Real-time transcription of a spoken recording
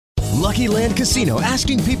Lucky Land Casino,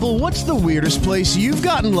 asking people, what's the weirdest place you've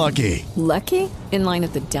gotten lucky? Lucky? In line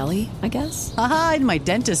at the deli, I guess? Aha, in my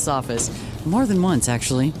dentist's office. More than once,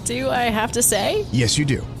 actually. Do I have to say? Yes, you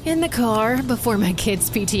do. In the car before my kids'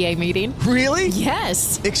 PTA meeting. Really?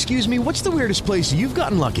 Yes. Excuse me, what's the weirdest place you've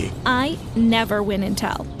gotten lucky? I never win and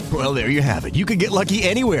tell. Well, there you have it. You can get lucky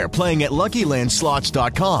anywhere, playing at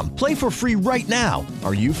LuckyLandSlots.com. Play for free right now.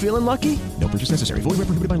 Are you feeling lucky? No purchase necessary. Void where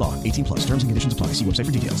prohibited by law. 18 plus. Terms and conditions apply. See website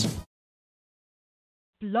for details.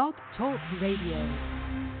 Blog Talk Radio.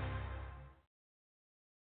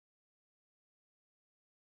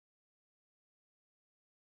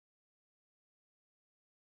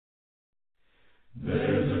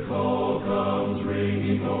 There's a call comes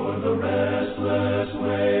ringing o'er the restless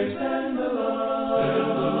waves and the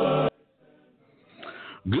light.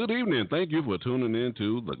 Good evening. Thank you for tuning in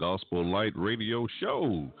to the Gospel Light Radio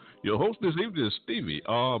Show. Your host this evening is Stevie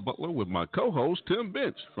R. Butler with my co-host Tim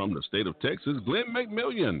Bench from the state of Texas, Glenn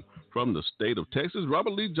McMillian from the state of Texas,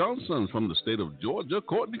 Robert Lee Johnson from the state of Georgia,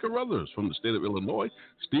 Courtney Carruthers from the state of Illinois,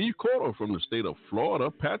 Steve Corder from the state of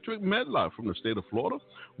Florida, Patrick Medlock from the state of Florida,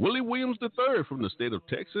 Willie Williams III from the state of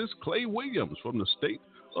Texas, Clay Williams from the state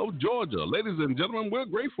of Georgia. Ladies and gentlemen, we're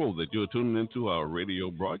grateful that you're tuning into our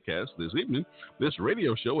radio broadcast this evening. This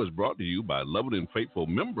radio show is brought to you by loving and faithful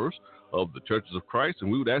members of the Churches of Christ,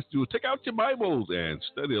 and we would ask you to take out your Bibles and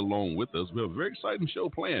study along with us. We have a very exciting show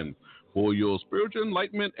planned for your spiritual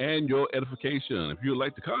enlightenment and your edification. If you'd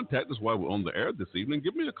like to contact us while we're on the air this evening,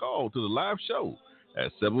 give me a call to the live show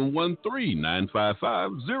at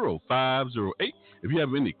 713-955-0508. If you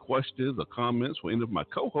have any questions or comments for any of my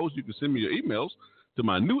co-hosts, you can send me your emails to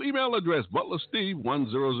my new email address,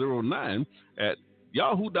 butlersteve1009 at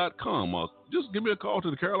yahoo.com, or just give me a call to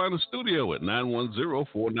the Carolina studio at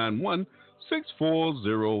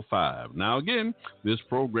 910-491-6405. Now, again, this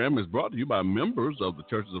program is brought to you by members of the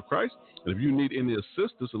Churches of Christ, and if you need any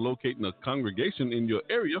assistance in locating a congregation in your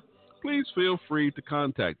area, please feel free to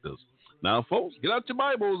contact us. Now, folks, get out your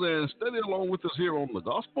Bibles and study along with us here on the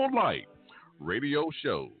Gospel Light Radio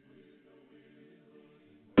Show.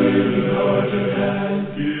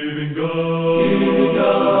 Giving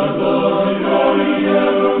God glory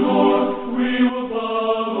evermore. We will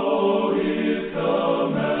follow His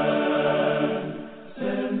command.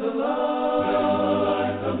 Send the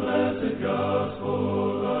light, the blessed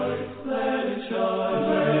gospel light. Let it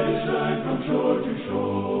shine from shore to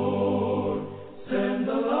shore. Send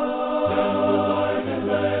the light, and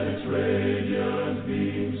let its radiant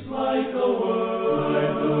beams light the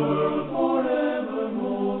world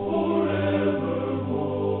forevermore.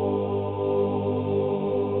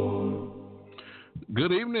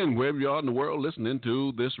 Good evening, wherever you are in the world listening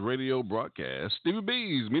to this radio broadcast. Stevie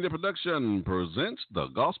B's Media Production presents the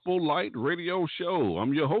Gospel Light Radio Show.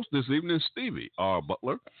 I'm your host this evening, Stevie R.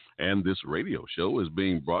 Butler, and this radio show is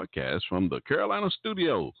being broadcast from the Carolina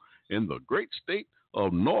studio in the great state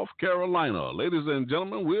of North Carolina. Ladies and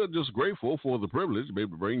gentlemen, we're just grateful for the privilege to be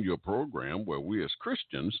able to bring you a program where we as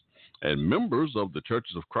Christians and members of the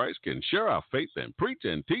Churches of Christ can share our faith and preach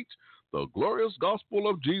and teach the glorious gospel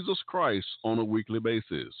of Jesus Christ on a weekly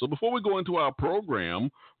basis. So before we go into our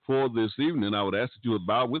program for this evening, I would ask that you would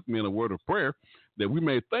bow with me in a word of prayer that we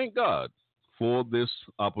may thank God for this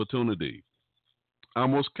opportunity. Our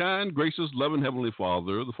most kind, gracious, loving Heavenly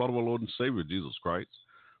Father, the Father of our Lord and Savior, Jesus Christ.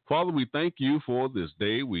 Father, we thank you for this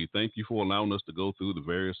day. We thank you for allowing us to go through the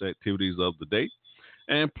various activities of the day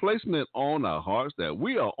and placing it on our hearts that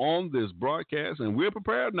we are on this broadcast and we're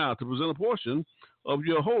prepared now to present a portion of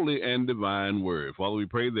your holy and divine word. Father, we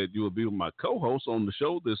pray that you will be with my co-hosts on the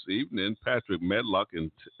show this evening, Patrick Medlock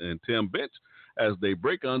and Tim Bench, as they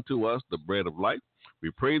break unto us the bread of life.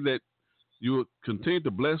 We pray that you will continue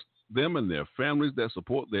to bless them and their families that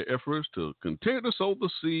support their efforts to continue to sow the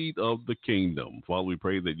seed of the kingdom. Father, we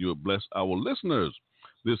pray that you will bless our listeners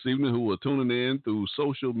this evening who are tuning in through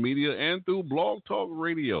social media and through Blog Talk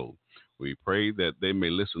Radio. We pray that they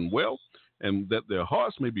may listen well and that their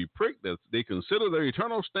hearts may be pricked, that they consider their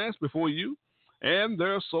eternal stance before you and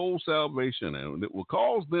their soul salvation. And it will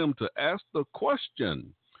cause them to ask the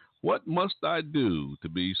question, what must I do to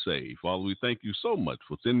be saved? Father, we thank you so much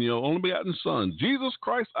for sending your only begotten Son, Jesus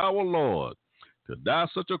Christ our Lord, to die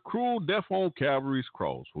such a cruel death on Calvary's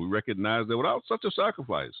cross. We recognize that without such a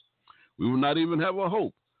sacrifice, we will not even have a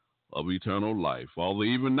hope of eternal life. Father,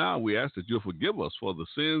 even now we ask that you'll forgive us for the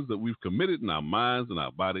sins that we've committed in our minds and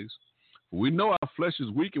our bodies. We know our flesh is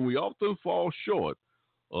weak and we often fall short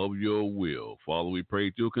of your will. Father, we pray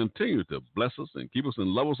that you'll continue to bless us and keep us and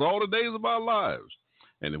love us all the days of our lives.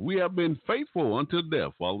 And if we have been faithful unto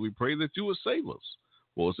death, Father, we pray that you will save us.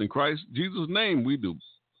 For it's in Christ Jesus' name we do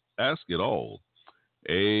ask it all.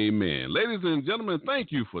 Amen. Ladies and gentlemen,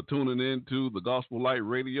 thank you for tuning in to the Gospel Light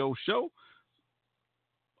Radio Show.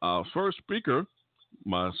 Our first speaker,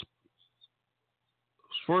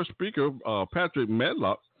 Patrick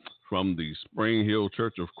Medlock from the Spring Hill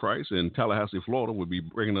Church of Christ in Tallahassee, Florida, will be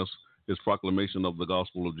bringing us his proclamation of the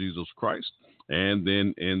gospel of Jesus Christ. And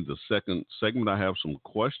then in the second segment, I have some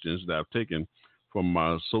questions that I've taken from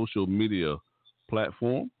my social media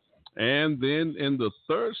platform. And then in the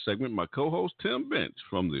third segment, my co-host Tim Bench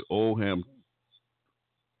from the Oldham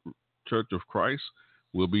Church of Christ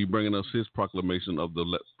will be bringing us his proclamation of the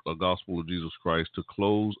gospel of Jesus Christ to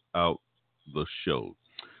close out the show.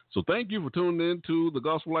 So thank you for tuning in to the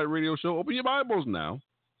Gospel Light Radio Show. Open your Bibles now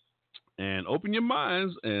and open your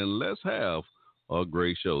minds, and let's have a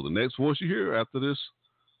great show. The next voice you hear after this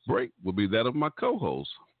break will be that of my co-host,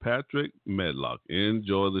 Patrick Medlock.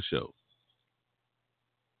 Enjoy the show.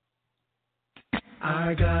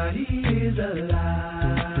 Our God, He is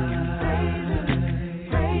alive.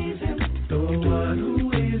 Praise Him. The one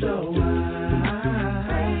who is alive.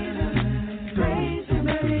 Praise Him.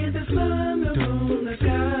 Praise the sun, the moon, the sky.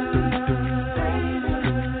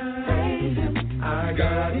 Praise Him. Our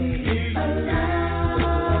God, He is alive.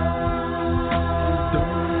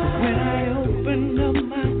 When I open up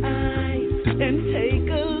my eyes and take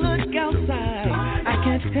a look outside, I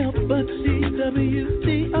can't help but see the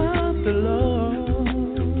beauty of the Lord.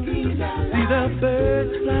 The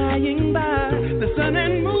birds flying by, the sun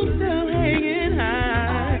and moon still hanging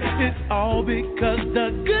high. It's all because the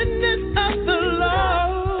goodness of the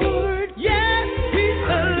Lord. Yes, He's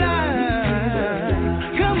alive.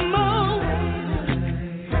 Come on.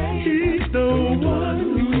 He's the one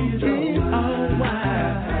who's all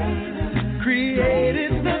wise.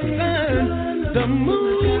 Created the sun, the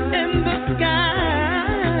moon, and the sky.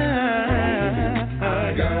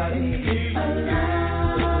 Our God is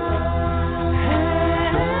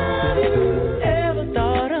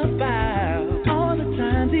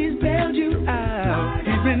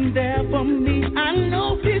there for me. I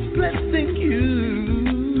know He's blessing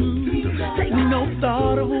you. Take no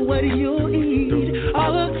thought of what you'll eat,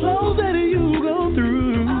 all the clothes that you go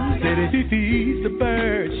through. That if He feeds the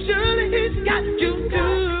birds, surely He's got you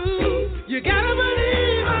too. You gotta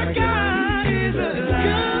believe our God is alive.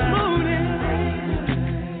 Good morning.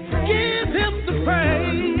 Give Him the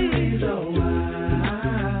praise.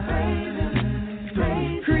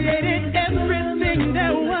 Created everything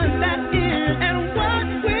that was, that is, and what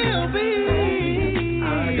will be.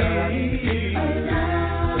 Our God is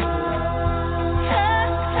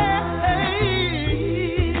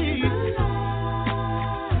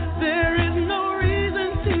there is no reason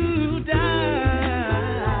to die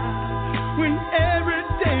when every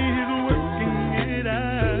day is working it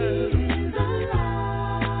out.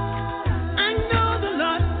 I know the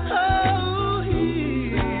Lord, oh, He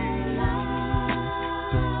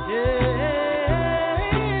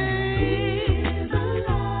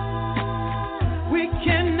we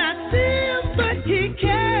cannot see Him, but He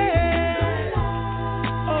cares.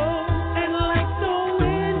 Oh, and like the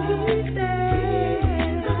wind He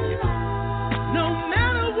stays. No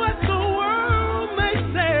matter what the world may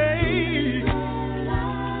say,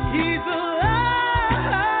 He's alive.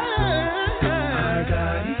 Our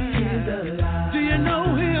God is alive. Do you know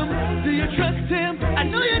Him? Do you trust Him? I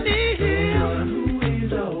know you need Him.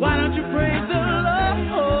 Why don't you praise the Lord?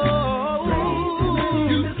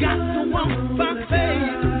 You've got to walk by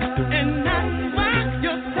faith and not by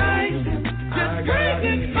your sight. Just praise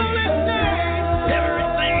His holy name.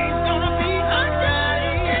 Everything's gonna be alright.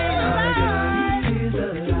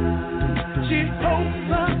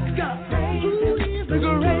 Jehovah God, who is the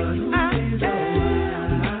great I am,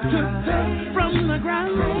 took us from the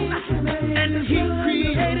ground and He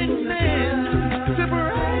created man to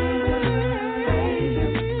praise.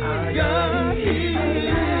 God is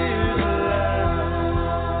alive.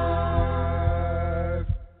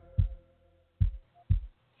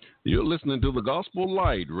 You're listening to the Gospel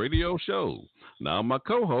Light Radio Show. Now my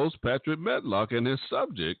co-host, Patrick Medlock, and his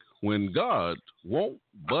subject, When God Won't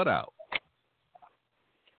Butt Out.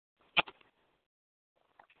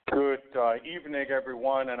 Good evening,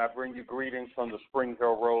 everyone, and I bring you greetings from the Spring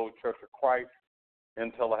Hill Road Church of Christ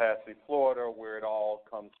in Tallahassee, Florida, where it all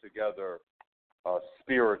comes together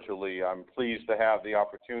spiritually. I'm pleased to have the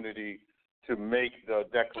opportunity to make the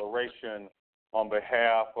declaration on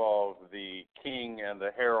behalf of the King and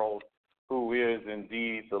the Herald, who is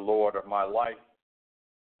indeed the Lord of my life.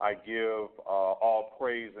 I give all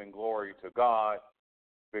praise and glory to God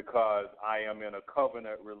because I am in a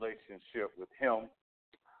covenant relationship with Him.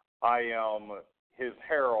 I am His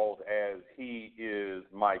herald as He is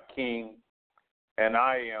my King. and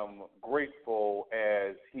I am grateful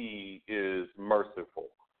as he is merciful.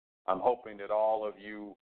 I'm hoping that all of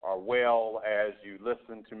you are well as you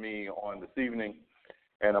listen to me on this evening,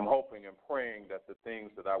 and I'm hoping and praying that the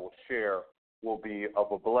things that I will share will be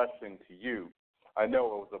of a blessing to you. I know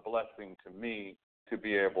it was a blessing to me to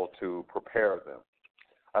be able to prepare them.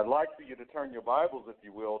 I'd like for you to turn your Bibles, if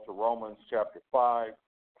you will, to Romans chapter 5.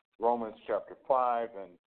 Romans chapter 5,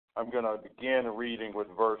 and I'm going to begin reading with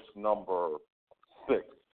verse number 6.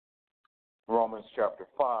 Romans chapter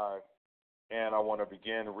 5, and I want to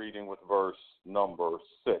begin reading with verse number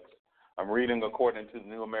 6. I'm reading according to the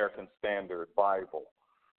New American Standard Bible.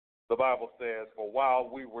 The Bible says, "For while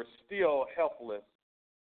we were still helpless,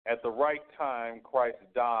 at the right time Christ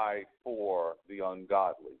died for the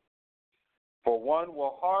ungodly. For one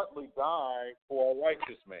will hardly die for a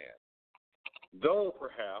righteous man, though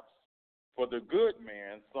perhaps for the good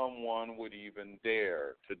man someone would even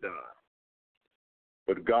dare to die.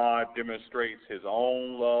 But God demonstrates his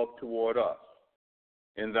own love toward us,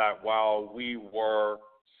 in that while we were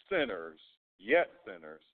sinners, yet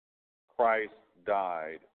sinners, Christ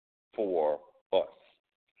died for us."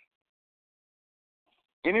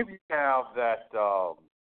 Any of you have that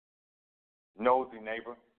nosy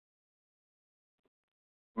neighbor?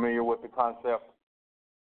 Familiar with the concept?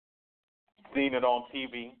 Seen it on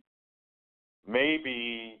TV?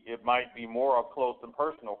 Maybe it might be more up close and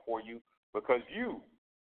personal for you because you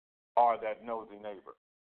are that nosy neighbor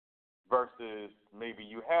versus maybe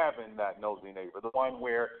you having that nosy neighbor, the one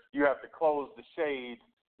where you have to close the shades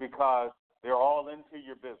because they're all into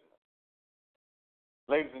your business.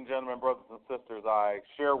 Ladies and gentlemen, brothers and sisters, I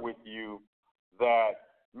share with you that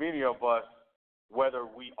many of us, whether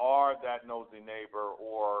we are that nosy neighbor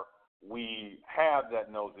or we have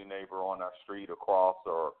that nosy neighbor on our street across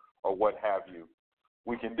or what have you,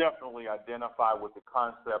 we can definitely identify with the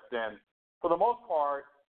concept. And for the most part,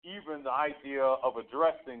 even the idea of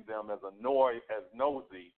addressing them as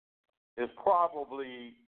nosy is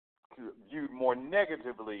probably viewed more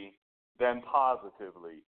negatively than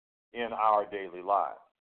positively in our daily lives.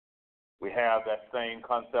 We have that same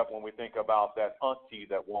concept when we think about that auntie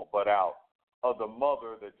that won't butt out, or the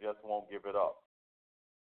mother that just won't give it up.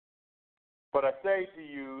 But I say to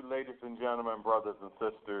you, ladies and gentlemen, brothers and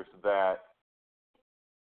sisters, that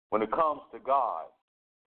when it comes to God,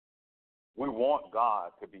 we want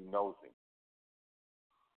God to be nosy.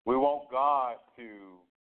 We want God to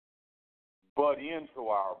butt into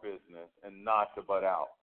our business and not to butt out.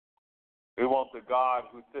 We want the God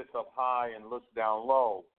who sits up high and looks down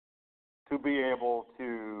low to be able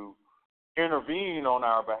to intervene on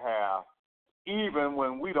our behalf even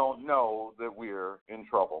when we don't know that we're in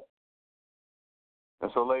trouble. And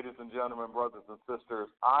so, ladies and gentlemen, brothers and sisters,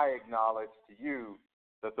 I acknowledge to you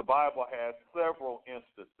that the Bible has several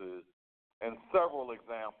instances and several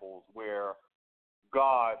examples where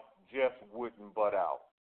God just wouldn't butt out.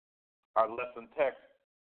 Our lesson text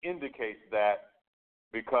indicates that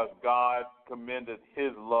because God commended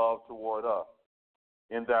his love toward us,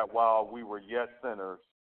 in that while we were yet sinners,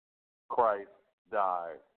 Christ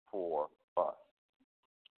died for us.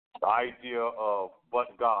 The idea of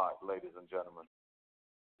but God, ladies and gentlemen,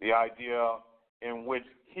 the idea in which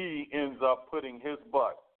he ends up putting his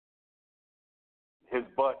butt,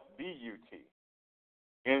 B-U-T,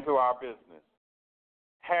 into our business,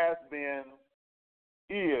 has been,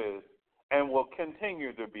 is, and will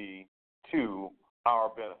continue to be to our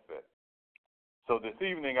benefit. So this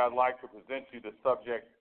evening I'd like to present you the subject,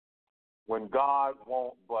 when God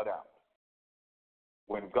won't butt out.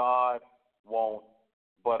 When God won't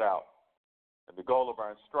butt out. And the goal of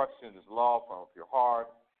our instruction is love from your heart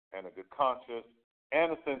and a good conscience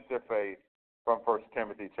and a sincere faith from 1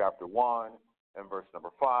 Timothy chapter 1 and verse number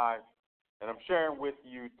 5. And I'm sharing with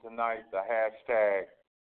you tonight the hashtag,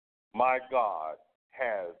 my God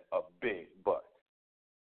has a big butt.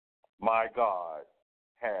 My God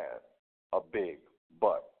has a big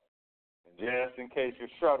butt. And just in case you're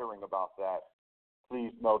shuddering about that,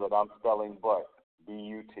 please know that I'm spelling butt,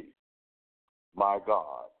 B-U-T. My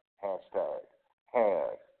God, hashtag,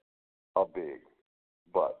 has a big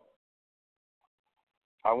butt.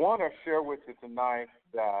 I want to share with you tonight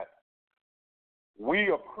that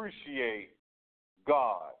we appreciate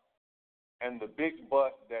God and the big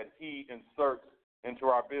butt that he inserts into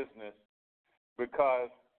our business because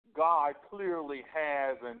God clearly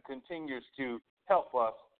has and continues to help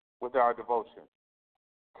us with our devotion.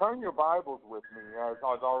 Turn your Bibles with me, as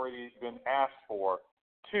has already been asked for,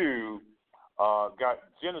 to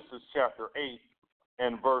Genesis chapter 8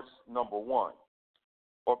 and verse number 1.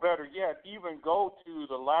 Or better yet, even go to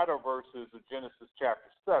the latter verses of Genesis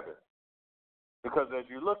chapter 7. Because as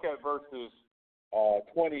you look at verses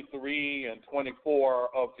 23 and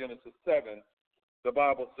 24 of Genesis 7, the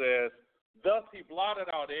Bible says, "Thus he blotted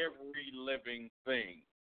out every living thing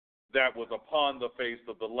that was upon the face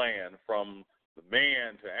of the land, from the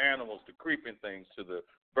man to animals to creeping things to the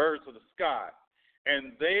birds of the sky.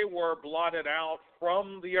 And they were blotted out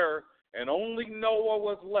from the earth, and only Noah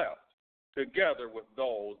was left, together with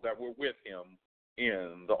those that were with him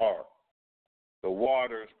in the ark. The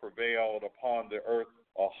waters prevailed upon the earth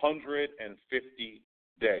 150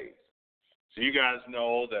 days." So you guys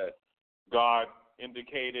know that God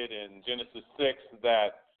indicated in Genesis 6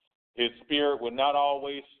 that his spirit would not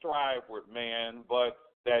always strive with man, but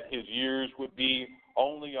that his years would be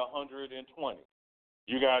only 120.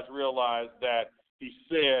 You guys realize that he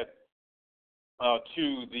said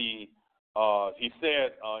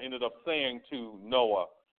ended up saying to Noah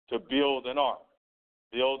to build an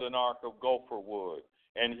ark of gopher wood.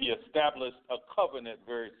 And he established a covenant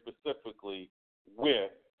very specifically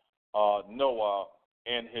with Noah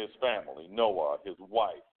and his family, Noah, his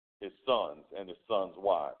wife, his sons, and his sons'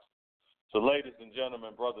 wives. So, ladies and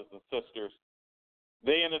gentlemen, brothers and sisters,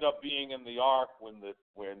 they ended up being in the ark when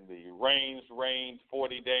the rains rained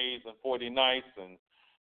 40 days and 40 nights, and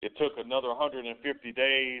it took another 150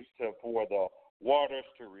 days for the waters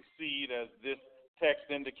to recede, as this text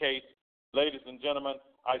indicates. Ladies and gentlemen,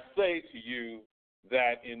 I say to you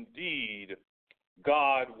that indeed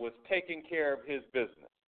God was taking care of his business.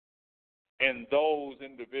 And those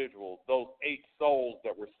individuals, those 8 souls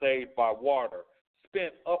that were saved by water,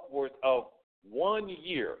 spent upwards of 1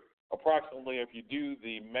 year, approximately, if you do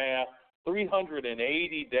the math,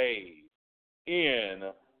 380 days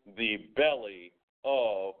in the belly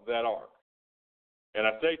of that ark. And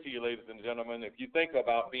I say to you, ladies and gentlemen, if you think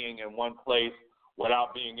about being in one place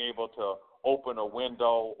without being able to open a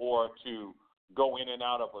window or to go in and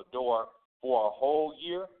out of a door for a whole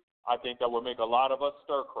year, I think that would make a lot of us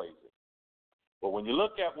stir crazy. But when you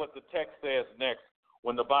look at what the text says next,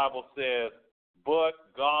 when the Bible says,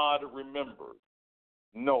 "But God remembered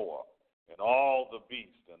Noah and all the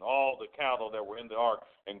beasts and all the cattle that were in the ark,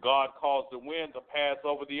 and God caused the wind to pass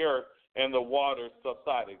over the earth, and the waters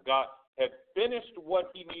subsided." God had finished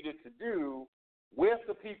what he needed to do with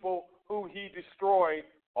the people who he destroyed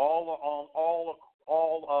all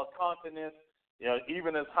continents,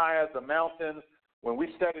 even as high as the mountains. When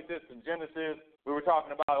we studied this in Genesis, we were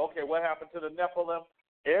talking about, okay, what happened to the Nephilim?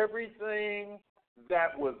 Everything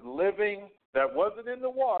that was living, that wasn't in the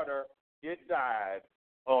water, it died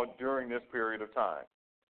during this period of time.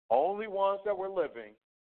 Only ones that were living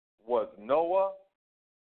was Noah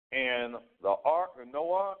and the ark,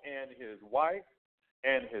 Noah and his wife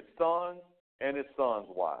and his sons and his sons'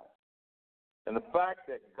 wives. And the fact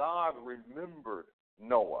that God remembered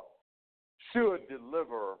Noah should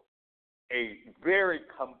deliver a very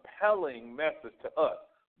compelling message to us.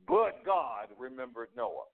 But God remembered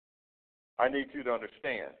Noah. I need you to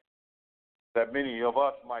understand that many of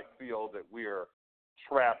us might feel that we're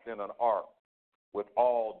trapped in an ark with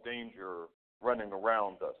all danger running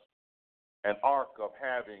around us. An ark of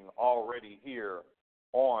having already here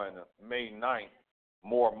on May 9th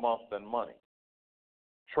more month than money.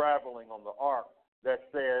 Traveling on the ark that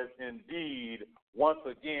says, indeed, once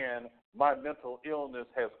again, my mental illness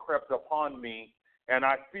has crept upon me, and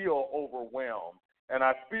I feel overwhelmed, and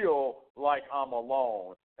I feel like I'm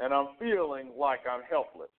alone, and I'm feeling like I'm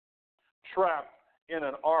helpless. Trapped in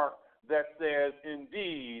an ark that says,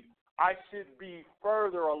 indeed, I should be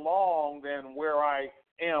further along than where I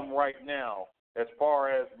am right now, as far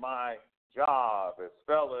as my job, as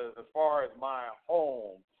far as my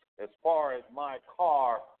home, as far as my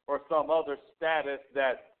car, or some other status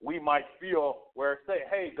that we might feel where say,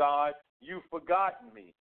 hey, God, you've forgotten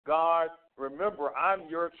me. God, remember, I'm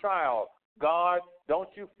your child. God, don't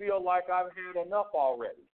you feel like I've had enough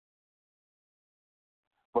already?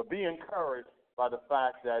 But be encouraged by the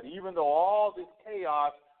fact that even though all this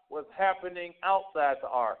chaos was happening outside the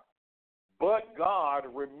ark, but God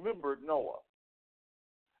remembered Noah.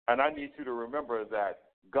 And I need you to remember that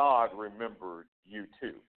God remembered you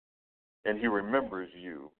too. And he remembers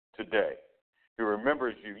you today. He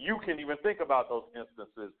remembers you. You can even think about those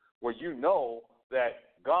instances where you know that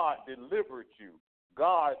God delivered you.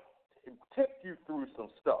 God took you through some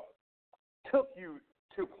stuff, took you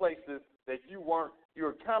to places that you were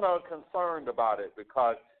kind of concerned about it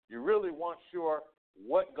because you really weren't sure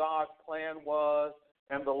what God's plan was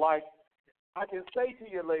and the like. I can say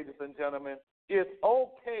to you, ladies and gentlemen, it's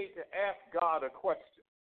okay to ask God a question.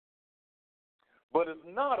 But it's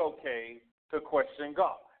not okay to question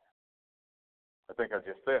God. I think I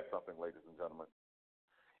just said something, ladies and gentlemen.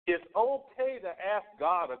 It's okay to ask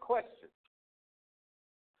God a question.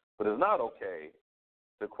 But it's not okay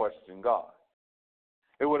to question God.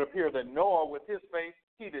 It would appear that Noah, with his faith,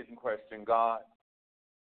 he didn't question God.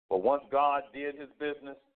 But once God did his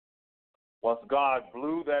business, once God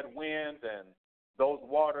blew that wind and those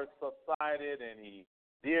waters subsided and he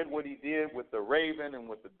did what he did with the raven and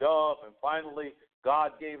with the dove, and finally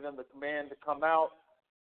God gave them the command to come out,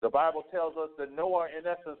 the Bible tells us that Noah, in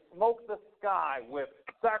essence, smoked the sky with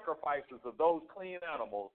sacrifices of those clean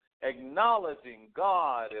animals, acknowledging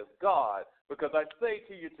God as God. Because I say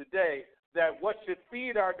to you today that what should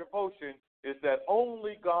feed our devotion is that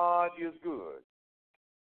only God is good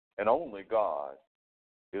and only God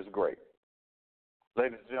is great.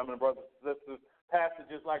 Ladies and gentlemen, brothers and sisters,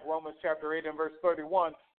 passages like Romans chapter 8 and verse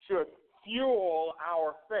 31 should fuel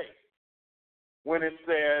our faith when it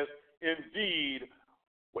says, indeed,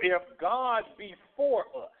 if God be for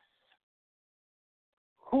us,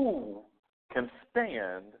 who can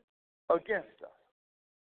stand against us?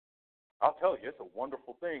 I'll tell you, it's a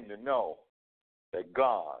wonderful thing to know that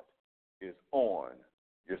God is on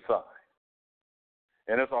your side.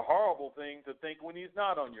 And it's a horrible thing to think when he's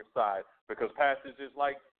not on your side, because passages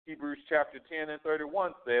like Hebrews chapter 10 and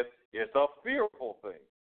 31 says it's a fearful thing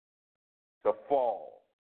to fall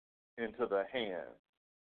into the hands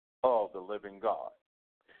of the living God.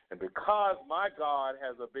 And because my God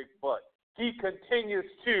has a big butt, he continues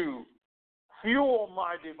to fuel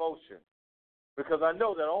my devotion, because I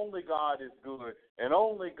know that only God is good and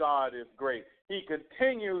only God is great. He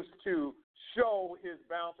continues to show his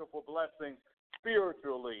bountiful blessings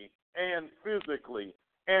spiritually and physically.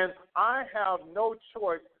 And I have no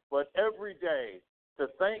choice but every day to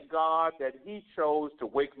thank God that he chose to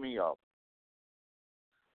wake me up,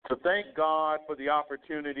 to thank God for the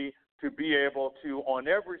opportunity to be able to, on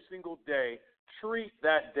every single day, treat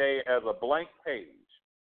that day as a blank page,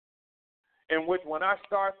 in which when I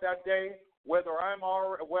start that day, whether I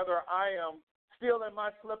am still in my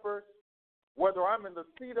slippers, whether I'm in the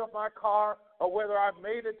seat of my car, or whether I've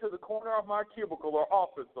made it to the corner of my cubicle or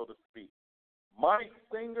office, so to speak, my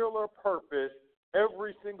singular purpose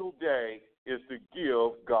every single day is to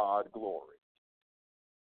give God glory.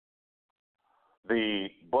 The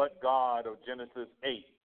but God of Genesis 8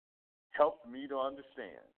 helped me to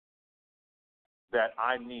understand that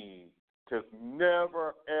I need to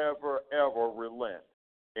never, ever, ever relent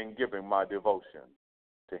in giving my devotion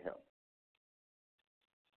to him.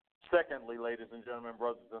 Secondly, ladies and gentlemen,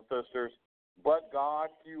 brothers and sisters, but God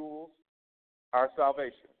fuels our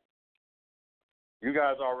salvation. You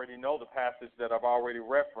guys already know the passage that I've already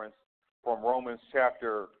referenced from Romans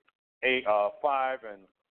chapter 5 and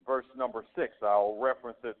verse number 6. I'll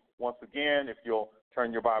reference it once again if you'll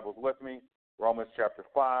turn your Bibles with me. Romans chapter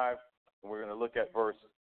 5, and we're going to look at verse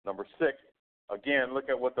number 6. Again, look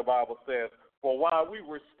at what the Bible says. For while we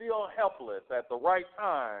were still helpless, at the right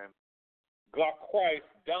time, God, Christ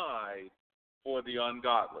died for the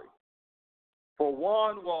ungodly. For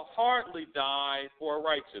one will hardly die for a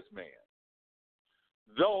righteous man,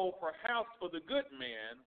 though perhaps for the good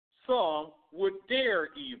man some would dare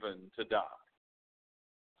even to die.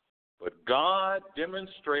 But God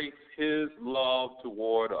demonstrates his love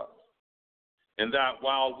toward us, in that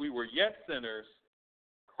while we were yet sinners,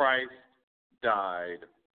 Christ died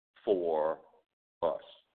for us.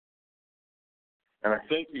 And I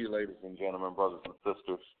say to you, ladies and gentlemen, brothers and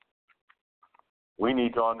sisters, we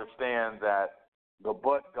need to understand that the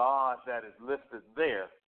but God that is listed there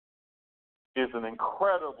is an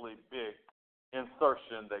incredibly big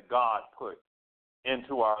insertion that God put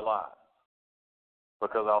into our lives.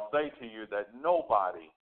 Because I'll say to you that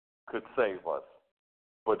nobody could save us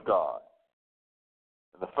but God.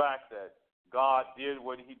 And the fact that God did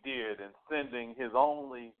what he did in sending his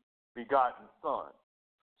only begotten Son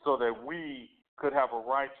so that we could have a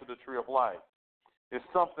right to the tree of life is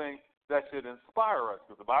something that should inspire us.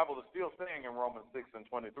 Because the Bible is still saying in Romans 6 and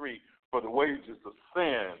 23, for the wages of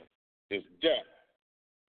sin is death,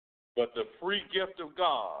 but the free gift of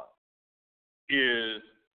God is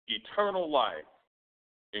eternal life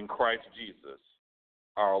in Christ Jesus,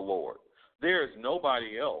 our Lord. There is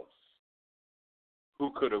nobody else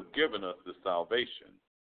who could have given us the salvation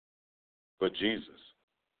but Jesus.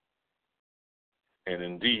 And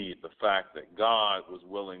indeed, the fact that God was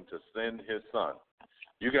willing to send his Son.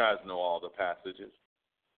 You guys know all the passages.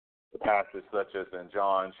 The passage such as in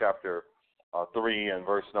John chapter 3 and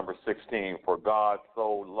verse number 16, for God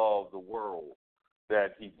so loved the world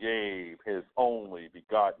that he gave his only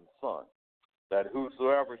begotten Son, that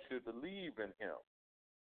whosoever should believe in him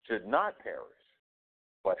should not perish,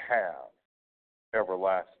 but have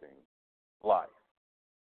everlasting life.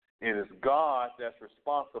 It is God that's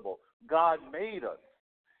responsible. God made us.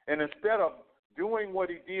 And instead of doing what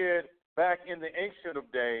he did back in the Ancient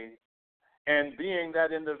of Days, and being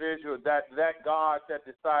that individual, that God that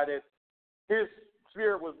decided his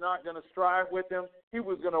spirit was not going to strive with him, he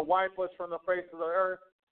was going to wipe us from the face of the earth,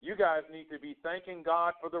 you guys need to be thanking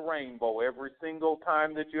God for the rainbow every single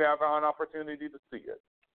time that you have an opportunity to see it.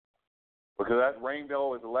 Because that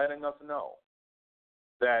rainbow is letting us know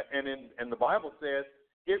that, and the Bible says,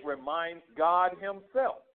 it reminds God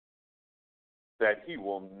himself that he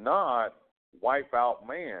will not wipe out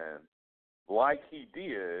man like he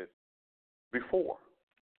did before.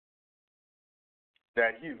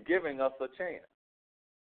 That he's giving us a chance.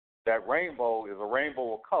 That rainbow is a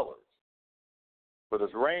rainbow of colors, but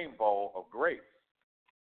it's a rainbow of grace.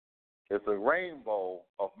 It's a rainbow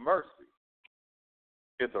of mercy.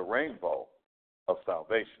 It's a rainbow of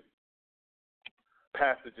salvation.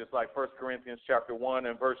 Passages like 1 Corinthians chapter 1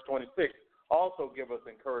 and verse 26 also give us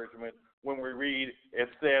encouragement when we read, it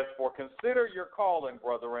says, "For consider your calling,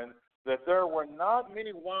 brethren, that there were not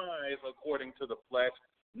many wise according to the flesh,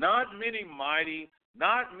 not many mighty,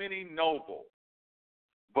 not many noble.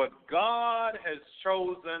 But God has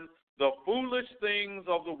chosen the foolish things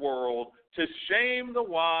of the world to shame the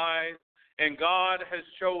wise, and God has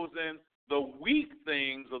chosen the weak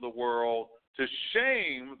things of the world to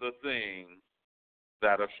shame the things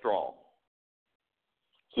that are strong."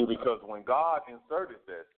 See, because when God inserted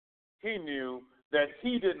this, he knew that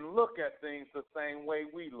he didn't look at things the same way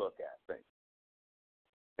we look at things.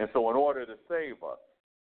 And so in order to save us,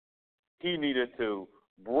 he needed to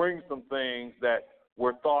bring some things that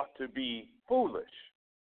were thought to be foolish,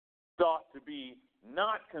 thought to be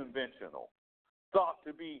not conventional, thought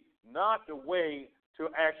to be not the way to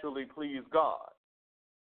actually please God.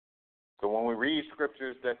 So when we read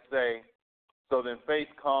scriptures that say, so then faith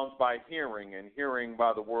comes by hearing, and hearing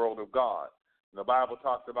by the word of God. And the Bible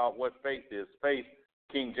talks about what faith is. Faith,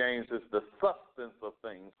 King James, is the substance of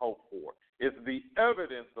things hoped for. It's the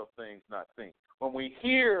evidence of things not seen. When we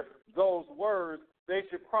hear those words, they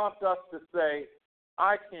should prompt us to say,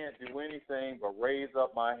 I can't do anything but raise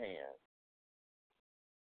up my hand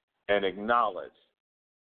and acknowledge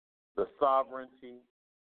the sovereignty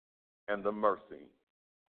and the mercy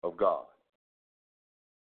of God.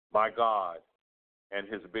 My God and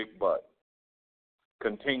his big butt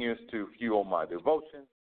continues to fuel my devotion,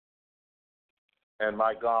 and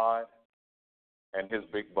my God and his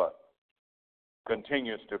big butt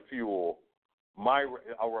continues to fuel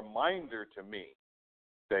a reminder to me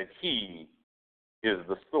that he is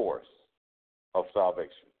the source of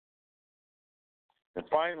salvation. And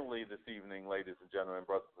finally this evening, ladies and gentlemen,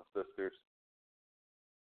 brothers and sisters,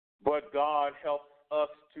 but God helps us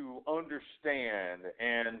to understand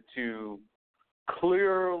and to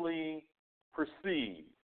clearly perceive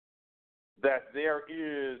that there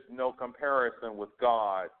is no comparison with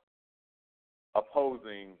God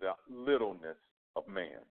opposing the littleness of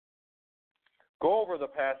man. Go over the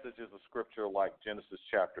passages of Scripture like Genesis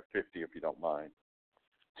chapter 50, if you don't mind.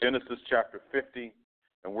 Genesis chapter 50,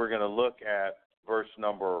 and we're going to look at verse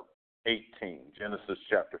number 18. Genesis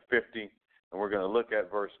chapter 50, and we're going to look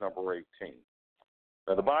at verse number 18.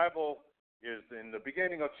 Now, the Bible is in the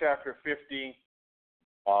beginning of chapter 50.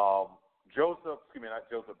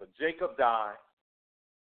 Jacob died,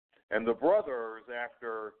 and the brothers,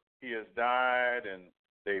 after he has died, and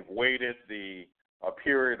they've waited a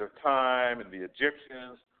period of time, and the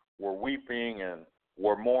Egyptians were weeping and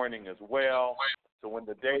were mourning as well. So when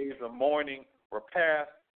the days of mourning were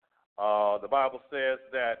past, the Bible says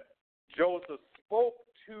that Joseph spoke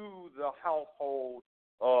to the household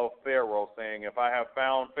of Pharaoh, saying, if I have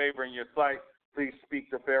found favor in your sight, please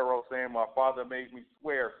speak to Pharaoh, saying, my father made me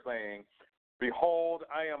swear, saying, behold,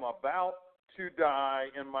 I am about to die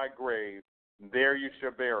in my grave, and there you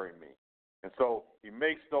shall bury me. And so he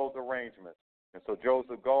makes those arrangements. And so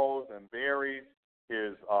Joseph goes and buries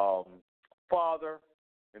his father.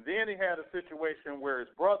 And then he had a situation where his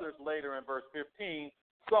brothers later in verse 15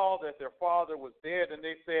 saw that their father was dead, and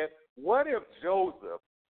they said, what if Joseph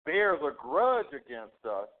bears a grudge against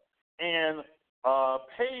us and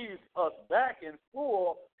pays us back in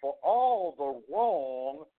full for all the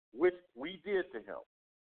wrong which we did to him?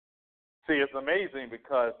 See, it's amazing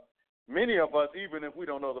because many of us, even if we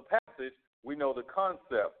don't know the passage, we know the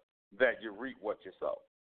concept that you reap what you sow.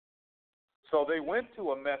 So they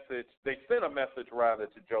sent a message rather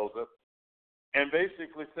to Joseph, and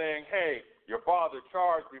basically saying, hey, your father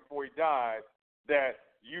charged before he died that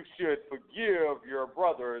you should forgive your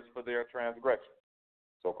brothers for their transgression.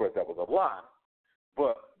 So, of course, that was a lie,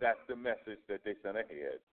 but that's the message that they sent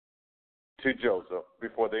ahead to Joseph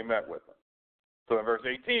before they met with him. So in verse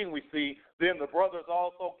 18 we see, then the brothers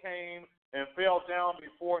also came and fell down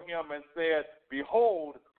before him and said,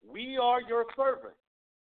 behold, we are your servants.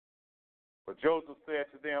 But Joseph said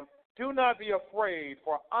to them, do not be afraid,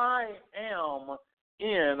 for I am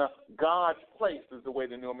in God's place, is the way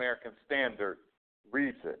the New American Standard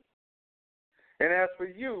reads it. And as for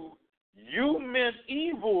you, you meant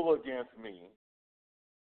evil against me,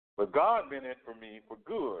 but God meant it for me for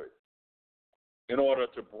good, in order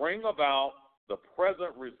to bring about the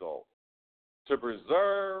present result, to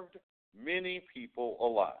preserve many people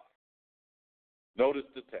alive. Notice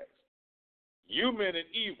the text. You meant it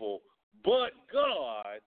evil, but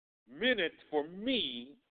God meant it for me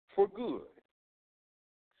for good.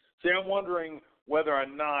 See, I'm wondering whether or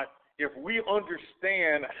not, if we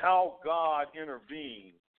understand how God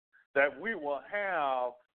intervened, that we will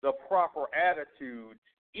have the proper attitude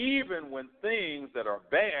even when things that are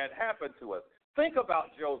bad happen to us. Think about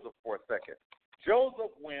Joseph for a second.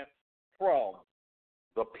 Joseph went from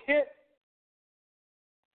the pit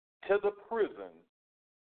to the prison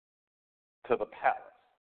to the palace.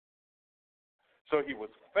 So he was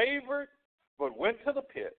favored, but went to the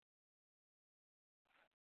pit,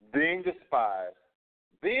 being despised.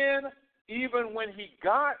 Then, even when he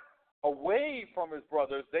got away from his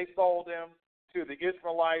brothers, they sold him to the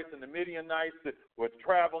Ishmaelites and the Midianites that were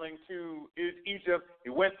traveling to Egypt. He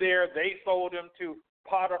went there. They sold him to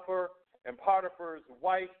Potiphar, and Potiphar's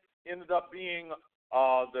wife ended up being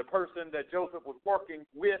the person that Joseph was working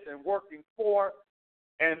with and working for.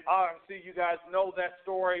 And obviously, you guys know that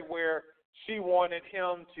story where she wanted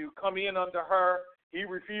him to come in under her. He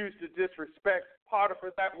refused to disrespect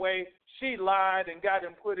Potiphar that way. She lied and got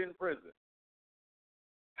him put in prison.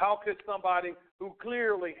 How could somebody who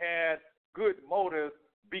clearly had good motives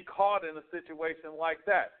be caught in a situation like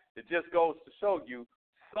that? It just goes to show you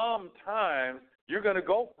sometimes you're going to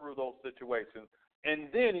go through those situations, and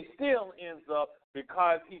then he still ends up,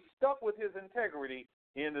 because he stuck with his integrity,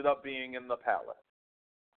 he ended up being in the palace.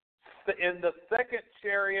 In the second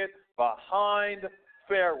chariot behind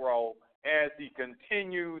Pharaoh as he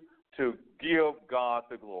continued to give God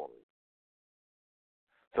the glory.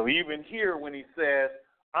 So even here when he says,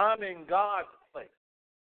 I'm in God's place,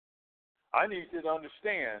 I need you to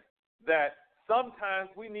understand that sometimes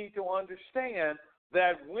we need to understand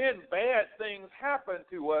that when bad things happen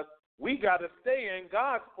to us, we got to stay in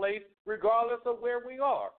God's place regardless of where we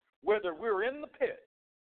are, whether we're in the pit,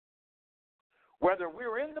 whether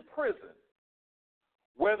we're in the prison,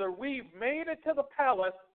 whether we've made it to the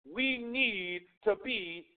palace, we need to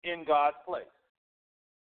be in God's place.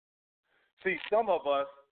 See, some of us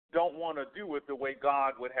don't want to do it the way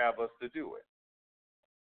God would have us to do it,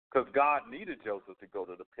 because God needed Joseph to go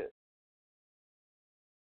to the pit.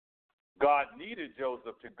 God needed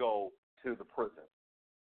Joseph to go to the prison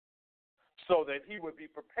so that he would be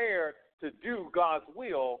prepared to do God's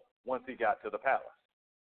will once he got to the palace.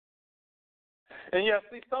 And yes,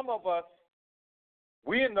 see, some of us,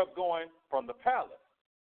 we end up going from the palace,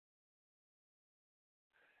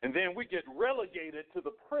 and then we get relegated to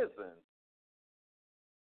the prison.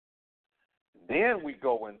 Then we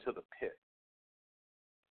go into the pit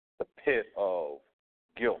of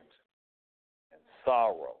guilt and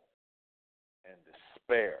sorrow and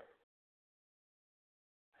despair.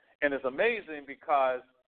 And it's amazing because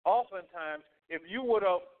oftentimes, if you would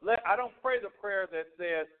have I don't pray the prayer that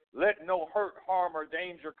says, let no hurt, harm, or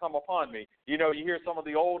danger come upon me. You know, you hear some of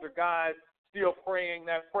the older guys still praying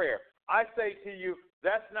that prayer. I say to you,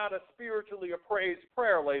 that's not a spiritually appraised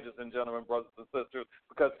prayer, ladies and gentlemen, brothers and sisters,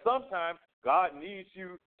 because sometimes God needs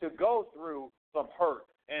you to go through some hurt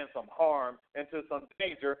and some harm and to some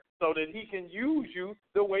danger so that he can use you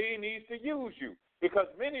the way he needs to use you. Because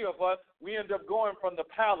many of us, we end up going from the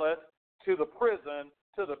palace to the prison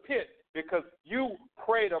to the pit because you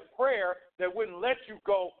prayed a prayer that wouldn't let you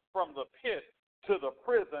go from the pit to the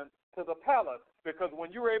prison to the palace. Because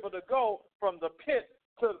when you're able to go from the pit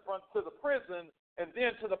to the prison and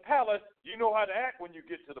then to the palace, you know how to act when you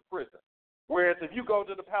get to the prison. Whereas if you go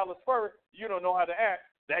to the palace first, you don't know how to act.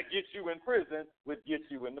 That gets you in prison, which gets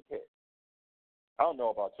you in the pit. I don't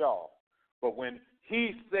know about y'all, but when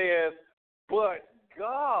he says, but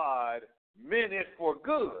God meant it for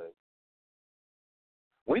good,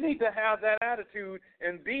 we need to have that attitude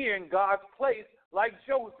and be in God's place like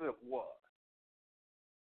Joseph was.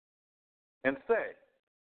 And say,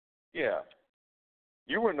 yeah,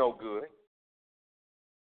 you were no good.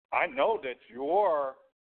 I know that your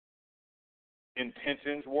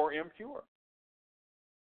intentions were impure.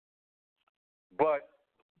 But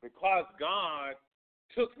because God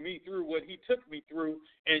took me through what he took me through,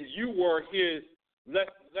 and you were his, let's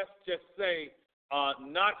just say,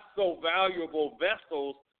 not so valuable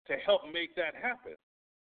vessels to help make that happen.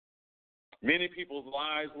 Many people's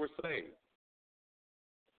lives were saved.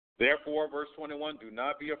 Therefore, verse 21, do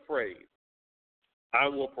not be afraid. I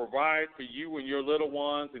will provide for you and your little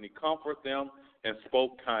ones, and he comforted them and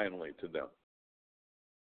spoke kindly to them.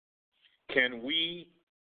 Can we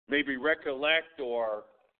maybe recollect, or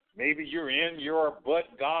maybe you're in your but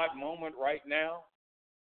God moment right now?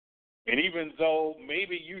 And even though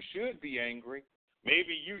maybe you should be angry,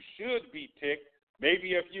 maybe you should be ticked,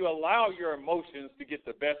 maybe if you allow your emotions to get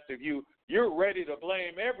the best of you, you're ready to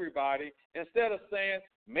blame everybody instead of saying,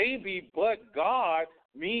 maybe but God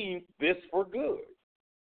means this for good.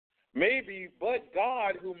 Maybe but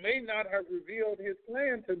God, who may not have revealed his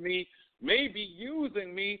plan to me, may be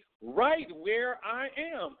using me right where I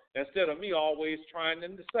am, instead of me always trying to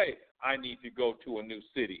say, I need to go to a new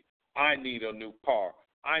city. I need a new car.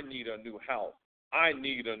 I need a new house. I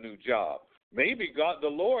need a new job. Maybe God, the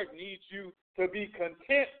Lord needs you to be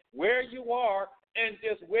content where you are, and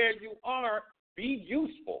just where you are, be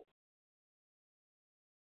useful.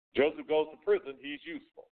 Joseph goes to prison, he's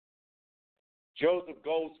useful. Joseph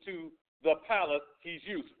goes to the palace, he's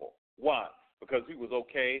useful. Why? Because he was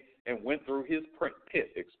okay and went through his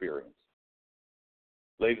pit experience.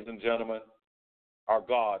 Ladies and gentlemen, our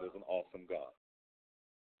God is an awesome God.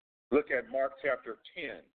 Look at Mark chapter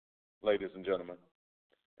 10, ladies and gentlemen,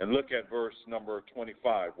 and look at verse number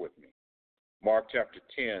 25 with me. Mark chapter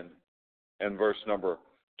 10 and verse number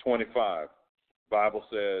 25. Bible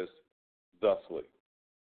says thusly: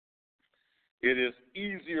 it is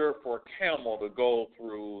easier for a camel to go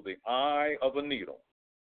through the eye of a needle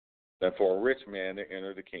than for a rich man to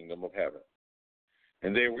enter the kingdom of heaven.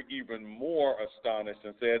 And they were even more astonished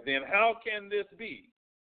and said, then how can this be?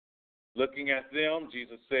 Looking at them,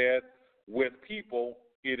 Jesus said, with people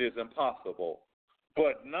it is impossible,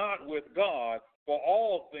 but not with God, for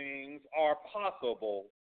all things are possible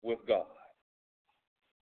with God.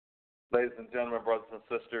 Ladies and gentlemen, brothers and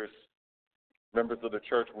sisters, members of the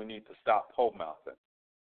church, we need to stop pole-mouthing.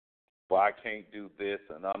 Well, I can't do this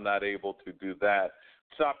and I'm not able to do that.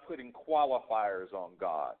 Stop putting qualifiers on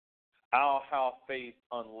God. I'll have faith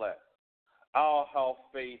unless. I'll have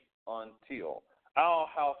faith until. I'll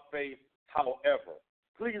have faith however.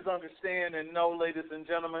 Please understand and know, ladies and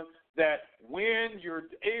gentlemen, that when you're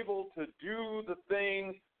able to do the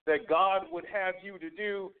things that God would have you to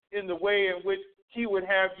do in the way in which he would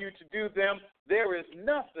have you to do them, there is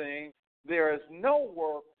no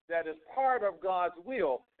work that is part of God's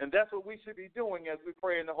will. And that's what we should be doing as we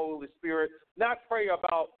pray in the Holy Spirit. Not pray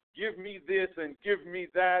about give me this and give me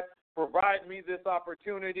that, provide me this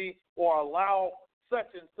opportunity, or allow such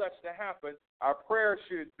and such to happen. Our prayer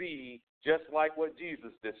should be just like what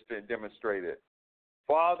Jesus demonstrated.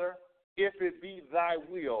 Father, if it be thy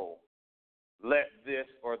will, let this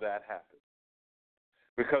or that happen.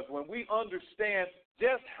 Because when we understand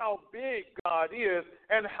just how big God is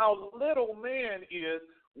and how little man is,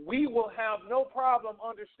 we will have no problem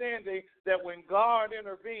understanding that when God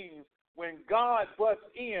intervenes, when God butts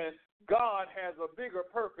in, God has a bigger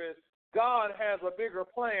purpose, God has a bigger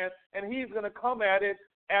plan, and he's going to come at it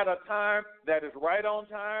at a time that is right on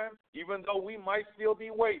time, even though we might still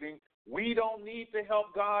be waiting. We don't need to help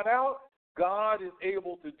God out. God is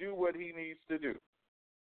able to do what he needs to do.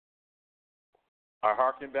 I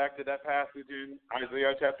hearken back to that passage in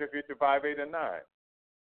Isaiah chapter 55, 8, and 9.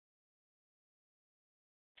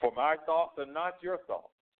 For my thoughts are not your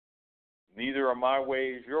thoughts, neither are my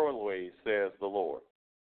ways your ways, says the Lord.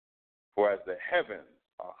 For as the heavens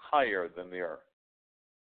are higher than the earth,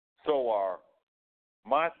 so are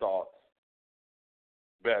my thoughts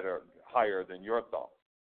higher than your thoughts,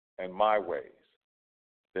 and my ways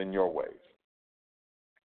than your ways.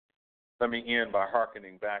 Let me end by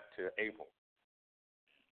hearkening back to Abel,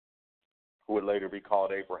 who would later be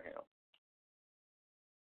called Abraham.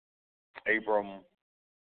 Abram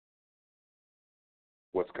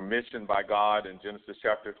was commissioned by God in Genesis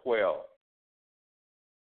chapter 12.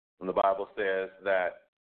 And the Bible says that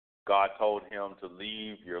God told him to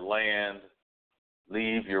leave your land,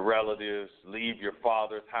 leave your relatives, leave your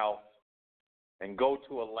father's house, and go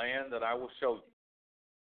to a land that I will show you.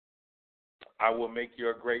 I will make you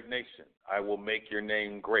a great nation. I will make your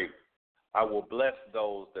name great. I will bless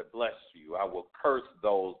those that bless you. I will curse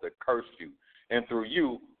those that curse you. And through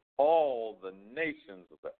you, all the nations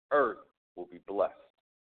of the earth will be blessed.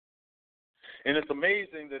 And it's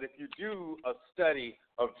amazing that if you do a study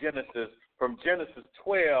of Genesis, from Genesis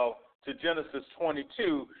 12 to Genesis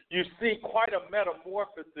 22, you see quite a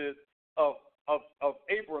metamorphosis of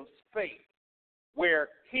Abram's faith, where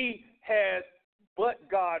he had but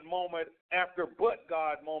God moment after but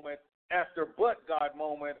God moment after but God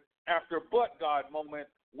moment after but God moment,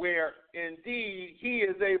 where indeed he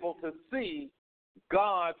is able to see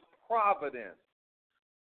God's providence,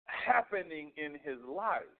 happening in his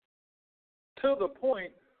life to the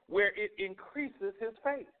point where it increases his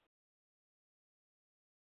faith.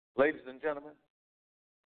 Ladies and gentlemen,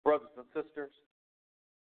 brothers and sisters,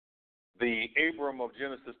 the Abram of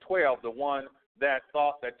Genesis 12, the one that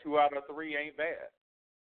thought that 2 out of 3 ain't bad.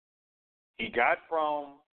 He got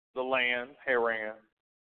from the land, Haran.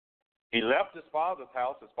 He left his father's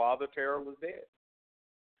house. His father, Terah, was dead.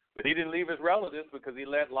 But he didn't leave his relatives because he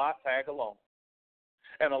let Lot tag along.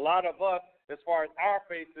 And a lot of us, as far as our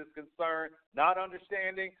faith is concerned, not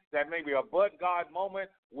understanding that maybe a but God moment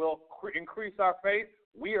will increase our faith,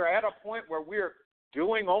 we are at a point where we're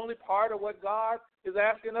doing only part of what God is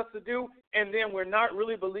asking us to do, and then we're not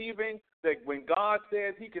really believing that when God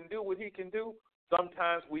says he can do what he can do,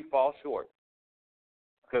 sometimes we fall short.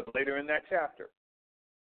 Because later in that chapter,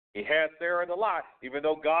 he had Sarah and Lot, even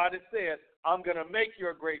though God had said, I'm going to make you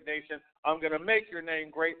a great nation. I'm going to make your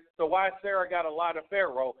name great. So why Sarah got a lot of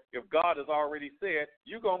Pharaoh if God has already said,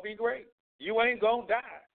 you're going to be great. You ain't going to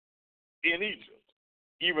die in Egypt,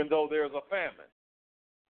 even though there's a famine.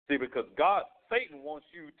 See, because Satan wants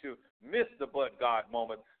you to miss the but God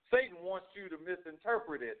moment. Satan wants you to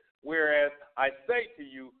misinterpret it, whereas I say to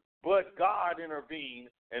you, but God intervened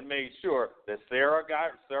and made sure that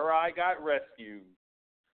Sarai got rescued,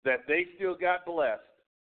 that they still got blessed.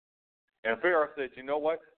 And Pharaoh said, you know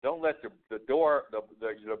what? Don't let your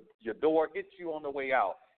door hit you on the way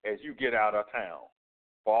out as you get out of town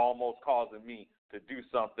for almost causing me to do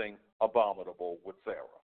something abominable with Sarah.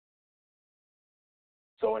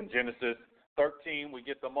 So in Genesis 13, we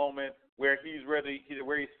get the moment where he's ready,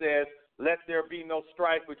 where he says, let there be no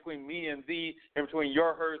strife between me and thee, and between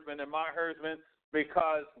your herdsmen and my herdsmen,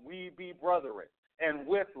 because we be brethren. And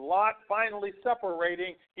with Lot finally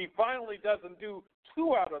separating, he finally doesn't do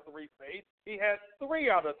 2 out of 3 faith. He has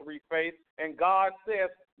 3 out of 3 faith, and God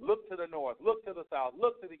says, look to the north, look to the south,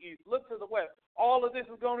 look to the east, look to the west. All of this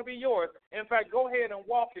is going to be yours. In fact, go ahead and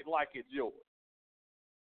walk it like it's yours.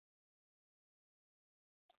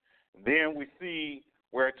 Then we see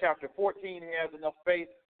where chapter 14 he has enough faith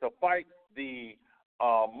to fight the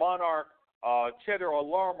monarch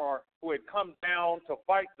Chedorlaomer, who had come down to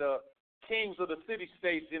fight the kings of the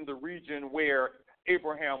city-states in the region where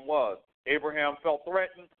Abraham was. Abraham felt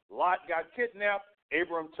threatened. Lot got kidnapped.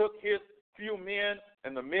 Abraham took his few men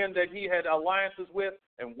and the men that he had alliances with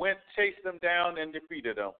and chased them down and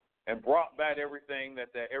defeated them and brought back everything that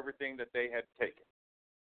they had taken.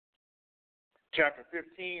 Chapter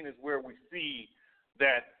 15 is where we see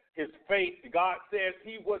that his faith, God says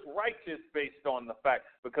he was righteous based on the fact,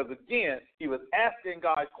 because again, he was asking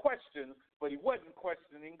God questions, but he wasn't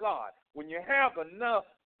questioning God. When you have enough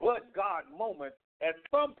but God moments, at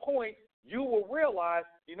some point you will realize,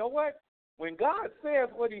 you know what? When God says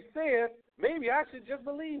what he says, maybe I should just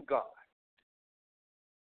believe God.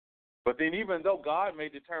 But then even though God may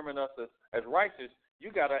determine us as righteous,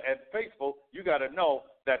 as faithful, you got to know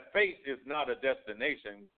that faith is not a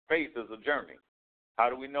destination. Faith is a journey. How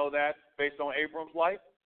do we know that based on Abram's life?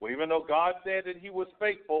 Well, even though God said that he was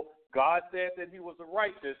faithful, God said that he was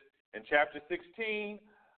righteous. In chapter 16,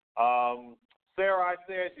 Sarai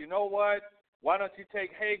says, you know what? Why don't you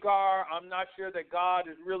take Hagar? I'm not sure that God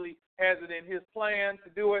really has it in his plan to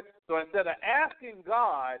do it. So instead of asking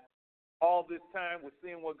God all this time, we're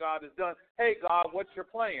seeing what God has done. Hey, God, what's your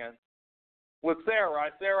plan? With Sarai,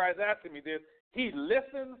 Sarai's asking me this. He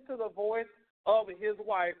listens to the voice of his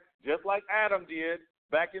wife, just like Adam did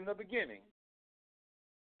back in the beginning.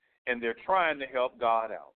 And they're trying to help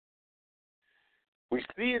God out. We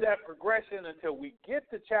see that progression until we get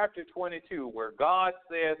to chapter 22, where God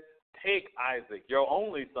says, take Isaac, your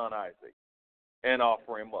only son Isaac, and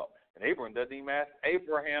offer him up. And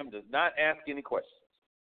Abraham does not ask any questions.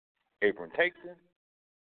 Abraham takes him.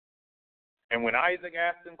 And when Isaac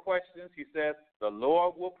asks him questions, he says, the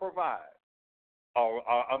Lord will provide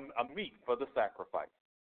a meat for the sacrifice.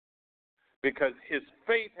 Because his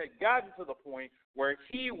faith had gotten to the point where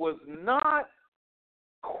he was not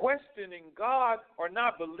questioning God or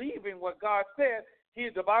not believing what God said.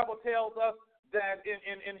 The Bible tells us that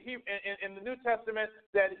in the New Testament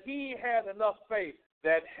that he had enough faith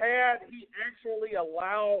that had he actually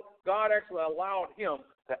God actually allowed him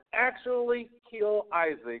to actually kill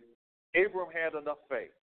Isaac, Abram had enough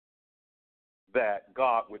faith that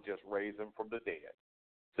God would just raise him from the dead,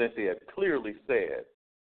 since he had clearly said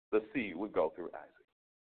the seed would go through Isaac.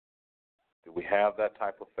 Do we have that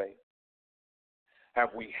type of faith? Have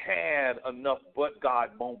we had enough but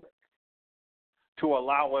God moments to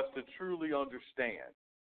allow us to truly understand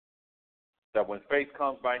that when faith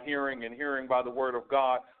comes by hearing and hearing by the word of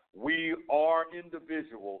God, we are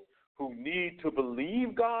individuals who need to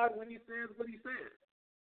believe God when he says what he says.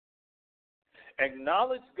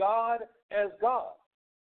 Acknowledge God as God.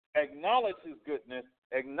 Acknowledge his goodness,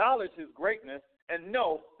 acknowledge his greatness, and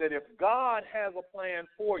know that if God has a plan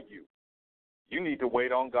for you, you need to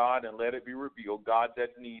wait on God and let it be revealed. God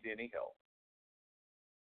doesn't need any help.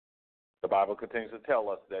 The Bible continues to tell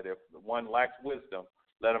us that if one lacks wisdom,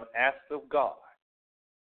 let him ask of God.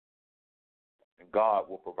 And God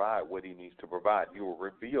will provide what he needs to provide. He will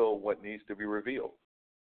reveal what needs to be revealed.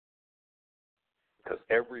 Because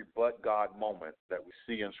every but God moment that we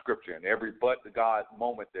see in Scripture and every but God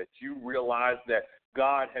moment that you realize that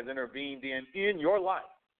God has intervened in your life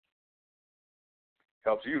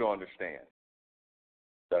helps you to understand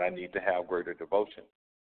that I need to have greater devotion.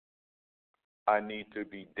 I need to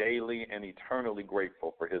be daily and eternally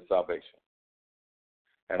grateful for his salvation.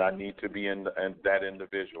 And I need to be that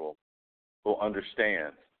individual who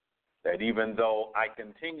understands that even though I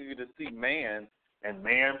continue to see man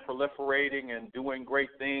proliferating and doing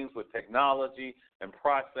great things with technology and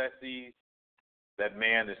processes, that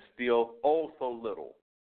man is still oh so little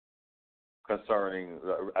concerning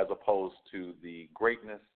as opposed to the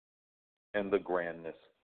greatness and the grandness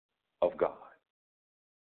of God.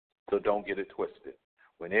 So don't get it twisted.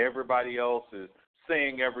 When everybody else is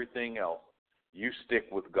saying everything else, you stick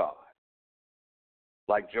with God.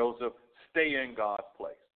 Like Joseph, stay in God's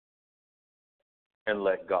place and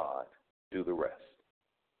let God do the rest.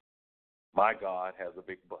 My God has a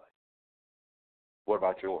big butt. What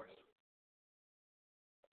about yours?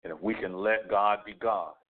 And if we can let God be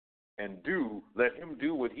God and let him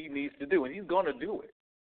do what he needs to do, and he's going to do it.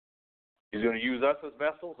 He's going to use us as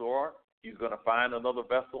vessels, or he's going to find another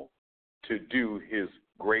vessel to do his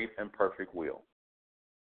great and perfect will.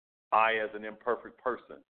 I, as an imperfect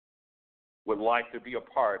person, would like to be a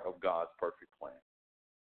part of God's perfect plan.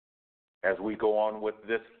 As we go on with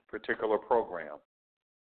this particular program,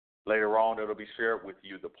 later on it'll be shared with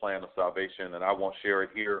you, the plan of salvation, and I won't share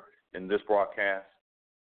it here in this broadcast,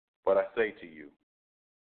 but I say to you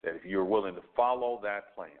that if you're willing to follow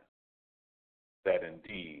that plan, that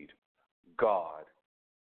indeed God,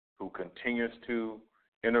 who continues to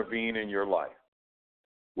intervene in your life,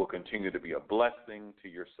 will continue to be a blessing to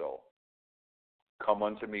your soul. Come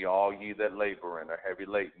unto me, all ye that labor and are heavy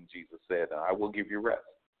laden, Jesus said, and I will give you rest.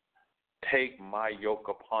 Take my yoke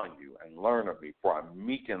upon you and learn of me, for I'm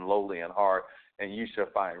meek and lowly in heart, and you shall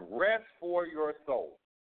find rest for your soul.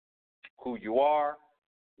 Who you are,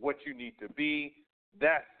 what you need to be,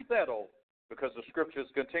 that's settled, because the scriptures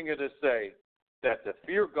continue to say that to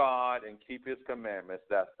fear God and keep his commandments,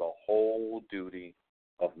 that's the whole duty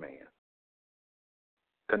of man.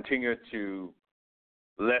 Continue to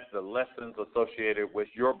let the lessons associated with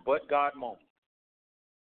your but God moment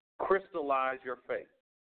crystallize your faith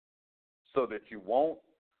so that you won't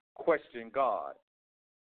question God,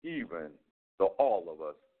 even though all of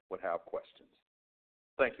us would have questions.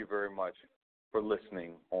 Thank you very much for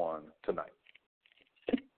listening on tonight.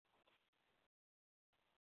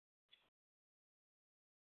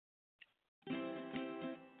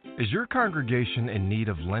 Is your congregation in need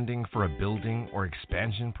of lending for a building or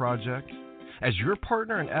expansion project? As your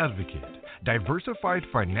partner and advocate, Diversified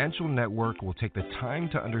Financial Network will take the time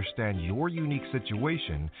to understand your unique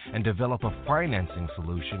situation and develop a financing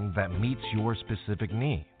solution that meets your specific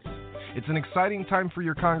needs. It's an exciting time for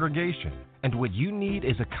your congregation, and what you need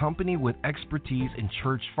is a company with expertise in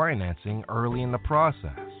church financing early in the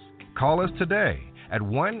process. Call us today at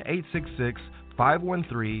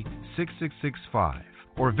 1-866-513-6665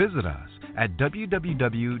 or visit us at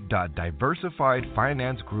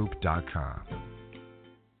www.diversifiedfinancegroup.com.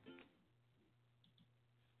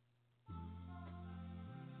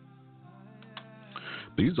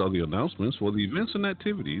 These are the announcements for the events and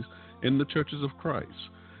activities in the Churches of Christ.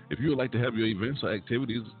 If you would like to have your events or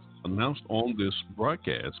activities announced on this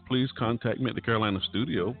broadcast, please contact me at the Carolina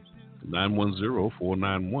studio,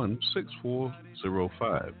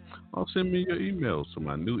 910-491-6405. Or send me your emails to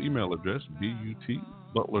my new email address,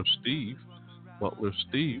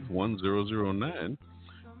 butlersteve1009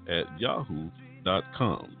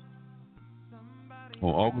 @yahoo.com. On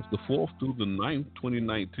August the 4th through the 9th,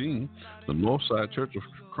 2019, the Northside Church of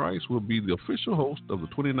Christ will be the official host of the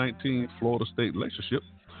 2019 Florida State Lectureship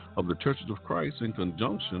of the Churches of Christ in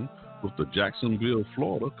conjunction with the Jacksonville,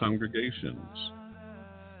 Florida congregations.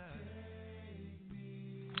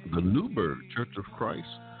 The Newburgh Church of Christ,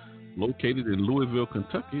 located in Louisville,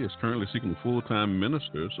 Kentucky, is currently seeking full-time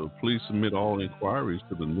ministers, so please submit all inquiries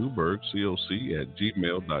to the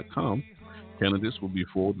newburghcoc@gmail.com. Candidates will be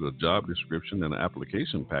forwarded a job description and an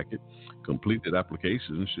application packet. Completed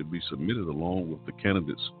applications should be submitted along with the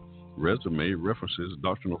candidate's resume, references,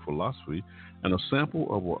 doctrinal philosophy, and a sample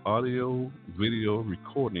of an audio-video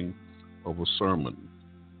recording of a sermon.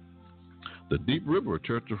 The Deep River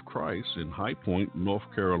Church of Christ in High Point, North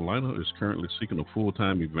Carolina, is currently seeking a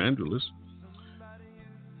full-time evangelist.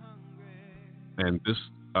 And this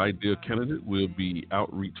ideal candidate will be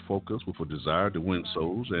outreach-focused with a desire to win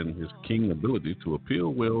souls and his keen ability to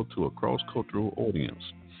appeal well to a cross-cultural audience.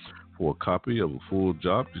 For a copy of a full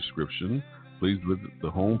job description, please visit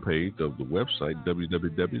the homepage of the website,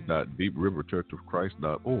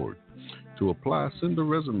 www.deepriverchurchofchrist.org. To apply, send a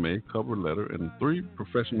resume, cover letter, and 3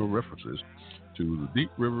 professional references to the Deep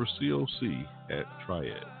River COC at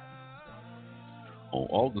Triad. On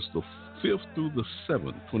August the 5th through the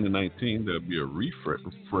 7th, 2019, there will be a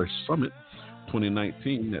Refresh Summit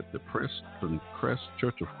 2019 at the Preston Crest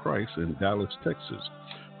Church of Christ in Dallas, Texas.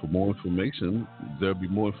 For more information, there will be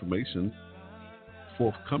more information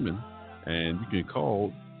forthcoming, and you can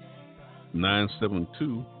call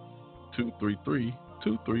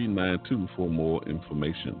 972-233-2392 for more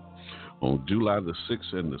information. On July the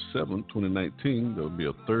 6th and the 7th, 2019, there will be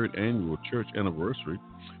a 3rd annual church anniversary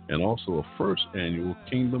and also a 1st annual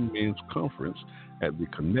Kingdom Men's Conference at the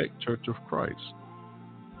Connect Church of Christ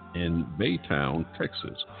in Baytown,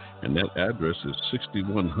 Texas. And that address is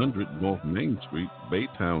 6100 North Main Street,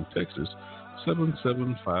 Baytown, Texas,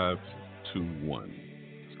 77521.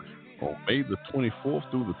 On May the 24th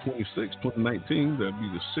through the 26th, 2019, there will be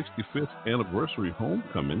the 65th anniversary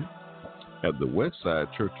homecoming at the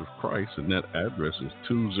Westside Church of Christ, and that address is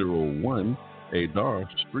 201 Adar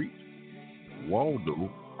Street, Waldo,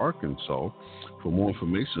 Arkansas. For more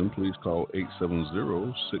information, please call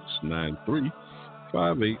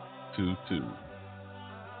 870-693-5822.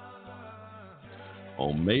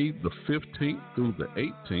 On May the 15th through the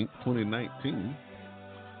 18th, 2019,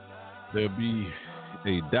 there'll be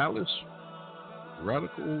a Dallas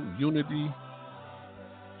Racial Unity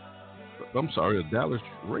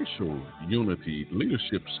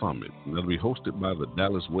Leadership Summit. And that'll be hosted by the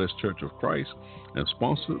Dallas West Church of Christ and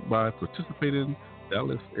sponsored by participating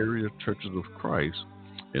Dallas area churches of Christ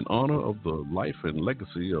in honor of the life and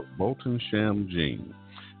legacy of Bolton Sham Jean.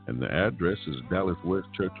 And the address is Dallas West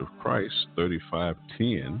Church of Christ,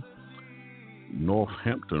 3510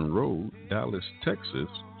 Northampton Road, Dallas, Texas,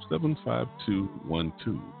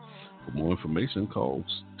 75212. For more information, call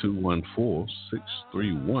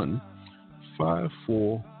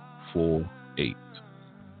 214-631-5448.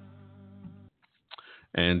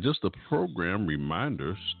 And just a program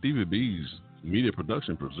reminder, Stevie B's Media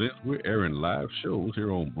Production presents, we're airing live shows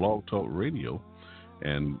here on Blog Talk Radio.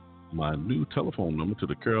 And my new telephone number to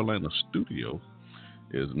the Carolina studio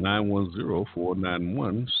is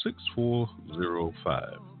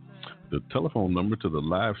 910-491-6405. The telephone number to the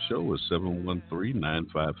live show is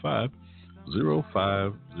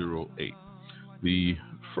 713-955-0508. The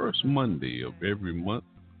first Monday of every month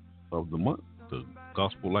of the month, the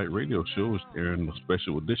Gospel Light Radio Show is airing a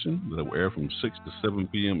special edition that will air from 6 to 7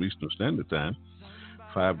 p.m. Eastern Standard Time,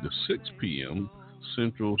 5 to 6 p.m.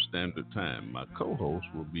 Central Standard Time. My co-host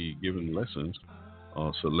will be giving lessons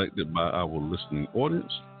selected by our listening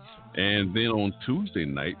audience. And then on Tuesday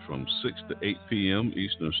night from 6 to 8 p.m.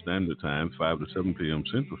 Eastern Standard Time, 5 to 7 p.m.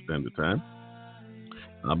 Central Standard Time,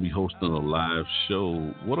 I'll be hosting a live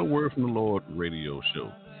show, What a Word from the Lord radio show.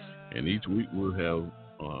 And each week we'll have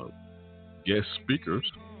guest speakers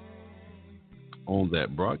on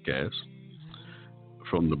that broadcast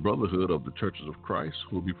from the Brotherhood of the Churches of Christ,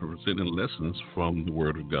 who will be presenting lessons from the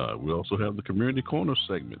Word of God. We also have the Community Corner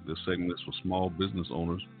segment. This segment is for small business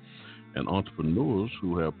owners and entrepreneurs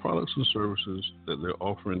who have products and services that they're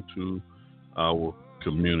offering to our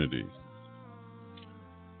community.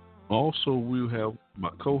 Also, we'll have my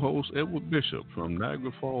co-host, Edward Bishop from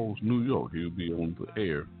Niagara Falls, New York. He'll be on the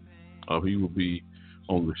air. He will be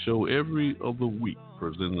on the show every other week,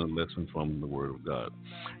 presenting a lesson from the Word of God.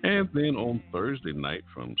 And then on Thursday night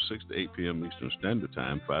from 6 to 8 p.m. Eastern Standard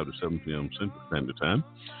Time, 5 to 7 p.m. Central Standard Time,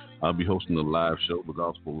 I'll be hosting a live show, the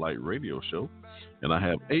Gospel Light Radio Show. And I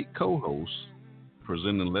have 8 co-hosts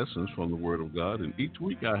presenting lessons from the Word of God. And each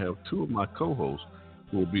week I have 2 of my co-hosts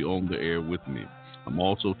who will be on the air with me. I'm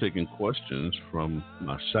also taking questions from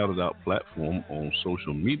my Shout It Out platform on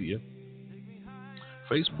social media,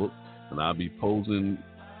 Facebook, and I'll be posing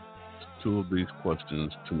 2 of these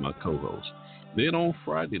questions to my co-hosts. Then on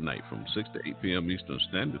Friday night from 6 to 8 p.m. Eastern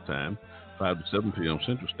Standard Time, 5 to 7 p.m.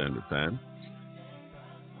 Central Standard Time,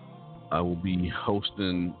 I will be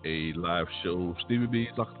hosting a live show, Stevie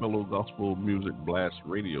B's Acapella Gospel Music Blast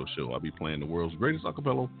Radio Show. I'll be playing the world's greatest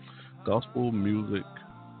acapella gospel music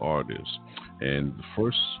artists. And the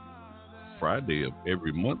first Friday of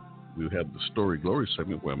every month, we have the Story Glory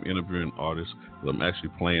segment where I'm interviewing artists that I'm actually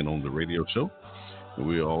playing on the radio show. And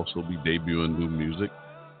we'll also be debuting new music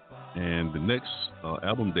And the next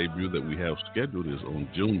album debut that we have scheduled is on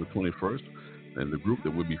June the 21st. And the group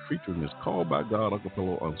that we'll be featuring is Called by God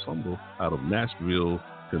Acapella Ensemble out of Nashville,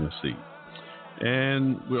 Tennessee.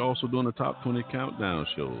 And we're also doing a Top 20 Countdown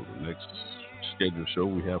show. The next scheduled show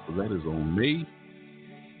we have for that is on May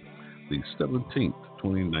the 17th,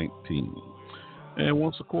 2019. And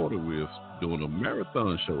once a quarter, we're doing a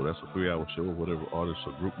marathon show. That's a 3-hour show of whatever artist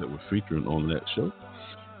or group that we're featuring on that show.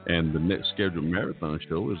 And the next scheduled marathon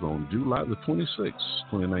show is on July the 26th,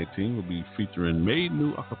 2019. We'll be featuring Made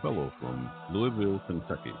New Acapella from Louisville,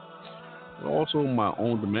 Kentucky. Also, my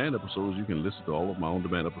on-demand episodes, you can listen to all of my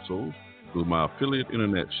on-demand episodes through my affiliate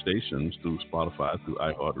internet stations, through Spotify, through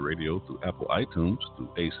iHeartRadio, through Apple iTunes, through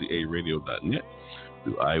acaradio.net,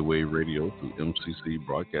 through iWave Radio, through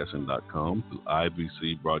mccbroadcasting.com, through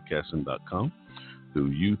ibcbroadcasting.com, through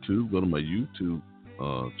YouTube. Go to my YouTube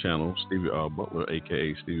channel, Stevie R. Butler,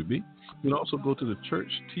 a.k.a. Stevie B. You can also go to the Church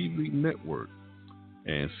TV Network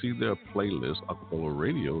and see their playlist, Acapella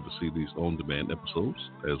Radio, to see these on-demand episodes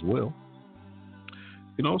as well.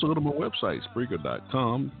 You can also go to my website,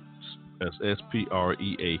 Spreaker.com, that's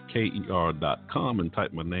SPREAKER.com, and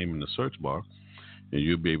type my name in the search bar, and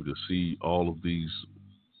you'll be able to see all of these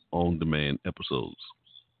on-demand episodes.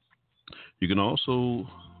 You can also,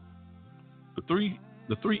 the three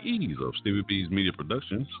E's of Stevie B's Media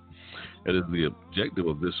Productions. That is the objective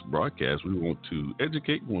of this broadcast. We want to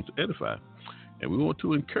educate, we want to edify, and we want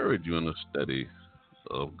to encourage you in the study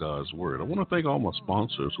of God's Word. I want to thank all my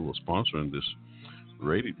sponsors who are sponsoring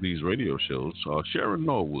these radio shows. Sharon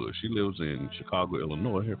Norwood, she lives in Chicago,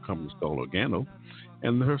 Illinois. Her company's called Organo,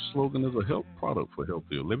 and her slogan is a health product for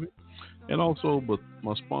healthier living. And also, but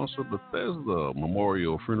my sponsor, Bethesda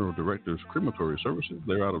Memorial Funeral Directors Crematory Services.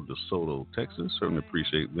 They're out of DeSoto, Texas. Certainly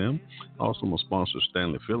appreciate them. Also, my sponsor,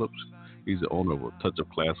 Stanley Phillips. He's the owner of A Touch of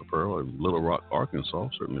Class Apparel in Little Rock, Arkansas.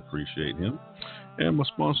 Certainly appreciate him. And my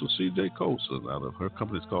sponsor, C.J. Colson, out of her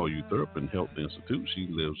company's called Eutherapin Health Institute. She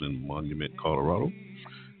lives in Monument, Colorado.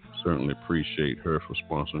 Certainly appreciate her for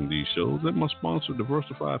sponsoring these shows. And my sponsor,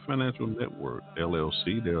 Diversified Financial Network,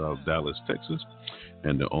 LLC. They're out of Dallas, Texas.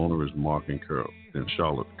 And the owner is Mark and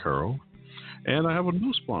Charlotte Carroll. And I have a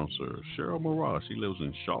new sponsor, Cheryl Murrah. She lives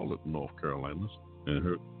in Charlotte, North Carolina. And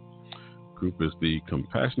her group is the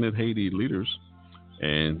Compassionate Haiti Leaders,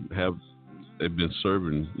 and they've been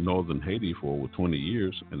serving Northern Haiti for over 20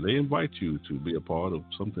 years. And they invite you to be a part of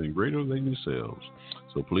something greater than yourselves.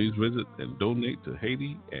 So please visit and donate to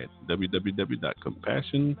Haiti at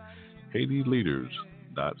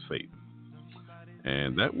www.compassionhaitileaders.faith.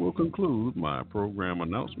 And that will conclude my program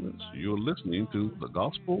announcements. You're listening to the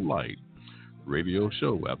Gospel Light Radio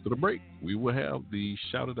Show. After the break, we will have the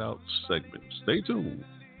Shouted Out segment. Stay tuned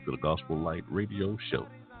to the Gospel Light Radio Show.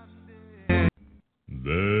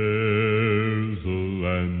 There's a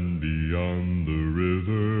land beyond the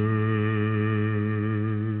river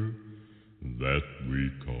that we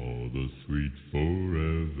call the sweet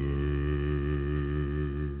forever.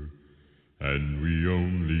 And we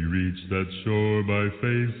only reach that shore by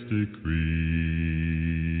faith's decree.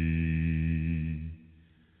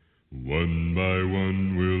 One by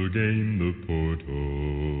one we'll gain the portals,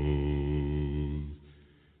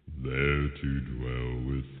 there to dwell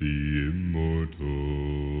with the immortals.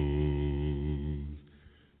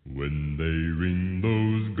 When they ring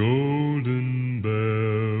those golden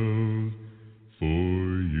bells for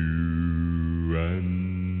you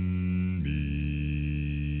and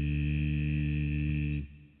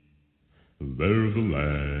there's a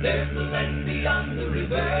land beyond the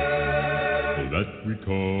river that we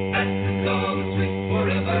call the sweet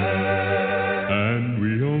forever. And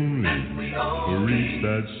we only reach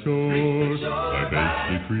that shore by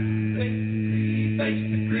faith's decree.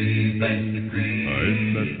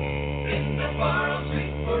 In that far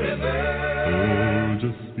sweet forever. Oh,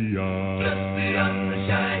 just beyond the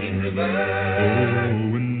shining river.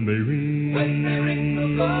 Oh, when they ring the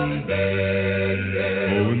golden bells.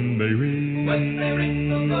 Oh, when they ring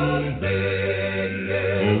the golden bells.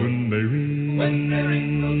 Oh, when they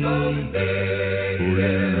ring the golden bells.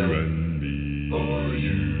 For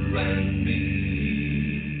you and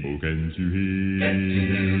me. Oh, can't you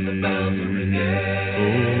hear the bells ringing?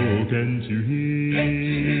 Oh, can't you hear?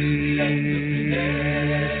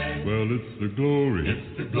 Well, it's the glory.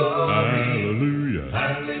 Hallelujah.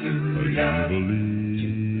 Jubilee.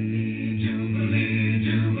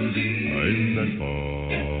 In that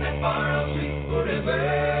far sweet forever.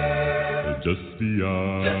 Just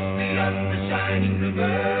beyond the shining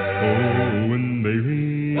river. Oh, when they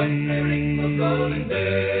ring the golden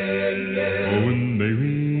bells. Oh, when they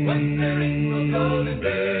ring the golden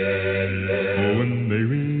bells. Oh, when they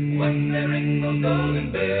ring the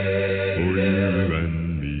golden bells.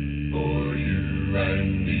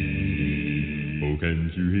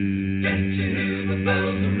 can't you hear? Can't you hear the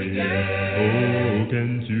bells ringing? Oh,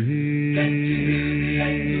 can't you hear? Can't you hear the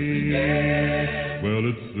angels singing? Well,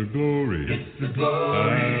 it's the glory. It's the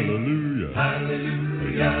glory. Hallelujah.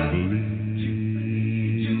 Hallelujah. Jubilee.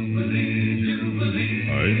 Jubilee. Jubilee.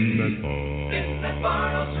 In that far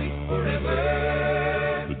off sweet forever.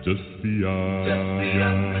 Just beyond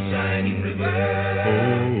the shining river.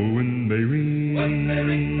 Oh, when they ring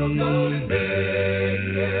those golden bells.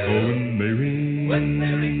 Oh, when they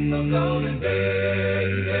ring those golden bells.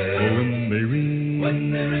 Oh, when they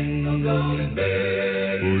ring those golden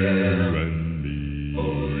bells. For you and me.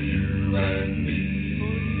 For you and me.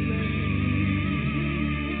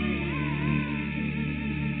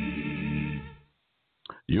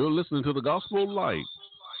 You're listening to the Gospel Light.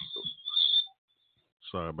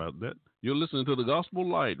 Sorry about that. You're listening to the Gospel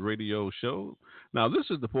Light radio show. Now, this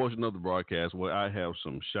is the portion of the broadcast where I have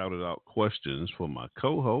some shouted out questions for my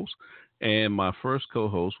co-host. And my first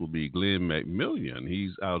co-host will be Glenn McMillian.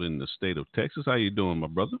 He's out in the state of Texas. How you doing, my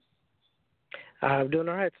brother? I'm doing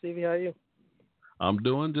all right, Stevie. How are you? I'm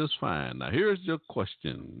doing just fine. Now, here's your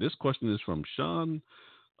question. This question is from Sean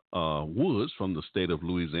Woods from the state of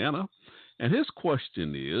Louisiana. And his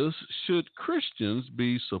question is, should Christians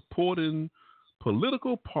be supporting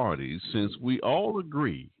political parties since we all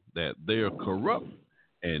agree that they are corrupt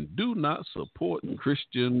and do not support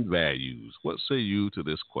Christian values? What say you to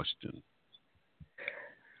this question?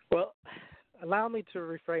 Well, allow me to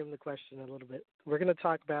reframe the question a little bit. We're going to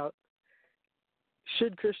talk about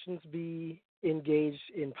should Christians be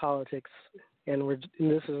engaged in politics, and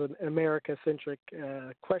this is an America-centric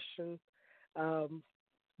question,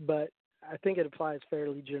 but I think it applies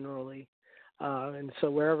fairly generally. And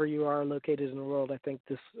so wherever you are located in the world, I think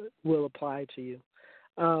this will apply to you.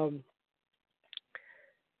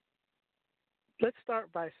 Let's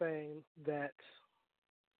start by saying that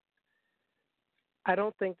I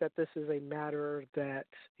don't think that this is a matter that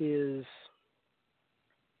is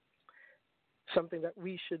something that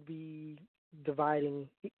we should be dividing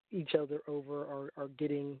each other over or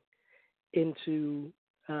getting into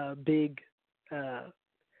big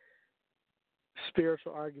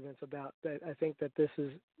spiritual arguments about. That I think that this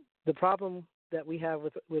is the problem that we have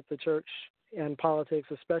with the church and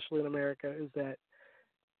politics, especially in America, is that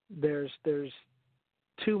there's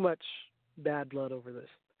too much bad blood over this.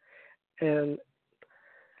 And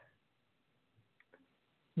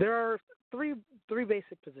there are three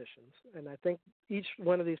basic positions, and I think each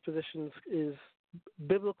one of these positions is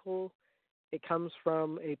biblical. It comes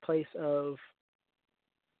from a place of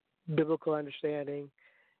biblical understanding,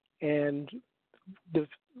 and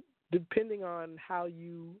depending on how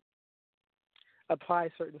you apply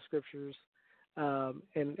certain scriptures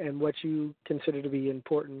and what you consider to be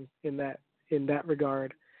important in that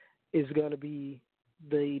regard is going to be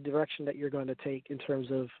the direction that you're going to take in terms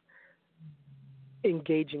of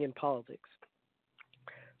engaging in politics.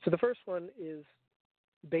 So the first one is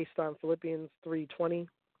based on Philippians 3:20,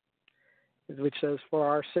 which says, "For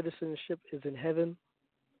our citizenship is in heaven."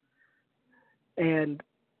 And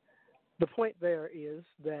the point there is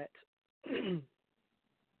that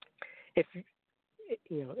if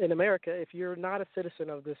in America, if you're not a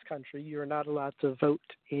citizen of this country, you're not allowed to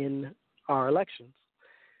vote in our elections.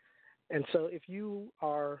 And so if you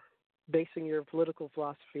are basing your political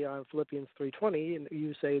philosophy on Philippians 3:20 and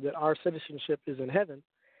you say that our citizenship is in heaven,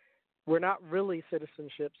 we're not really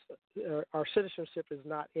citizenships. Our citizenship is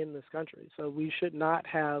not in this country. So we should not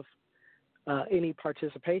have any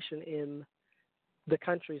participation in the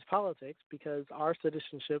country's politics because our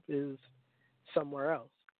citizenship is somewhere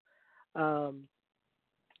else.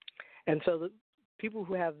 And so the people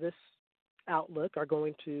who have this outlook are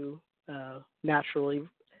going to naturally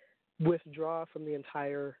withdraw from the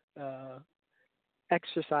entire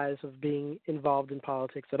exercise of being involved in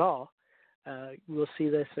politics at all. We'll see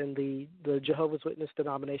this in the Jehovah's Witness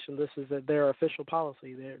denomination. This is their official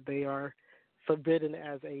policy. They are forbidden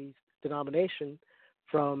as a denomination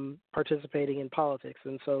from participating in politics.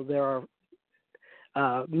 And so there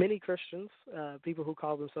are many Christians, people who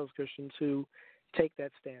call themselves Christians, who take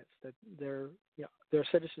that stance, that their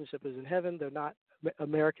citizenship is in heaven. They're not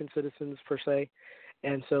American citizens per se,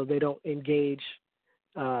 and so they don't engage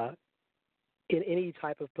in any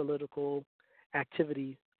type of political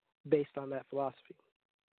activity based on that philosophy.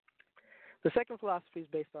 The second philosophy is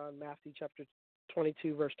based on Matthew chapter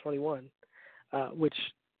 22, verse 21, which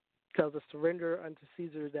tells us to render unto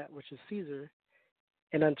Caesar that which is Caesar,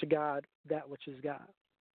 and unto God that which is God.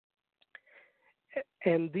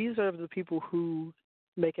 And these are the people who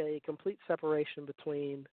make a complete separation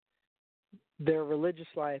between their religious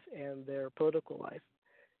life and their political life.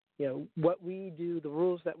 what we do, the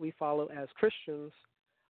rules that we follow as Christians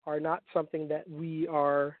are not something that we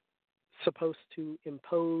are supposed to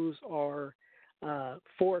impose or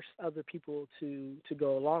force other people to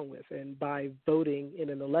go along with. And by voting in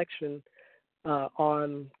an election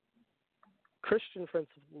on Christian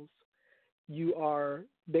principles, you are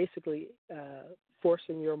basically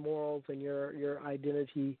forcing your morals and your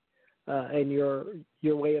identity and your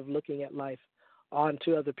way of looking at life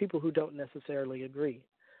onto other people who don't necessarily agree.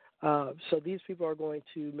 So these people are going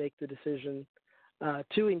to make the decision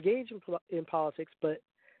to engage in politics, but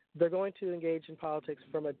they're going to engage in politics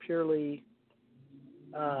from a purely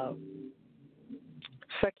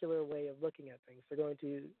secular way of looking at things. They're going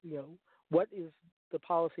to, what is the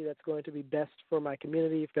policy that's going to be best for my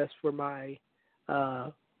community, best for my,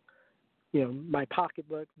 my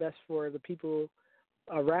pocketbook, best for the people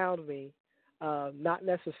around me, not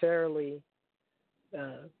necessarily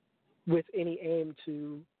with any aim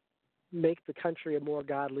to make the country a more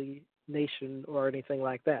godly nation or anything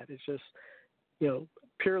like that. It's just,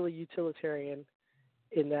 purely utilitarian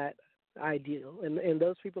in that ideal. And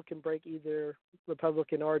those people can break either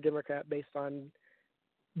Republican or Democrat based on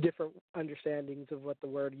different understandings of what the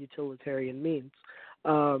word utilitarian means.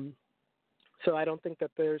 So I don't think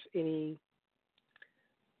that there's any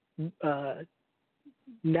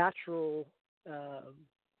natural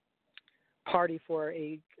party for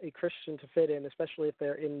a Christian to fit in, especially if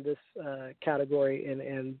they're in this category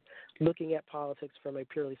and looking at politics from a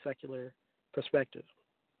purely secular perspective.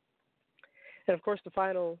 And of course, the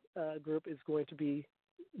final group is going to be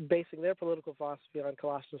basing their political philosophy on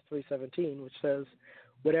Colossians 3:17, which says,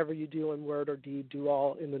 "Whatever you do in word or deed, do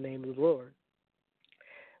all in the name of the Lord."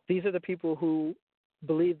 These are the people who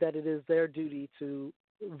believe that it is their duty to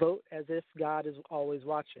vote as if God is always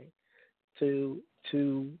watching, to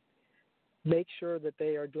make sure that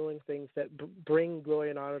they are doing things that bring glory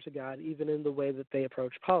and honor to God, even in the way that they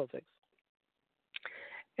approach politics.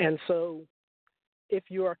 And so if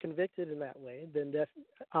you are convicted in that way, then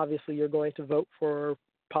obviously you're going to vote for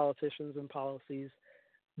politicians and policies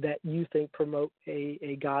that you think promote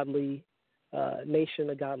a godly nation,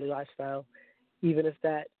 a godly lifestyle, even if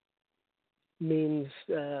that means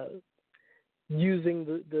using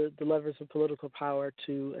the levers of political power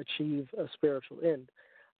to achieve a spiritual end.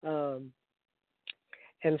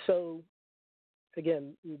 And so,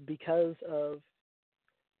 again, because of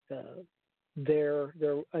their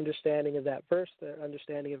understanding of that verse, their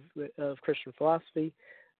understanding of Christian philosophy,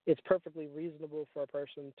 it's perfectly reasonable for a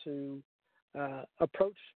person to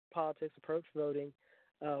approach politics, approach voting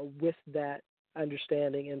with that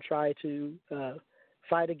understanding and try to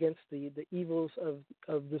fight against the evils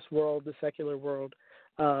of this world, the secular world,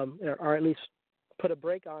 or at least put a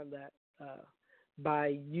break on that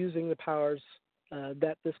by using the powers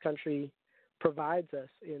that this country provides us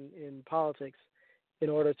in politics in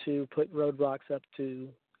order to put roadblocks up to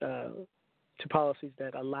policies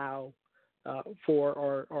that allow for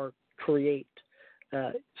or create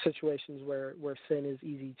situations where sin is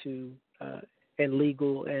easy to and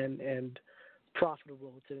legal and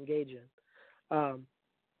profitable to engage in.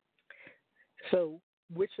 So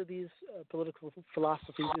which of these political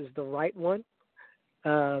philosophies is the right one?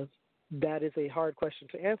 That is a hard question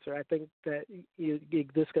to answer. I think that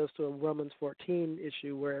this goes to a Romans 14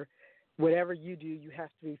 issue where whatever you do, you have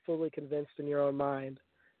to be fully convinced in your own mind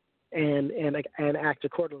and act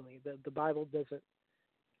accordingly. The Bible doesn't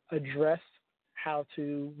address how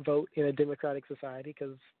to vote in a democratic society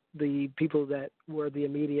because the people that were the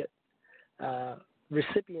immediate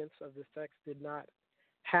recipients of this text did not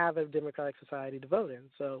have a democratic society to vote in.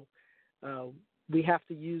 So we have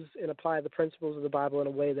to use and apply the principles of the Bible in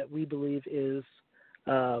a way that we believe is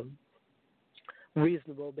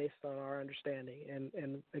reasonable based on our understanding.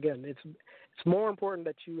 And again, it's more important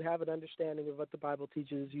that you have an understanding of what the Bible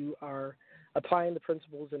teaches. You are applying the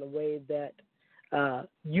principles in a way that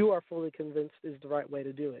you are fully convinced is the right way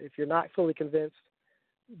to do it. If you're not fully convinced,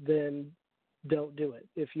 then don't do it.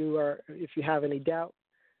 If you have any doubt,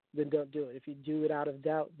 then don't do it. If you do it out of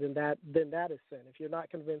doubt, then that is sin. If you're not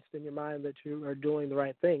convinced in your mind that you are doing the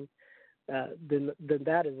right thing, then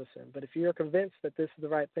that is a sin. But if you're convinced that this is the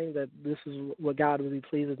right thing, that this is what God would be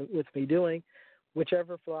pleased with me doing,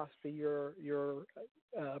 whichever philosophy you're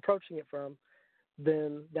approaching it from,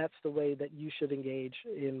 then that's the way that you should engage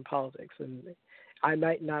in politics. And I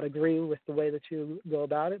might not agree with the way that you go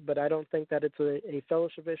about it, but I don't think that it's a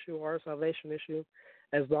fellowship issue or a salvation issue,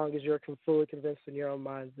 as long as you're fully convinced in your own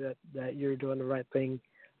mind that you're doing the right thing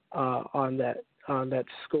on that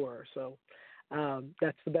score. So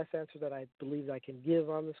that's the best answer that I believe I can give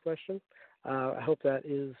on this question. I hope that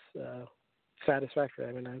is satisfactory.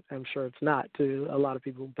 I mean, I'm sure it's not to a lot of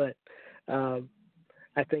people, but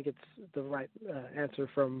I think it's the right answer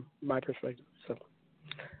from my perspective. So,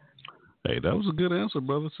 hey, that was a good answer,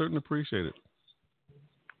 brother. Certainly appreciate it.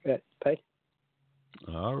 Yeah, thank you.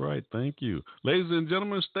 All right, thank you. Ladies and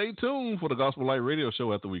gentlemen, stay tuned for the Gospel Light Radio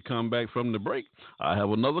Show after we come back from the break. I have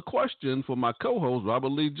another question for my co-host, Robert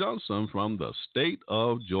Lee Johnson from the state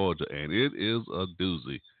of Georgia, and it is a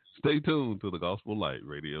doozy. Stay tuned to the Gospel Light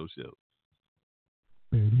Radio Show.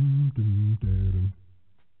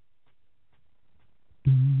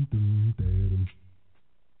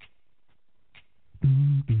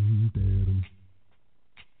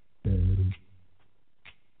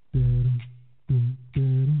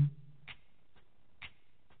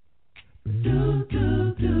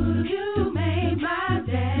 You made my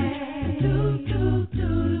day. You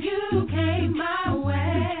came my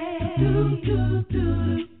way.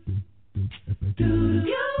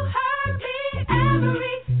 You heard me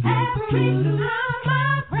every time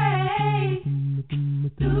I prayed.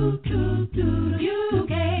 You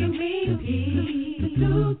gave me peace.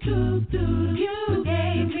 You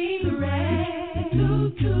gave me grace.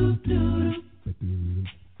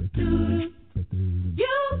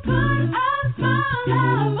 You put a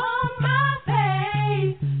smile on my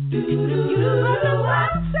face. You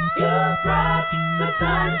brought the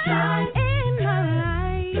sunshine in my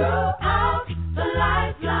life. Throughout the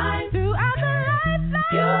lifeline.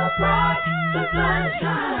 You brought the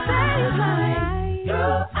sunshine.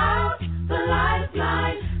 Throughout the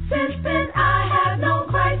lifeline. Since then I have known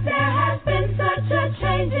Christ. There has been such a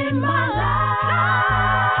change in my life.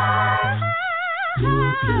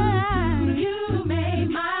 You made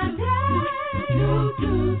my day.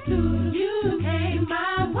 You came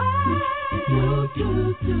my way.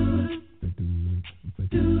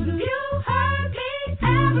 You heard me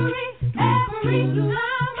every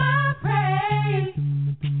time I prayed.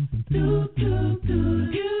 You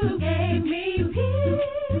gave me peace.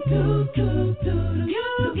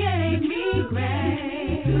 You gave me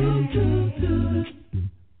grace.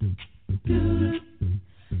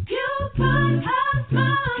 You put a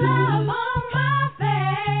smile on my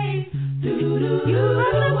face. You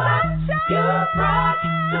brought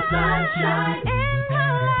the sunshine in my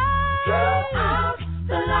life. Throughout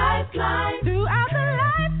the lifeline.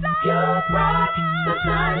 You brought the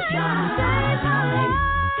sunshine.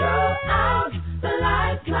 Throughout the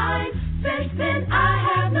lifeline. Since then I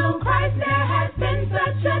have known Christ. There has been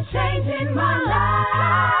such a change in my life.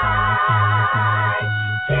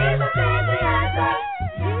 Jesus is the answer.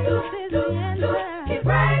 He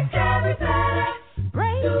breaks every fetter.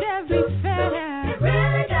 It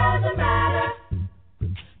really doesn't matter.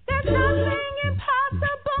 There's nothing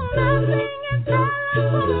impossible, nothing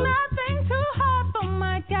infallible, nothing too hard for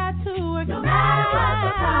my God to work. No matter what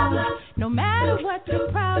the problem, no matter what the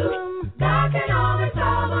problem, God can always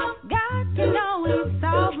solve them. God can always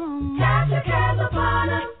solve them. Cast your cares upon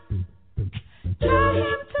Him. Tell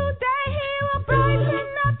Him today He will brighten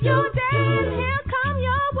up your day, and He'll come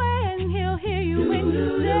your way, and He'll hear you when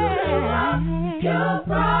you say, You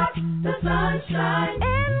brought the sunshine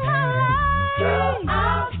in my life.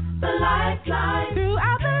 Throughout the lifeline.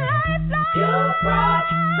 You brought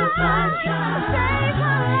the sunshine. Save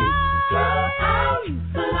my life. Throughout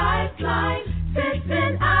the lifeline. Since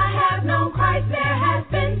then I have known Christ. There has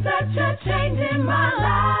been such a change in my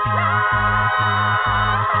life.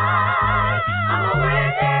 I'm a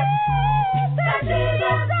witness that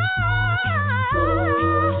Jesus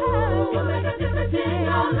will make a difference in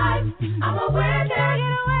your life. I'm a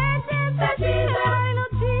witness that Jesus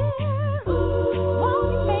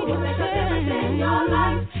will make a difference in your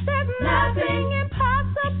life. There's nothing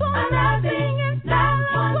impossible, nothing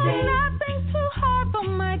infallible, nothing too hard for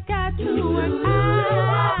my God to work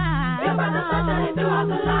out. You brought the sunshine throughout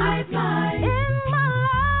the lifeline. In my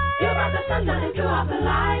life. You brought the sunshine throughout the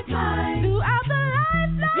lifeline. Throughout the lifeline.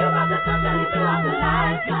 You brought the sunshine throughout the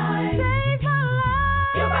lifeline. Save my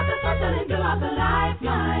life. You brought the sunshine throughout the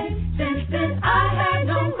lifeline. Since then I have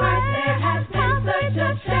known Christ. There has been such a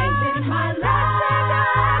change in my life.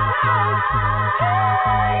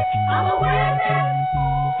 I'm a witness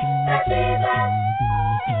that Jesus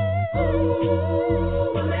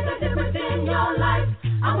will make a difference in your life.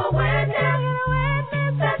 I'm a witness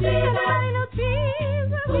that Jesus will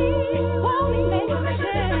make a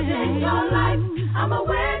difference in your life. I'm a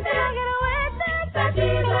witness that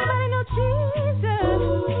Jesus will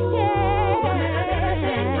make a difference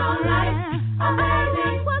in your life.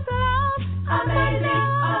 Amazing, what's love? Amazing,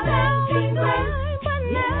 amazing grace. But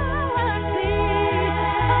now I see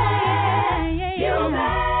you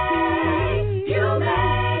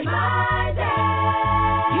made my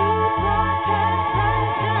day. You brought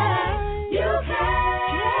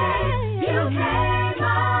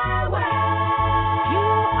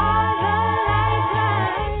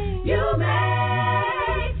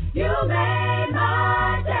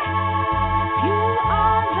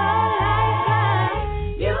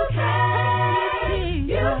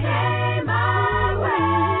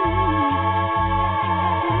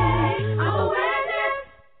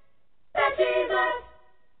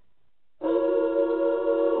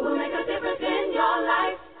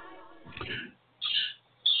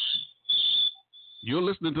You're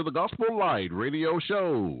listening to the Gospel Light Radio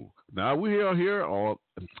Show. Now, we are here.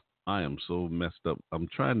 I am so messed up. I'm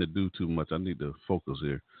trying to do too much. I need to focus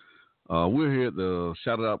here. We're here at the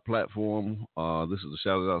Shout It Out platform. This is the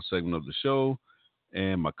Shout It Out segment of the show.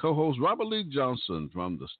 And my co-host, Robert Lee Johnson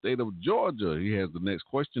from the state of Georgia. He has the next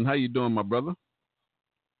question. How you doing, my brother?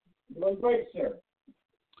 Doing great, sir.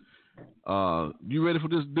 You ready for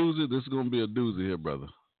this doozy? This is going to be a doozy here, brother.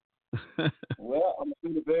 Well, I'm going to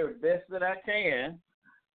do the very best that I can.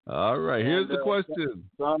 All right, here's the question.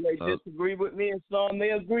 Some may disagree with me and some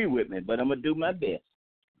may agree with me, but I'm going to do my best.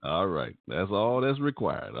 All right, that's all that's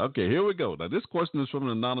required. Okay, here we go. Now, this question is from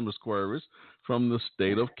an anonymous query from the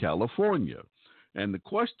state of California. And the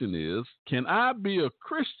question is, can I be a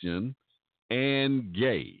Christian and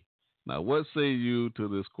gay? Now, what say you to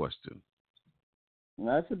this question?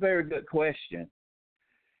 Well, that's a very good question,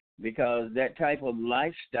 because that type of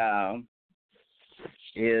lifestyle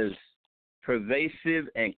is pervasive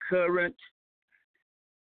and current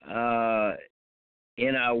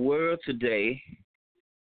in our world today.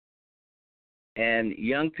 And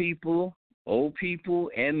young people, old people,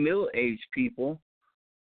 and middle-aged people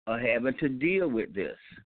are having to deal with this.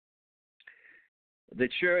 The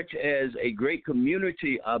church, as a great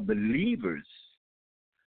community of believers,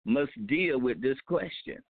 must deal with this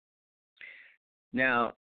question.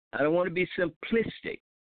 Now, I don't want to be simplistic,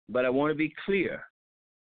 but I want to be clear.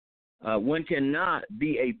 One cannot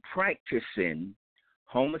be a practicing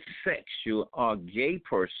homosexual or gay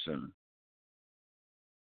person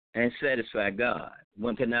and satisfy God.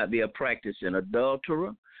 One cannot be a practicing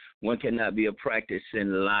adulterer. One cannot be a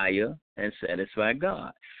practicing liar and satisfy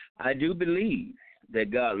God. I do believe that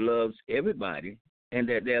God loves everybody and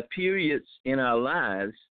that there are periods in our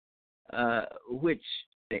lives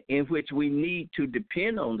in which we need to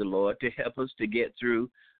depend on the Lord to help us to get through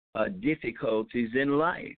difficulties in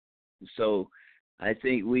life. So I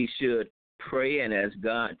think we should pray and ask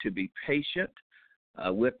God to be patient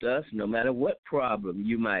with us, no matter what problem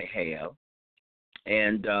you might have.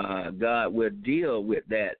 And God will deal with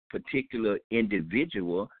that particular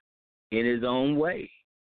individual in his own way.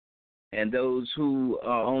 And those who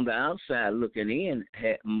are on the outside looking in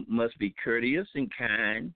must be courteous and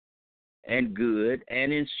kind and good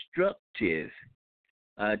and instructive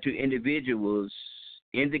to individuals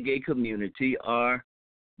in the gay community or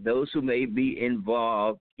those who may be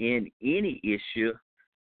involved in any issue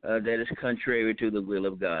that is contrary to the will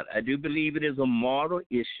of God. I do believe it is a moral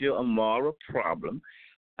issue, a moral problem.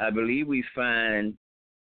 I believe we find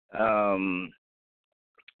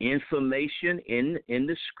information in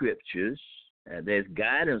the scriptures. There's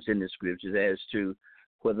guidance in the scriptures as to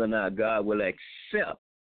whether or not God will accept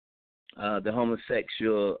the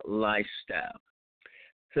homosexual lifestyle.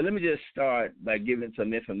 So let me just start by giving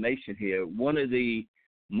some information here. One of the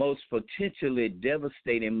most potentially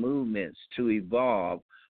devastating movements to evolve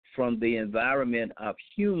from the environment of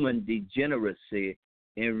human degeneracy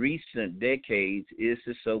in recent decades is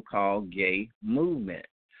the so-called gay movement.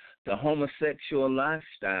 The homosexual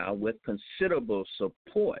lifestyle, with considerable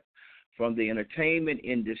support from the entertainment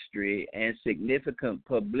industry and significant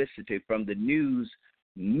publicity from the news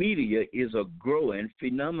media, is a growing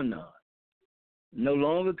phenomenon. No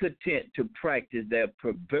longer content to practice their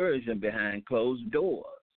perversion behind closed doors,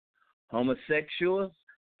 homosexuals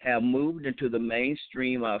have moved into the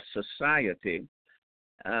mainstream of society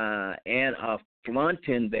and are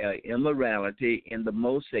flaunting their immorality in the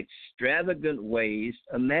most extravagant ways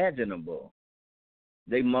imaginable.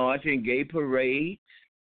 They march in gay parades.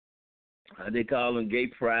 They call them gay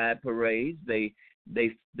pride parades. They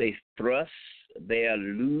thrust their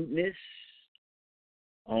lewdness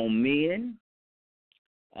on men.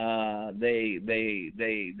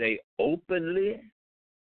 They openly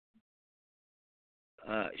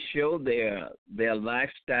show their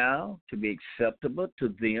lifestyle to be acceptable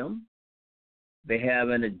to them. They have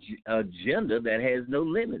an agenda that has no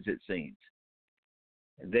limits, it seems.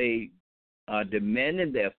 They are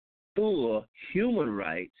demanding their full human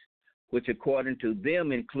rights, which according to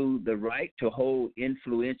them include the right to hold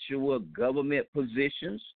influential government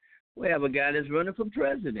positions. We have a guy that's running for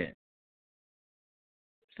president.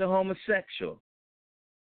 It's a homosexual.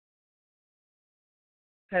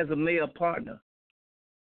 Has a male partner.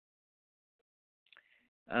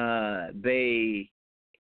 They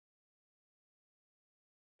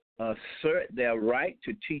assert their right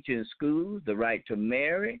to teach in schools, the right to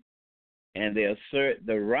marry, and they assert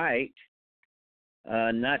the right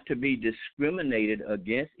not to be discriminated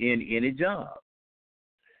against in any job.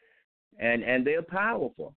 And they're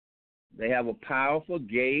powerful. They have a powerful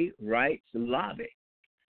gay rights lobby,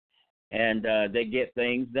 and they get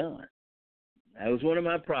things done. That was one of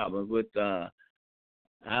my problems with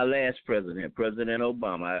our last president, President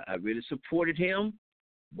Obama. I really supported him,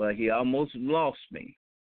 but he almost lost me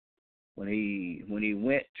when he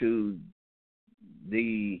went to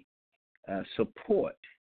the support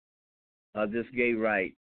of this gay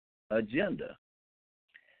right agenda.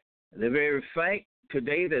 The very fact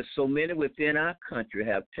today that so many within our country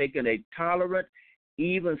have taken a tolerant,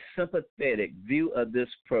 even sympathetic view of this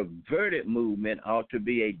perverted movement ought to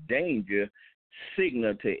be a danger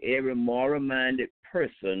signal to every moral-minded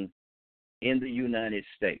person in the United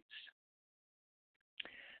States.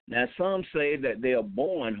 Now, some say that they are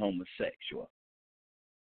born homosexual.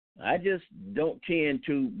 I just don't tend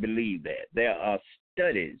to believe that. There are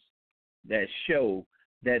studies that show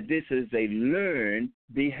that this is a learned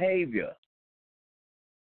behavior.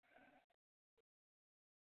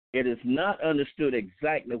 It is not understood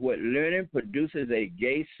exactly what learning produces a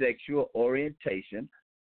gay sexual orientation,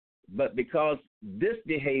 but because this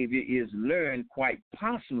behavior is learned, quite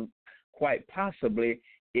possibly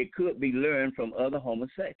it could be learned from other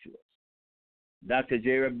homosexuals. Dr.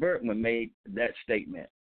 Jerry Berkman made that statement.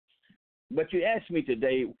 But you asked me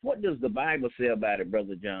today, what does the Bible say about it,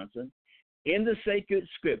 Brother Johnson? In the sacred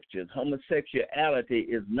scriptures, homosexuality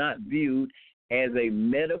is not viewed as a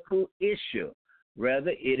medical issue.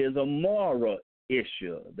 Rather, it is a moral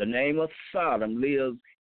issue. The name of Sodom lives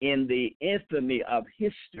in the infamy of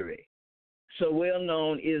history. So well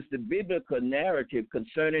known is the biblical narrative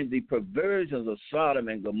concerning the perversions of Sodom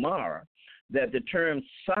and Gomorrah that the term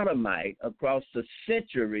sodomite across the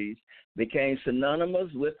centuries became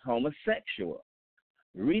synonymous with homosexual.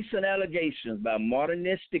 Recent allegations by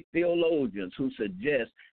modernistic theologians who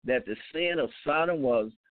suggest that the sin of Sodom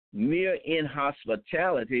was mere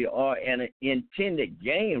inhospitality or an intended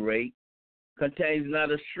gain rate contains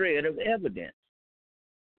not a shred of evidence.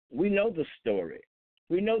 We know the story.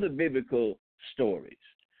 We know the biblical stories.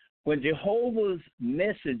 When Jehovah's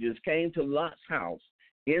messengers came to Lot's house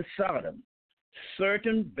in Sodom,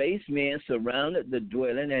 certain base men surrounded the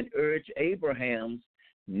dwelling and urged Abraham's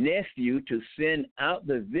nephew to send out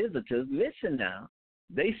the visitors. Listen now,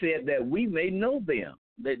 they said that we may know them.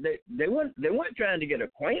 They weren't trying to get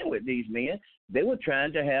acquainted with these men. They were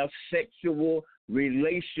trying to have sexual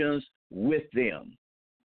relations with them.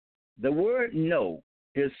 The word know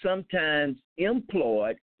is sometimes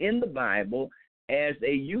employed in the Bible as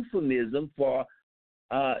a euphemism for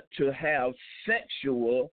to have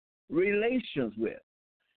sexual relations with.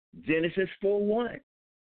 Genesis 4:1.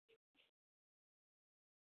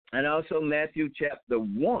 And also Matthew chapter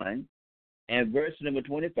 1 and verse number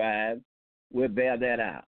 25 will bear that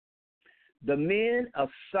out. The men of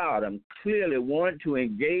Sodom clearly wanted to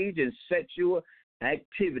engage in sexual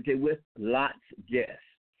activity with Lot's guests.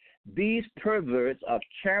 These perverts are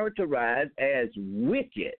characterized as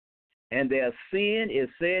wicked, and their sin is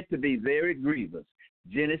said to be very grievous.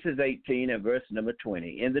 Genesis 18 and verse number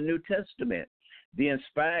 20. In the New Testament, the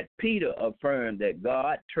inspired Peter affirmed that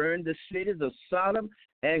God turned the cities of Sodom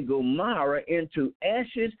and Gomorrah into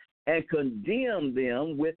ashes and condemned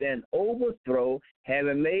them with an overthrow,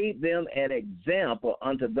 having made them an example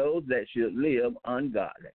unto those that should live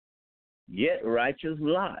ungodly. Yet righteous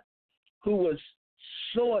Lot, who was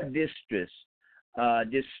sore distressed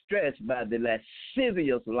by the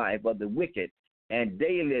lascivious life of the wicked and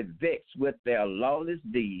daily vexed with their lawless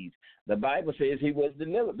deeds, the Bible says he was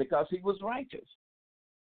delivered because he was righteous.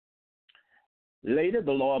 Later,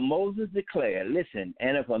 the Lord Moses declared, listen,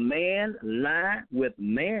 and if a man lie with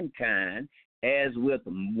mankind as with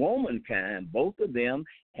womankind, both of them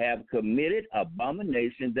have committed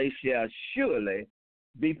abomination, they shall surely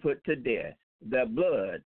be put to death. Their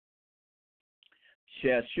blood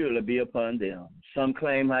shall surely be upon them. Some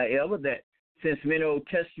claim, however, that since many Old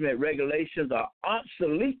Testament regulations are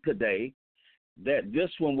obsolete today, that this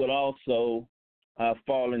one will also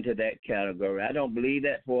fall into that category. I don't believe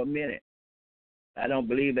that for a minute. I don't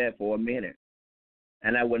believe that for a minute.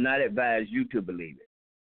 And I would not advise you to believe it.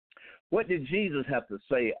 What did Jesus have to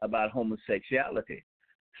say about homosexuality?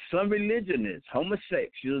 Some religionists,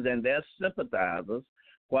 homosexuals, and their sympathizers,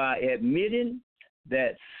 while admitting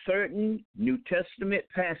that certain New Testament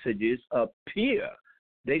passages appear,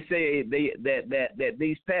 they say that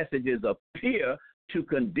these passages appear to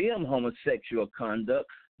condemn homosexual conduct,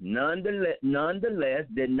 nonetheless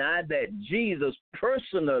deny that Jesus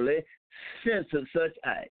personally censored such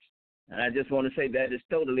acts. And I just want to say that is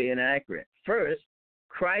totally inaccurate. First,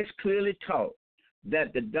 Christ clearly taught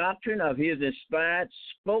that the doctrine of his inspired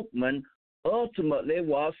spokesman ultimately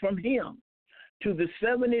was from him. To the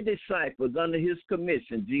 70 disciples under his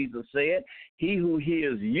commission, Jesus said, he who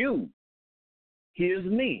hears you hears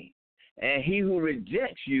me, and he who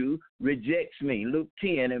rejects you rejects me. Luke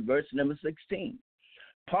 10 and verse number 16.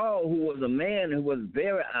 Paul, who was a man who was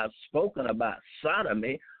very outspoken about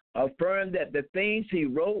sodomy, affirmed that the things he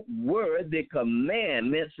wrote were the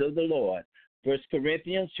commandments of the Lord. 1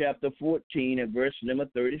 Corinthians chapter 14 and verse number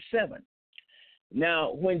 37.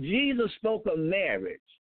 Now, when Jesus spoke of marriage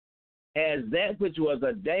as that which was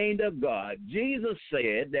ordained of God, Jesus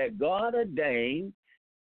said that God ordained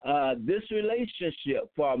this relationship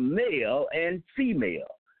for male and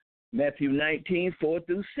female. Matthew 19, 4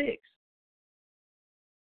 through 6.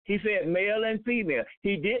 He said male and female.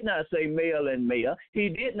 He did not say male and male. He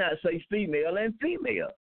did not say female and female.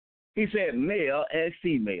 He said male and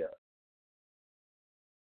female.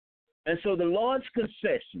 And so the Lord's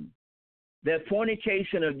concession that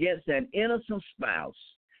fornication against an innocent spouse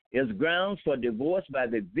is grounds for divorce by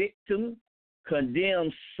the victim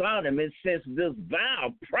condemns sodomy, since this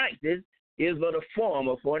vile practice is but a form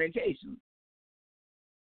of fornication.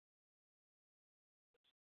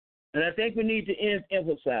 And I think we need to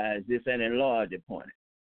emphasize this and enlarge upon it.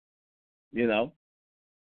 You know?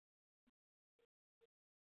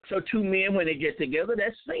 So two men, when they get together,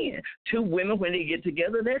 that's sin. Two women, when they get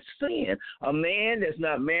together, that's sin. A man that's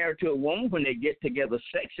not married to a woman, when they get together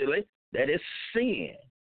sexually, that is sin.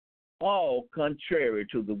 All contrary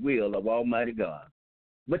to the will of Almighty God.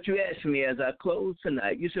 But you asked me as I close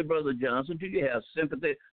tonight, you said, Brother Johnson, do you have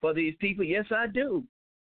sympathy for these people? Yes, I do.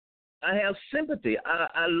 I have sympathy.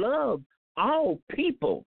 I love all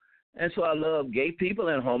people. And so I love gay people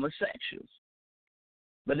and homosexuals.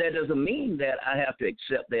 But that doesn't mean that I have to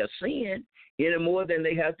accept their sin any more than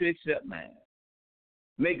they have to accept mine.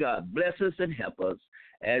 May God bless us and help us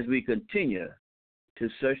as we continue to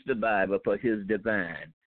search the Bible for his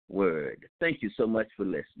divine word. Thank you so much for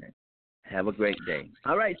listening. Have a great day.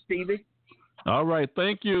 All right, Stevie. All right.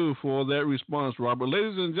 Thank you for that response, Robert.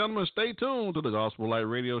 Ladies and gentlemen, stay tuned to the Gospel Light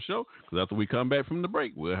Radio Show, because after we come back from the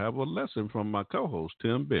break, we'll have a lesson from my co-host,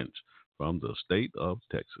 Tim Bench, from the state of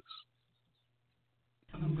Texas.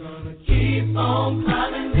 I'm gonna keep on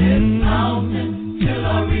climbing this mountain till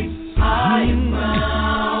I reach higher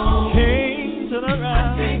ground. Can't turn around.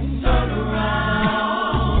 I can't turn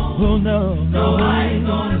around. Oh no, no, I ain't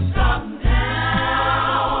gonna stop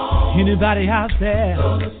now. Anybody out there?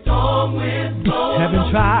 So the storm wind blows,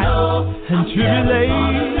 having trials and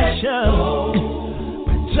tribulation.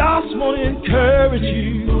 I just want to encourage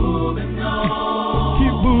you.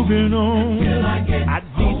 Keep moving on. I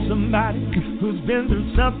need somebody who's been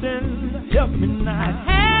through something. Help me now. I've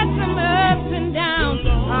had some ups and downs,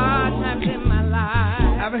 some hard times in my life.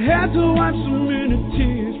 I've had to wipe so many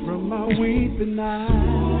tears from my weeping eyes. I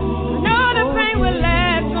know the pain will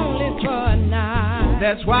last only for a night.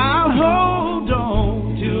 That's why I'll hold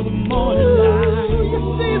on till the morning light. You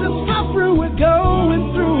see the suffering we're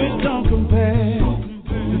going through, it don't compare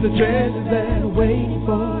to the treasures that wait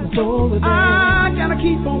for us over there. I gotta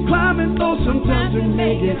keep on climbing, though sometimes we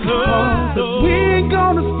make it hard. But we ain't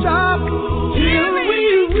gonna stop till we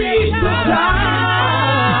reach the top.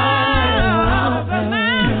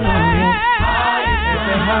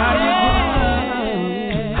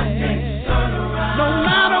 No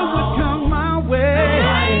matter what comes my way,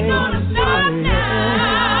 I ain't gonna stop now.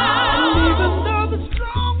 Even though the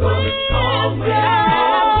strong winds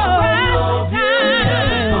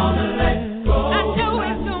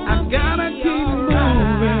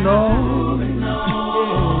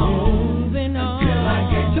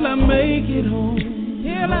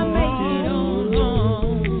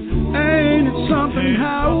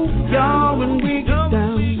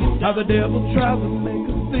how the devil tries to make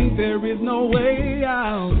us think there is no way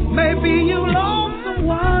out. Maybe you lost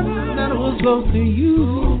someone that was close to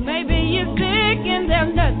you. Maybe you're sick and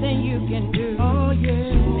there's nothing you can do. Oh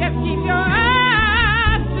yeah. Just keep your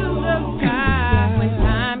eyes to the sky when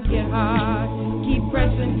times get hard. Keep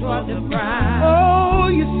pressing toward the prize. Oh,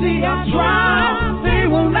 you see our trials, they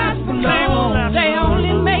won't last for long. They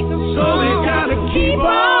only make us so we gotta keep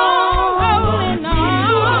on.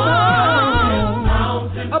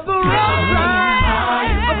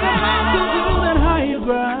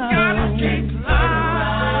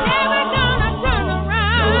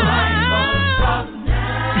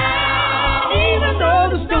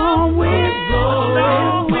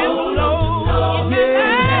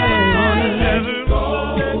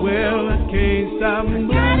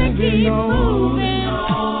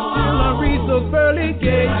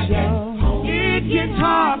 It gets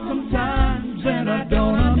hard sometimes, and I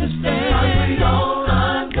don't understand. I don't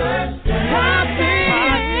understand. Happy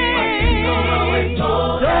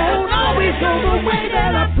don't always go the way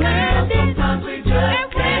that I planned it. Sometimes we just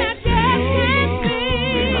can't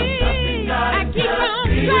I keep on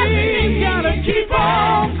trying, gotta keep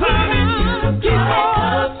on climbing, keep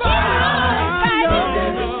on fighting.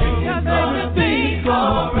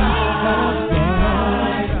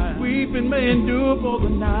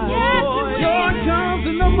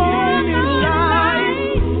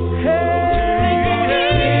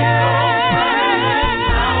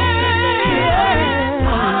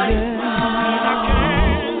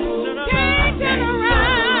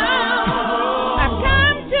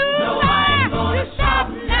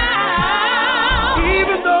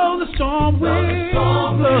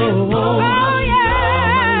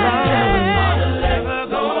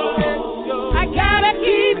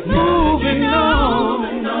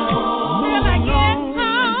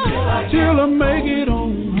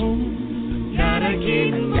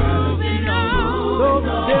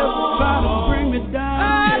 try to bring me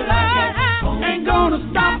down. Ain't gonna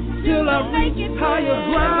stop till I reach higher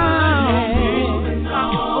ground.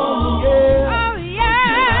 Oh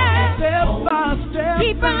yeah. Step by step.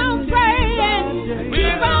 Keep on praying.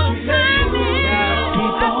 Keep on climbing.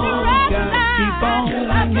 Gotta keep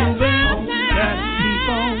on moving.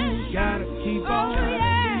 Gotta keep on.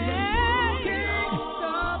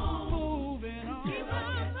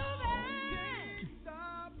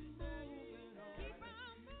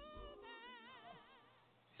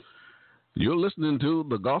 You're listening to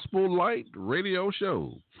the Gospel Light Radio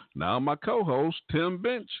Show. Now my co-host, Tim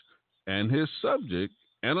Bench, and his subject,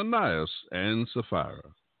 Ananias and Sapphira.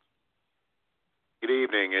 Good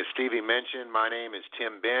evening. As Stevie mentioned, my name is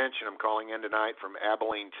Tim Bench, and I'm calling in tonight from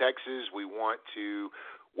Abilene, Texas. We want to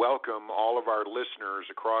welcome all of our listeners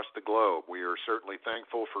across the globe. We are certainly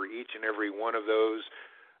thankful for each and every one of those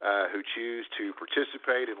who choose to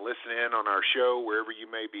participate and listen in on our show wherever you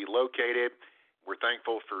may be located. We're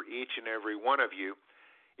thankful for each and every one of you.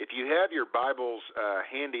 If you have your Bibles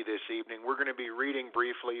handy this evening, we're going to be reading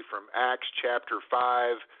briefly from Acts chapter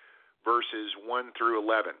 5, verses 1 through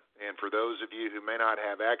 11. And for those of you who may not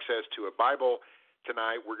have access to a Bible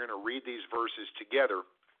tonight, we're going to read these verses together.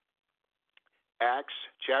 Acts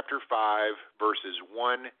chapter 5, verses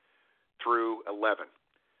 1 through 11.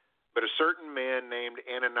 But a certain man named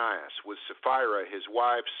Ananias with Sapphira, his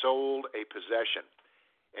wife, sold a possession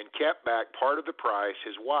and kept back part of the price,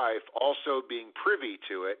 his wife also being privy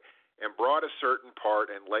to it, and brought a certain part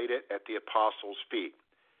and laid it at the apostles' feet.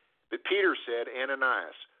 But Peter said,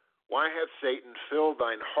 Ananias, why hath Satan filled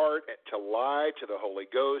thine heart to lie to the Holy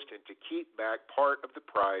Ghost and to keep back part of the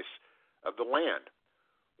price of the land?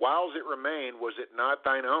 Whiles it remained, was it not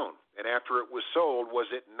thine own? And after it was sold, was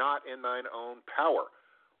it not in thine own power?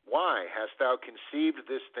 Why hast thou conceived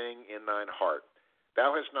this thing in thine heart?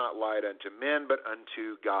 Thou hast not lied unto men, but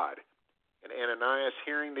unto God. And Ananias,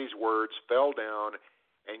 hearing these words, fell down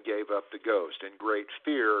and gave up the ghost. And great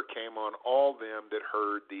fear came on all them that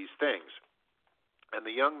heard these things. And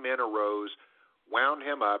the young men arose, wound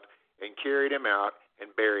him up, and carried him out,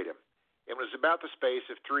 and buried him. It was about the space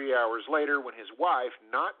of 3 hours later, when his wife,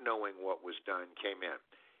 not knowing what was done, came in.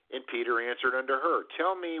 And Peter answered unto her,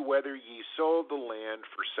 Tell me whether ye sold the land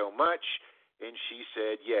for so much? And she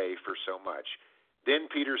said, Yea, for so much. Then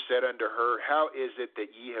Peter said unto her, How is it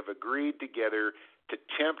that ye have agreed together to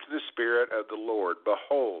tempt the Spirit of the Lord?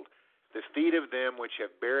 Behold, the feet of them which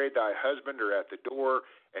have buried thy husband are at the door,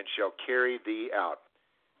 and shall carry thee out.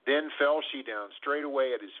 Then fell she down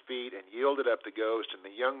straightway at his feet, and yielded up the ghost. And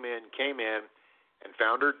the young men came in, and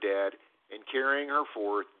found her dead, and carrying her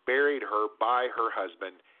forth, buried her by her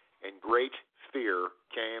husband, and great fear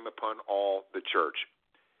came upon all the church.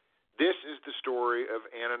 This is the story of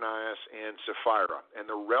Ananias and Sapphira, and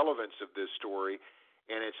the relevance of this story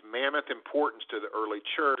and its mammoth importance to the early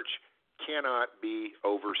church cannot be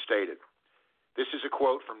overstated. This is a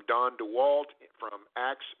quote from Don DeWalt from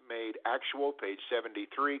Acts Made Actual, page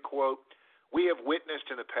 73, quote, We have witnessed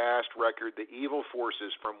in the past record the evil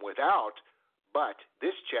forces from without, but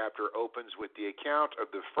this chapter opens with the account of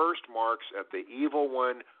the first marks of the evil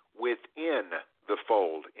one within the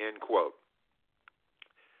fold, end quote.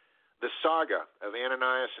 The saga of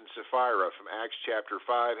Ananias and Sapphira from Acts chapter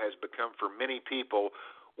 5 has become for many people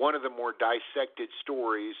one of the more dissected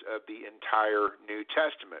stories of the entire New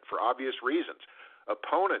Testament for obvious reasons.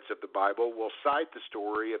 Opponents of the Bible will cite the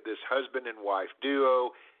story of this husband and wife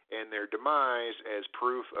duo and their demise as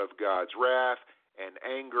proof of God's wrath and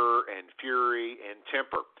anger and fury and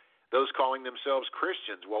temper. Those calling themselves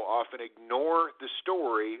Christians will often ignore the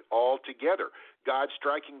story altogether. God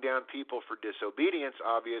striking down people for disobedience,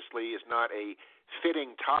 obviously, is not a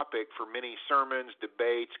fitting topic for many sermons,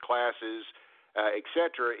 debates, classes,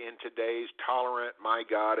 etc. in today's tolerant, my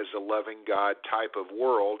God is a loving God type of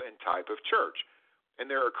world and type of church. And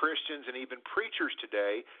there are Christians and even preachers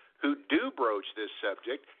today who do broach this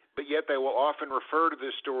subject, but yet they will often refer to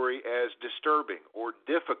this story as disturbing or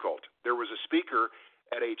difficult. There was a speaker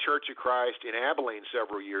at a Church of Christ in Abilene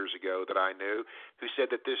several years ago that I knew who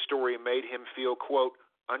said that this story made him feel, quote,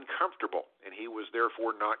 uncomfortable, and he was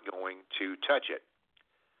therefore not going to touch it.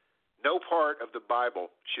 No part of the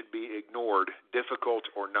Bible should be ignored, difficult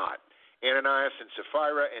or not. Ananias and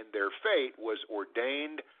Sapphira and their fate was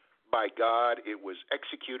ordained by God, it was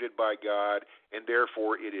executed by God, and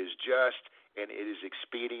therefore it is just, and it is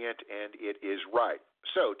expedient, and it is right.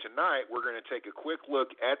 So tonight we're going to take a quick look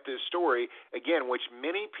at this story, again, which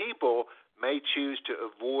many people may choose to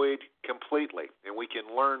avoid completely. And we can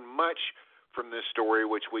learn much from this story,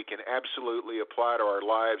 which we can absolutely apply to our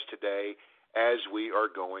lives today, as we are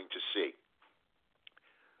going to see.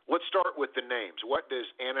 Let's start with the names. What does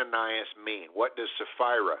Ananias mean? What does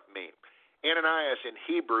Sapphira mean? Ananias in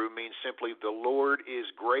Hebrew means simply the Lord is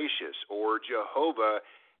gracious, or Jehovah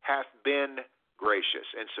hath been gracious.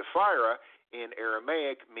 And Sapphira in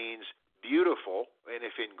Aramaic means beautiful, and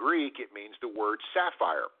if in Greek it means the word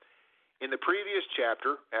sapphire. In the previous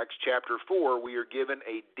chapter, Acts chapter 4, we are given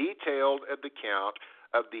a detailed account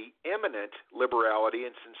of the eminent liberality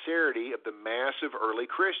and sincerity of the mass of early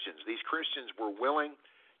Christians. These Christians were willing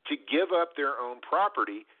to give up their own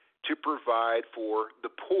property to provide for the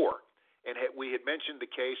poor. And we had mentioned the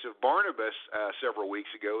case of Barnabas several weeks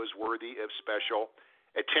ago as worthy of special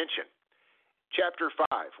attention. Chapter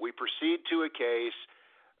 5, we proceed to a case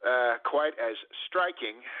quite as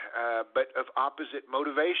striking, but of opposite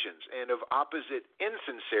motivations and of opposite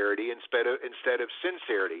insincerity instead of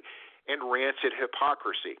sincerity, and rancid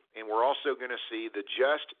hypocrisy. And we're also going to see the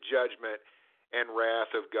just judgment and wrath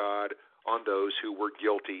of God on those who were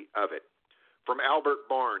guilty of it. From Albert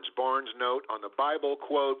Barnes, Barnes' note on the Bible,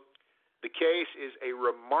 quote, "The case is a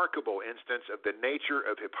remarkable instance of the nature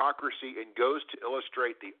of hypocrisy and goes to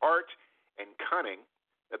illustrate the art and cunning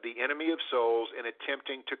of the enemy of souls in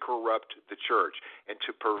attempting to corrupt the church and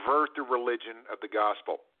to pervert the religion of the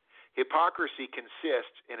gospel. Hypocrisy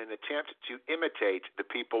consists in an attempt to imitate the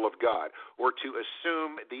people of God or to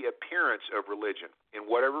assume the appearance of religion in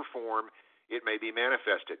whatever form it may be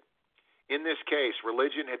manifested. In this case,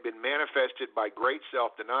 religion had been manifested by great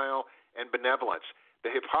self-denial and benevolence. The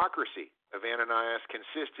hypocrisy of Ananias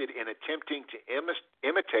consisted in attempting to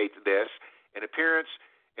imitate this in appearance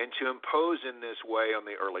and to impose in this way on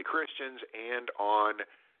the early Christians and on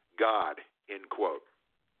God," end quote.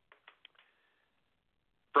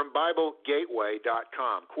 From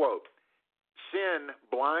BibleGateway.com, quote, "Sin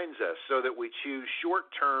blinds us so that we choose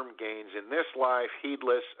short-term gains in this life,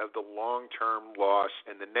 heedless of the long-term loss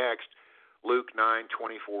in the next," Luke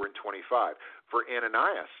 9:24 and 25. For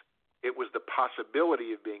Ananias, it was the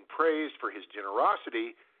possibility of being praised for his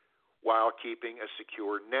generosity while keeping a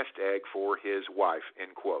secure nest egg for his wife,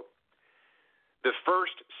 end quote. The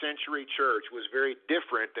first century church was very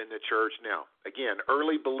different than the church now. Again,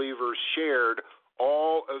 early believers shared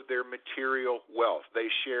all of their material wealth. They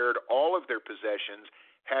shared all of their possessions,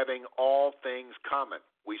 having all things common.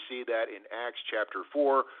 We see that in Acts chapter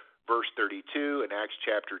 4, verse 32, and Acts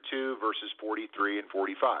chapter 2, verses 43 and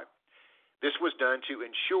 45. This was done to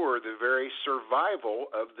ensure the very survival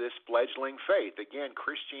of this fledgling faith. Again,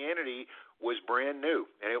 Christianity was brand new,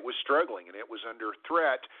 and it was struggling, and it was under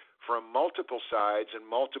threat from multiple sides and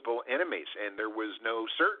multiple enemies, and there was no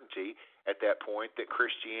certainty at that point that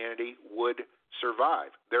Christianity would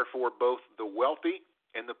survive. Therefore, both the wealthy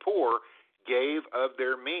and the poor gave of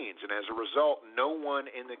their means, and as a result, no one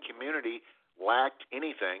in the community lacked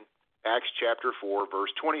anything. Acts chapter 4,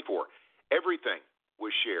 verse 24. Everything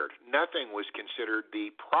was shared. Nothing was considered the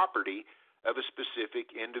property of a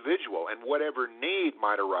specific individual, and whatever need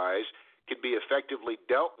might arise could be effectively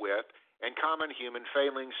dealt with, and common human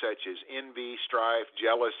failings such as envy, strife,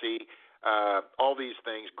 jealousy, all these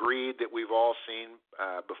things, greed that we've all seen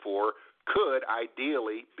before, could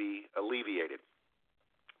ideally be alleviated.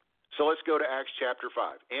 So let's go to Acts chapter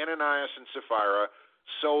 5. Ananias and Sapphira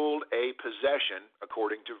sold a possession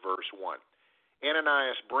according to verse 1.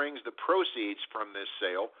 Ananias brings the proceeds from this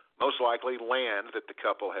sale, most likely land that the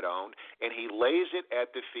couple had owned, and he lays it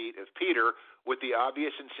at the feet of Peter with the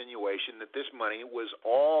obvious insinuation that this money was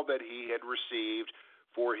all that he had received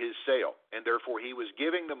for his sale, and therefore he was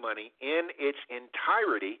giving the money in its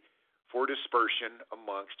entirety for dispersion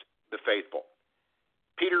amongst the faithful.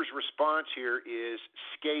 Peter's response here is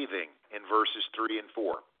scathing in verses 3 and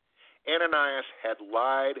 4. Ananias had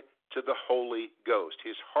lied to the Holy Ghost,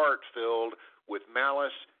 his heart filled with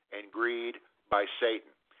malice and greed by Satan.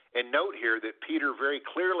 And note here that Peter very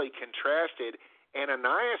clearly contrasted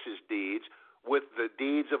Ananias' deeds with the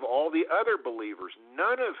deeds of all the other believers,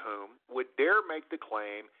 none of whom would dare make the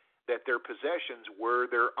claim that their possessions were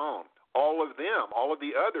their own. All of them, all of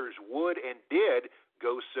the others would and did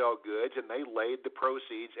go sell goods, and they laid the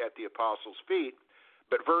proceeds at the apostles' feet.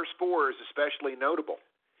 But verse 4 is especially notable.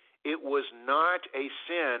 It was not a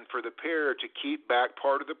sin for the pair to keep back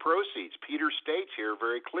part of the proceeds. Peter states here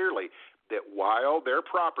very clearly that while their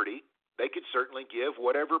property, they could certainly give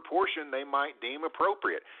whatever portion they might deem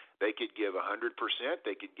appropriate. They could give 100%,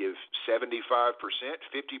 they could give 75%,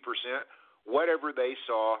 50%, whatever they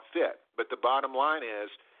saw fit. But the bottom line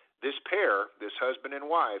is, this pair, this husband and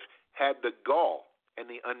wife, had the gall and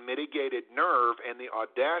the unmitigated nerve and the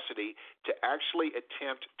audacity to actually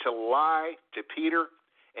attempt to lie to Peter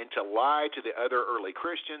and to lie to the other early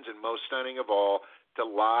Christians, and most stunning of all, to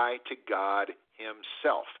lie to God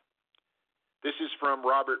himself. This is from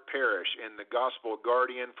Robert Parrish in the Gospel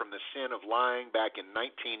Guardian from the Sin of Lying back in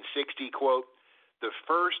 1960. Quote, "The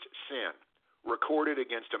first sin recorded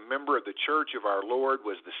against a member of the Church of our Lord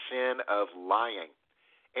was the sin of lying.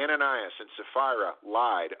 Ananias and Sapphira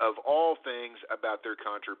lied of all things about their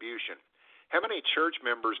contribution. How many church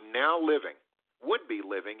members now living would be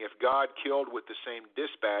living if God killed with the same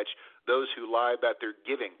dispatch those who lie about their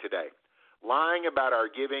giving today? Lying about our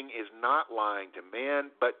giving is not lying to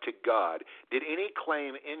man, but to God. Did any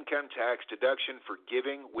claim income tax deduction for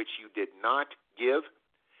giving which you did not give?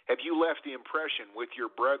 Have you left the impression with your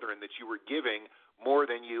brethren that you were giving more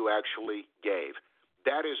than you actually gave?"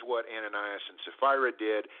 That is what Ananias and Sapphira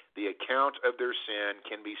did. The account of their sin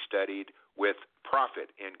can be studied with profit,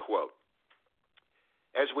 end quote.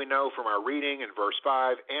 As we know from our reading in verse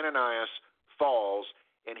 5, Ananias falls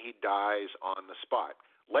and he dies on the spot.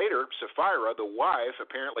 Later, Sapphira, the wife,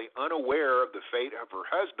 apparently unaware of the fate of her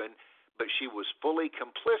husband, but she was fully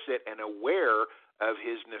complicit and aware of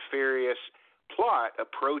his nefarious plot,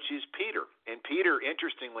 approaches Peter. And Peter,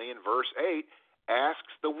 interestingly, in verse 8,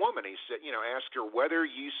 asks the woman, he said, ask her whether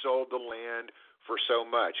you sold the land for so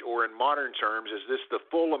much, or in modern terms, is this the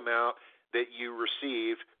full amount that you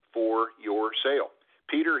received for your sale?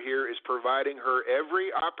 Peter here is providing her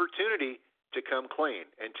every opportunity to come clean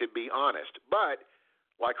and to be honest. But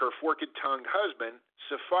like her forked-tongued husband,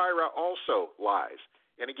 Sapphira also lies.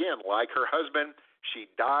 And again, like her husband, she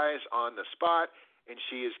dies on the spot, and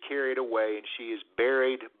she is carried away, and she is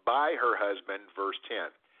buried by her husband, verse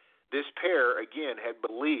 10. This pair, again, had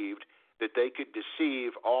believed that they could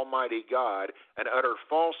deceive Almighty God, an utter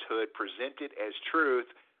falsehood presented as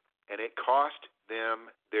truth, and it cost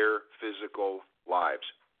them their physical lives.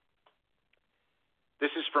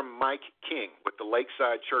 This is from Mike King with the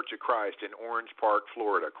Lakeside Church of Christ in Orange Park,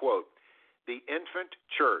 Florida. Quote, "The infant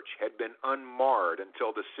church had been unmarred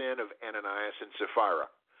until the sin of Ananias and Sapphira.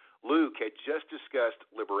 Luke had just discussed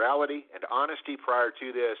liberality and honesty prior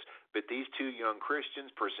to this, but these two young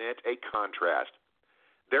Christians present a contrast.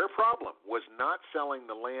 Their problem was not selling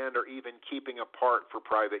the land or even keeping a part for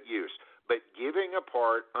private use, but giving a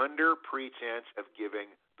part under pretense of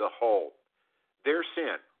giving the whole. Their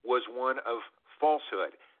sin was one of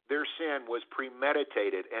falsehood. Their sin was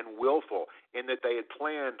premeditated and willful in that they had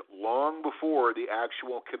planned long before the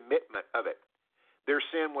actual commitment of it. Their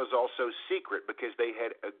sin was also secret because they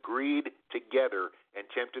had agreed together and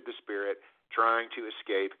tempted the Spirit, trying to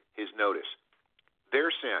escape his notice. Their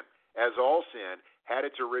sin, as all sin, had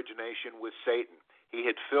its origination with Satan. He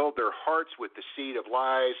had filled their hearts with the seed of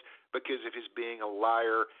lies because of his being a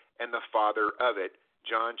liar and the father of it.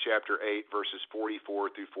 John chapter 8, verses 44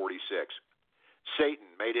 through 46.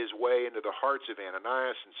 Satan made his way into the hearts of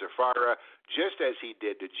Ananias and Sapphira, just as he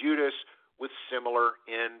did to Judas, with similar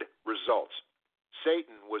end results.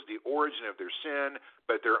 Satan was the origin of their sin,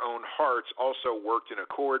 but their own hearts also worked in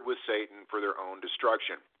accord with Satan for their own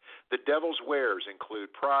destruction. The devil's wares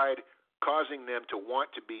include pride, causing them to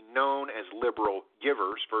want to be known as liberal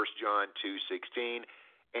givers, 1 John 2:16,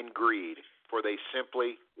 and greed, for they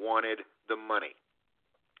simply wanted the money.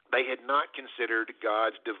 They had not considered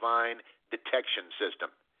God's divine detection system.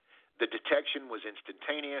 The detection was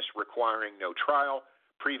instantaneous, requiring no trial,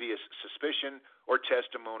 previous suspicion, or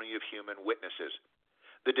testimony of human witnesses.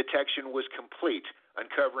 The detection was complete,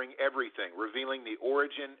 uncovering everything, revealing the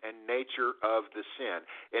origin and nature of the sin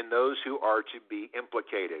and those who are to be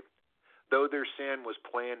implicated. Though their sin was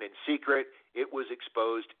planned in secret, it was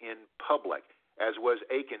exposed in public, as was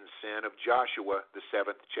Achan's sin of Joshua, the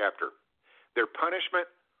 7th chapter. Their punishment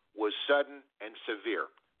was sudden and severe,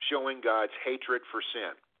 showing God's hatred for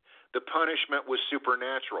sin. The punishment was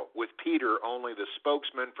supernatural, with Peter only the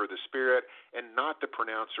spokesman for the Spirit and not the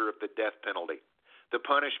pronouncer of the death penalty. The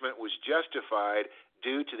punishment was justified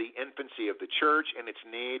due to the infancy of the church and its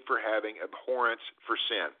need for having abhorrence for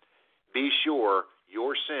sin. Be sure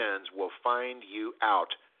your sins will find you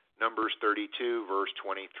out. Numbers 32, verse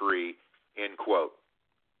 23, end quote.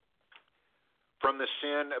 From The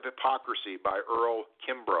Sin of Hypocrisy by Earl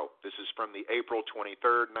Kimbrough. This is from the April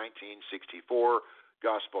 23, 1964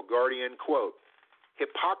 Gospel Guardian. Quote,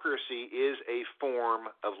 "Hypocrisy is a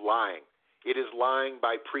form of lying. It is lying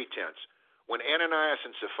by pretense. When Ananias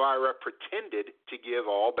and Sapphira pretended to give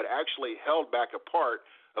all but actually held back a part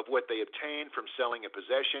of what they obtained from selling a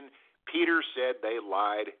possession, Peter said they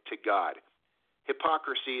lied to God.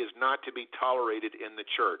 Hypocrisy is not to be tolerated in the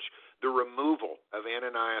church. The removal of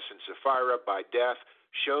Ananias and Sapphira by death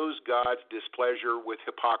shows God's displeasure with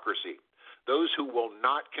hypocrisy. Those who will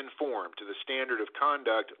not conform to the standard of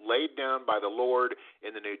conduct laid down by the Lord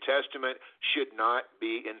in the New Testament should not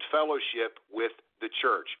be in fellowship with the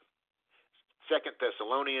church. 2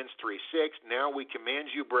 Thessalonians 3:6, now we command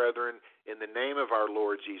you, brethren, in the name of our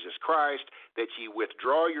Lord Jesus Christ, that ye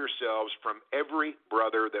withdraw yourselves from every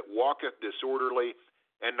brother that walketh disorderly,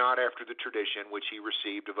 and not after the tradition which he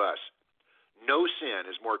received of us. No sin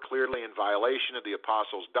is more clearly in violation of the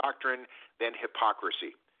apostles' doctrine than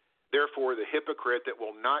hypocrisy. Therefore, the hypocrite that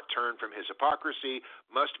will not turn from his hypocrisy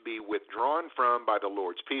must be withdrawn from by the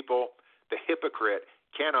Lord's people. The hypocrite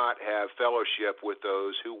cannot have fellowship with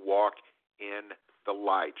those who walk in the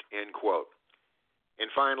light, end quote. And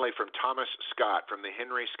finally, from Thomas Scott, from the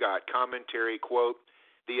Henry Scott commentary, quote,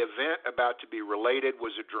 the event about to be related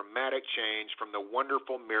was a dramatic change from the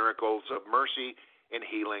wonderful miracles of mercy and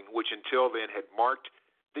healing, which until then had marked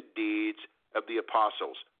the deeds of the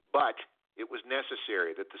apostles. But it was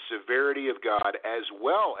necessary that the severity of God as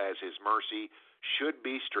well as his mercy should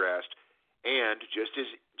be stressed, and just as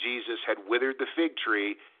Jesus had withered the fig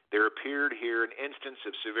tree, there appeared here an instance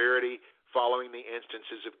of severity following the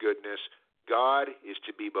instances of goodness. God is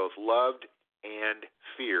to be both loved and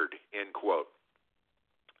feared, end quote.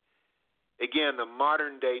 Again, the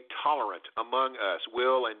modern-day tolerant among us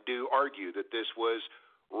will and do argue that this was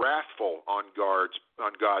wrathful on God's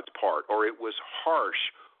part, or it was harsh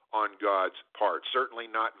on God's part, certainly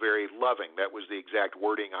not very loving. That was the exact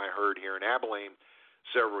wording I heard here in Abilene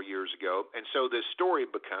several years ago. And so this story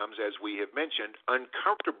becomes, as we have mentioned,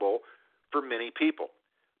 uncomfortable for many people.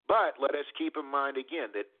 But let us keep in mind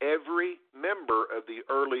again that every member of the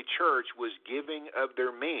early church was giving of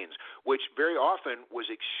their means, which very often was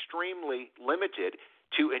extremely limited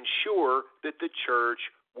to ensure that the church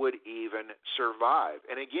would even survive.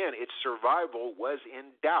 And again, its survival was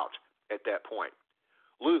in doubt at that point.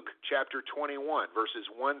 Luke chapter 21, verses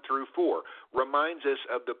 1 through 4, reminds us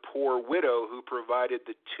of the poor widow who provided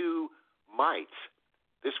the 2 mites.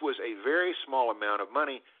 This was a very small amount of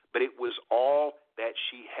money, but it was all that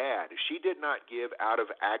she had. She did not give out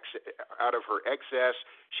of her excess.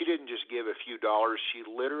 She didn't just give a few dollars. She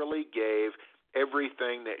literally gave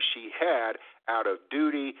everything that she had out of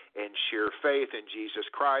duty and sheer faith in Jesus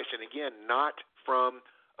Christ, and again, not from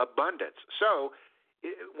abundance. So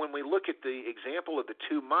when we look at the example of the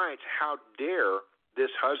 2 mites, how dare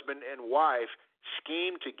this husband and wife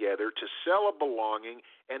scheme together to sell a belonging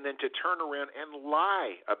and then to turn around and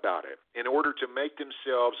lie about it in order to make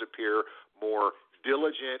themselves appear more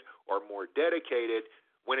diligent or more dedicated,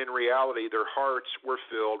 when in reality their hearts were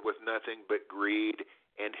filled with nothing but greed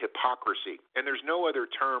and hypocrisy. And there's no other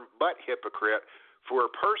term but hypocrite for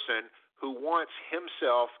a person who wants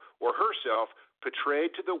himself or herself portrayed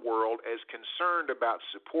to the world as concerned about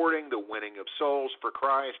supporting the winning of souls for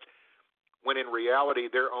Christ, when in reality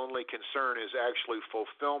their only concern is actually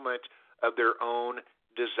fulfillment of their own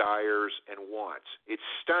desires and wants. It's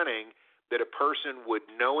stunning that a person would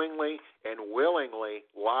knowingly and willingly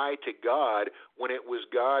lie to God when it was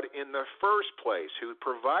God in the first place who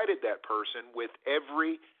provided that person with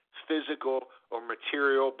every physical or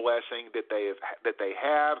material blessing that they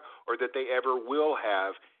have or that they ever will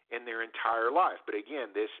have in their entire life. But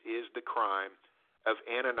again, this is the crime of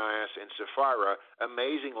Ananias and Sapphira,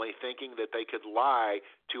 amazingly thinking that they could lie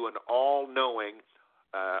to an all-knowing,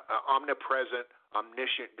 omnipresent,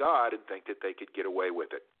 omniscient God and think that they could get away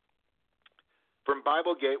with it. From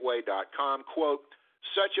BibleGateway.com, quote,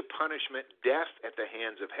 such a punishment, death at the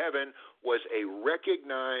hands of heaven, was a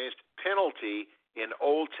recognized penalty in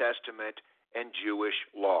Old Testament and Jewish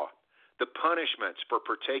law. The punishments for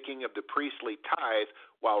partaking of the priestly tithe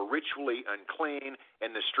while ritually unclean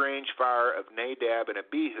and the strange fire of Nadab and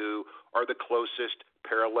Abihu are the closest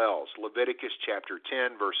parallels. Leviticus chapter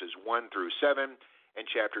 10, verses 1 through 7, and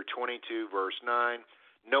chapter 22, verse 9.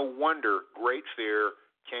 No wonder great fear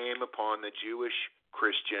came upon the Jewish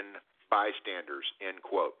Christian bystanders, end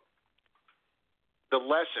quote. The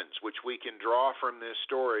lessons which we can draw from this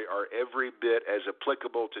story are every bit as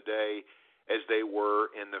applicable today as they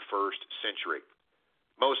were in the first century.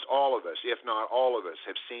 Most all of us, if not all of us,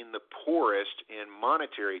 have seen the poorest in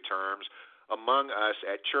monetary terms among us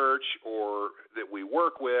at church or that we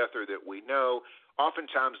work with or that we know.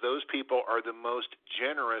 Oftentimes those people are the most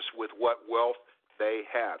generous with what wealth they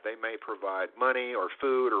have. They may provide money or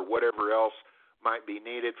food or whatever else might be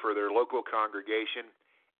needed for their local congregation,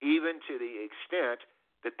 even to the extent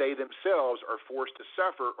that they themselves are forced to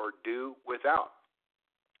suffer or do without.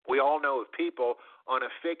 We all know of people on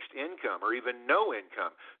a fixed income or even no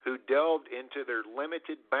income who delved into their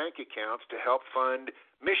limited bank accounts to help fund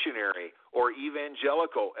missionary or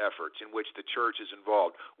evangelical efforts in which the church is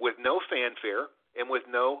involved with no fanfare and with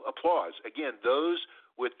no applause. Again, those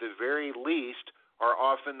with the very least are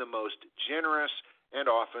often the most generous and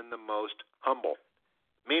often the most humble.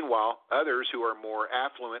 Meanwhile, others who are more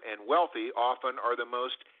affluent and wealthy often are the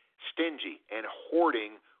most stingy and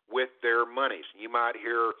hoarding with their monies. You might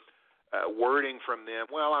hear wording from them,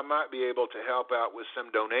 well, I might be able to help out with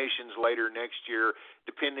some donations later next year,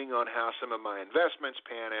 depending on how some of my investments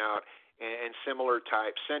pan out, and similar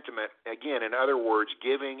type sentiment. Again, in other words,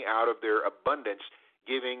 giving out of their abundance,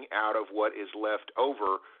 giving out of what is left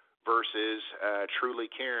over, versus truly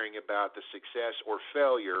caring about the success or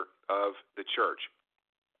failure of the church.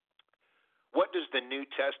 What does the New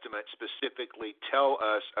Testament specifically tell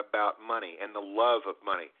us about money and the love of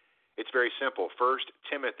money? It's very simple. 1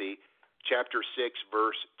 Timothy chapter 6,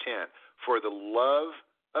 verse 10. For the love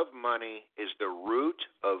of money is the root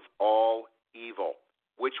of all evil,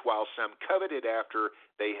 which while some coveted after,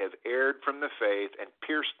 they have erred from the faith and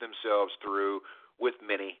pierced themselves through with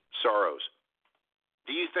many sorrows.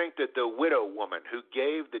 Do you think that the widow woman who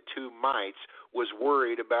gave the 2 mites was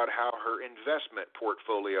worried about how her investment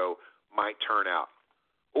portfolio might turn out?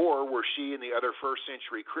 Or were she and the other first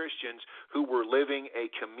century Christians who were living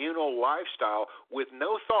a communal lifestyle with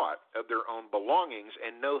no thought of their own belongings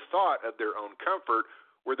and no thought of their own comfort,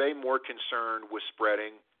 were they more concerned with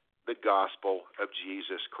spreading the gospel of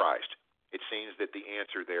Jesus Christ? It seems that the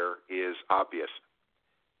answer there is obvious.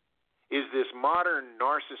 Is this modern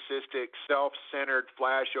narcissistic, self-centered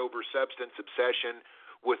flash-over substance obsession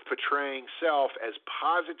with portraying self as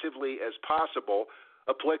positively as possible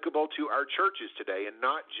applicable to our churches today and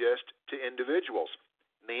not just to individuals?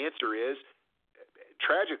 And the answer is,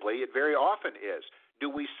 tragically, it very often is. Do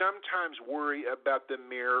we sometimes worry about the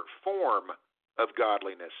mere form of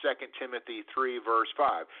godliness? 2 Timothy 3, verse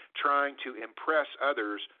 5, trying to impress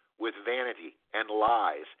others with vanity and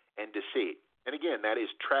lies and deceit. And again, that is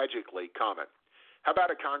tragically common. How about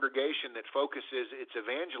a congregation that focuses its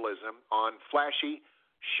evangelism on flashy,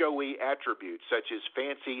 showy attributes such as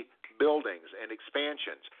fancy buildings and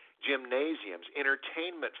expansions, gymnasiums,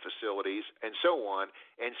 entertainment facilities, and so on,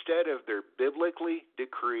 instead of their biblically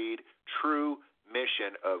decreed true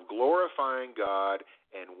mission of glorifying God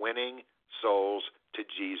and winning souls to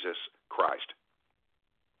Jesus Christ?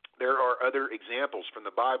 There are other examples from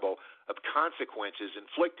the Bible of consequences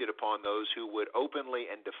inflicted upon those who would openly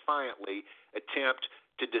and defiantly attempt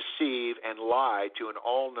to deceive and lie to an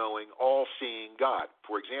all-knowing, all-seeing God.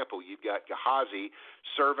 For example, you've got Gehazi,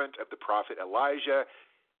 servant of the prophet Elijah,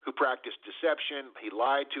 who practiced deception. He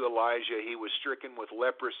lied to Elijah. He was stricken with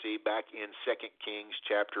leprosy back in 2 Kings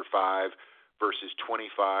chapter 5, verses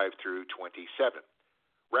 25 through 27.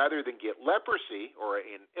 Rather than get leprosy or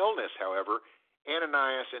an illness, however,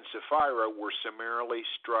 Ananias and Sapphira were summarily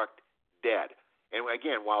struck dead. And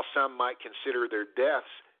again, while some might consider their deaths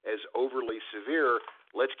as overly severe,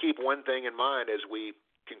 let's keep one thing in mind as we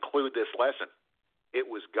conclude this lesson. It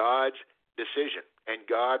was God's decision, and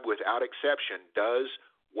God, without exception, does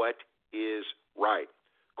what is right.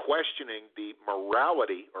 Questioning the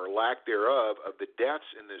morality or lack thereof of the deaths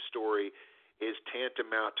in this story is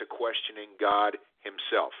tantamount to questioning God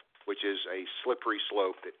himself, which is a slippery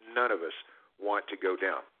slope that none of us want to go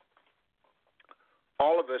down.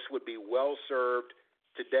 All of us would be well served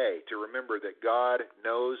today to remember that God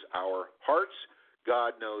knows our hearts,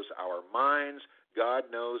 God knows our minds, God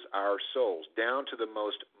knows our souls, down to the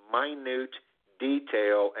most minute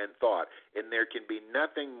detail and thought. And there can be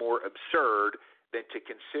nothing more absurd than to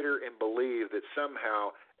consider and believe that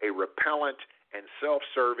somehow a repellent and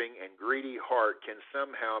self-serving and greedy heart can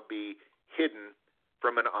somehow be hidden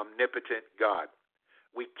from an omnipotent God.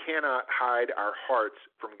 We cannot hide our hearts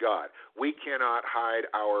from God. We cannot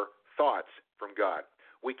hide our thoughts from God.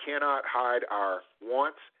 We cannot hide our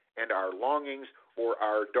wants and our longings or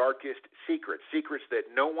our darkest secrets, secrets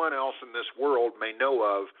that no one else in this world may know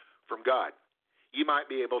of from God. You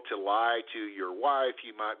might be able to lie to your wife.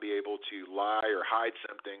 You might be able to lie or hide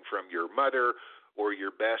something from your mother or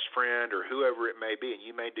your best friend or whoever it may be, and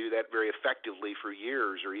you may do that very effectively for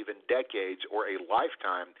years or even decades or a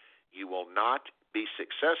lifetime. You will not be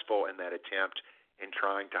successful in that attempt in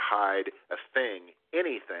trying to hide a thing,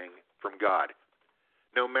 anything, from God.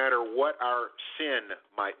 No matter what our sin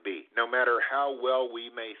might be, no matter how well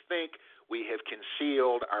we may think we have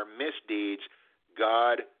concealed our misdeeds,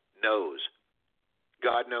 God knows.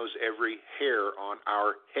 God knows every hair on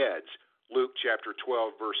our heads. Luke chapter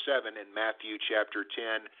 12, verse 7, and Matthew chapter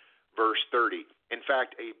 10, verse 30. In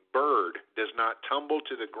fact, a bird does not tumble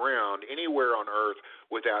to the ground anywhere on earth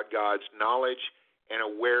without God's knowledge and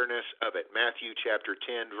awareness of it. Matthew chapter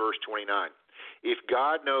 10, verse 29. If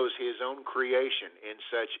God knows his own creation in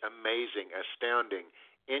such amazing, astounding,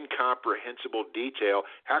 incomprehensible detail,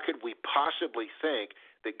 how could we possibly think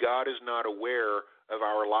that God is not aware of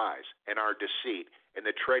our lies and our deceit and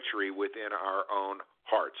the treachery within our own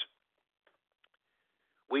hearts.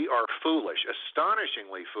 We are foolish,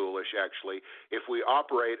 astonishingly foolish, actually, if we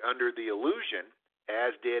operate under the illusion,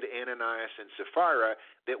 as did Ananias and Sapphira,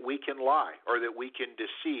 that we can lie or that we can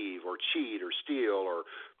deceive or cheat or steal or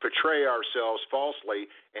portray ourselves falsely,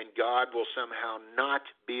 and God will somehow not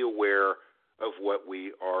be aware of what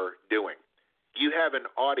we are doing. You have an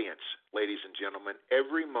audience, ladies and gentlemen,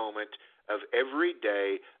 every moment of every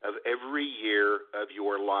day of every year of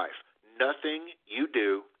your life. Nothing you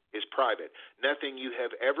do is private. Nothing you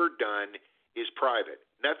have ever done is private.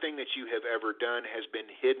 Nothing that you have ever done has been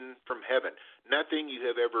hidden from heaven. Nothing you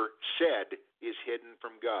have ever said is hidden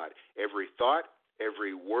from God. Every thought,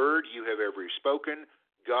 every word you have ever spoken,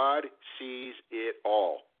 God sees it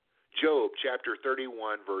all. Job chapter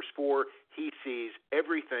 31, verse 4, he sees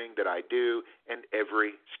everything that I do and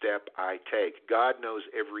every step I take. God knows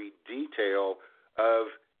every detail of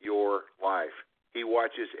your life. He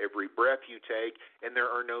watches every breath you take, and there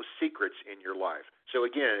are no secrets in your life. So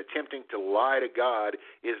again, attempting to lie to God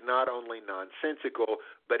is not only nonsensical,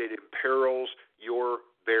 but it imperils your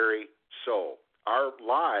very soul. Our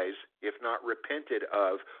lies, if not repented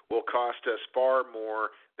of, will cost us far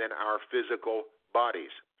more than our physical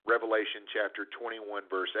bodies. Revelation chapter 21,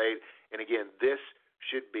 verse 8. And again, this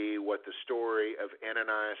should be what the story of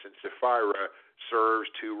Ananias and Sapphira serves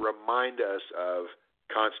to remind us of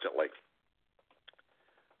constantly.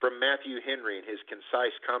 From Matthew Henry in his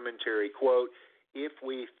concise commentary, quote, "If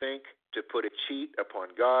we think to put a cheat upon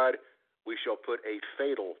God, we shall put a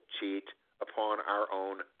fatal cheat upon our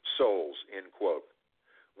own souls," end quote.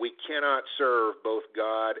 We cannot serve both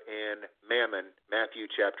God and mammon, Matthew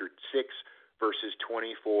chapter 6, verses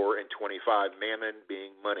 24 and 25, mammon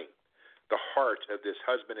being money. The heart of this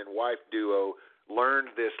husband and wife duo learned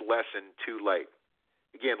this lesson too late.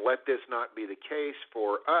 Again, let this not be the case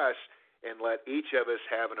for us, and let each of us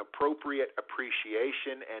have an appropriate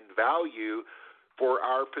appreciation and value for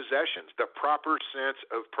our possessions, the proper sense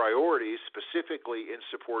of priorities, specifically in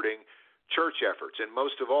supporting church efforts. And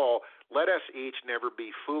most of all, let us each never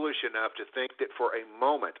be foolish enough to think that for a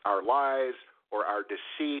moment our lies or our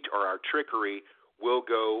deceit or our trickery will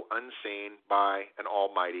go unseen by an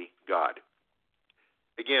almighty God.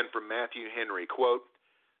 Again, from Matthew Henry, quote,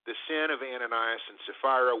 "The sin of Ananias and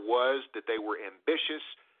Sapphira was that they were ambitious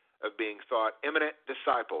of being thought eminent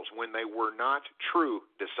disciples when they were not true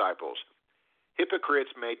disciples.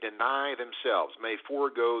 Hypocrites may deny themselves, may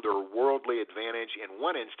forego their worldly advantage in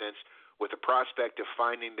one instance with the prospect of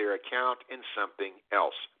finding their account in something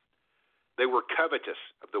else. They were covetous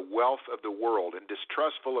of the wealth of the world and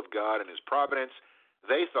distrustful of God and his providence.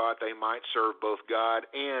 They thought they might serve both God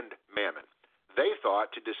and mammon. They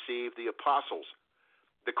thought to deceive the apostles.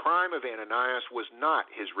 The crime of Ananias was not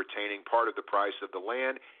his retaining part of the price of the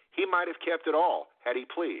land. He might have kept it all had he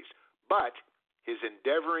pleased, but his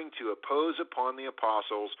endeavoring to oppose upon the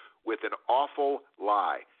apostles with an awful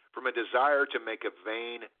lie from a desire to make a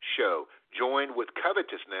vain show, joined with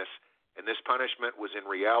covetousness, and this punishment was in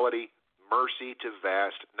reality mercy to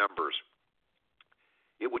vast numbers.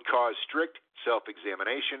 It would cause strict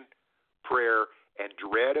self-examination, prayer, and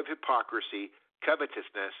dread of hypocrisy,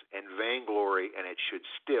 covetousness, and vainglory, and it should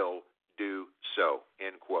still do so,"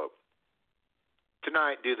 end quote.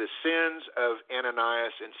 Tonight, do the sins of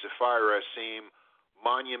Ananias and Sapphira seem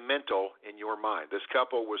monumental in your mind? This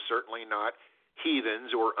couple was certainly not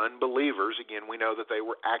heathens or unbelievers. Again, we know that they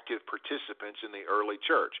were active participants in the early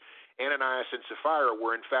church. Ananias and Sapphira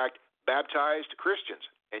were, in fact, baptized Christians.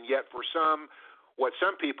 And yet for some, what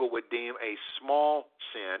some people would deem a small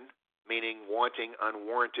sin, meaning wanting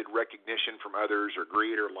unwarranted recognition from others or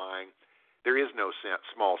greed or lying, there is no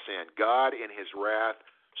small sin. God, in his wrath,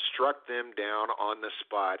 struck them down on the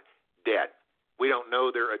spot dead. We don't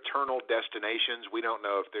know their eternal destinations. We don't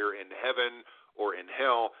know if they're in heaven or in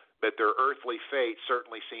hell, but their earthly fate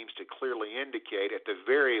certainly seems to clearly indicate, at the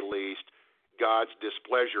very least, God's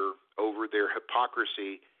displeasure over their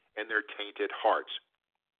hypocrisy and their tainted hearts.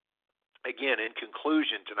 Again, in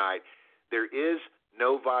conclusion tonight, there is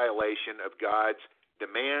no violation of God's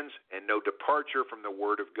demands and no departure from the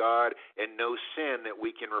Word of God and no sin that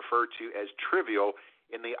we can refer to as trivial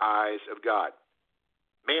in the eyes of God.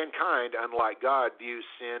 Mankind, unlike God, views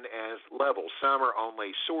sin as level. Some are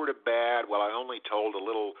only sort of bad. Well, I only told a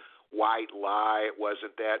little white lie. It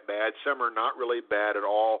wasn't that bad. Some are not really bad at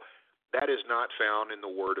all. That is not found in the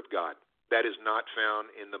Word of God. That is not found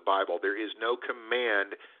in the Bible. There is no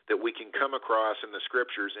command that we can come across in the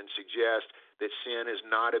Scriptures and suggest that sin is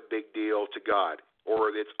not a big deal to God, or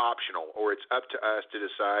it's optional, or it's up to us to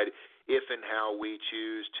decide if and how we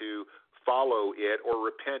choose to follow it or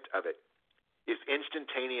repent of it. if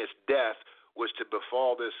instantaneous death was to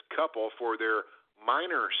befall this couple for their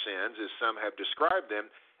minor sins, as some have described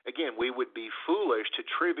them, again, we would be foolish to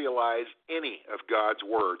trivialize any of God's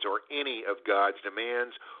words or any of God's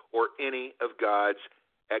demands or any of God's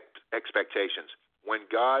expectations. When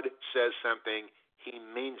God says something, he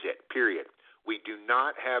means it, period. We do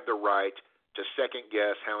not have the right to second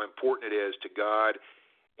guess how important it is to God.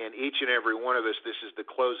 And each and every one of us, this is the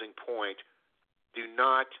closing point, do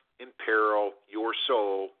not imperil your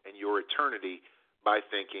soul and your eternity by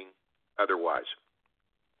thinking otherwise.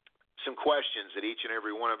 Some questions that each and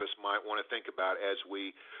every one of us might want to think about as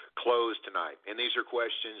we close tonight. And these are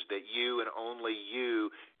questions that you and only you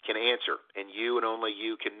can answer, and you and only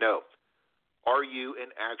you can know. Are you in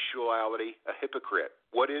actuality a hypocrite?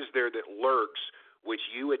 What is there that lurks which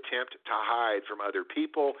you attempt to hide from other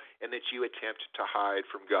people and that you attempt to hide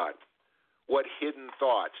from God? What hidden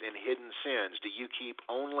thoughts and hidden sins do you keep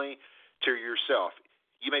only to yourself?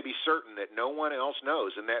 You may be certain that no one else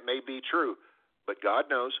knows, and that may be true, but God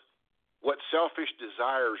knows. What selfish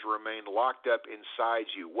desires remain locked up inside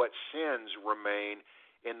you? What sins remain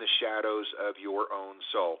in the shadows of your own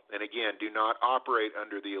soul? And again, do not operate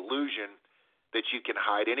under the illusion that you can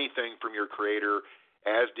hide anything from your Creator,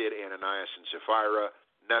 as did Ananias and Sapphira.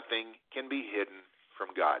 Nothing can be hidden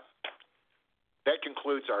from God. That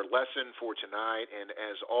concludes our lesson for tonight, and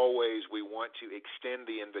as always, we want to extend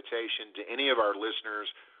the invitation to any of our listeners,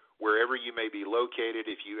 wherever you may be located.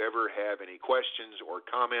 If you ever have any questions or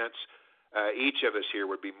comments, each of us here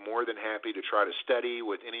would be more than happy to try to study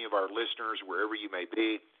with any of our listeners wherever you may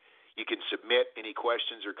be. You can submit any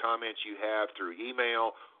questions or comments you have through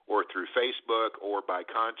email or through Facebook or by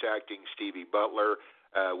contacting Stevie Butler.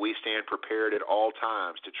 We stand prepared at all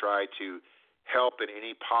times to try to help in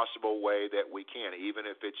any possible way that we can, even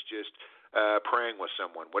if it's just praying with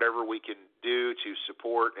someone. Whatever we can do to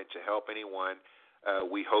support and to help anyone,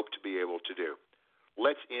 we hope to be able to do.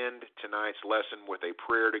 Let's end tonight's lesson with a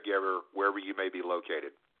prayer together wherever you may be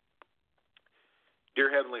located. Dear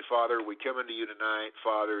Heavenly Father, we come unto you tonight,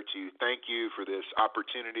 Father, to thank you for this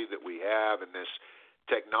opportunity that we have and this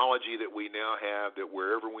technology that we now have, that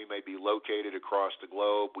wherever we may be located across the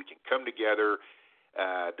globe, we can come together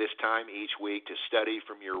this time each week to study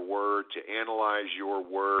from your word, to analyze your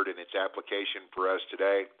word and its application for us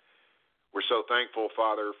today. We're so thankful,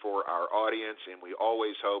 Father, for our audience, and we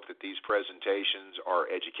always hope that these presentations are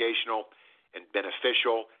educational and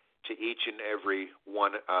beneficial to each and every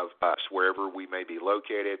one of us, wherever we may be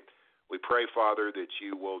located. We pray, Father, that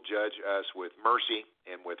you will judge us with mercy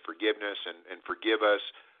and with forgiveness and forgive us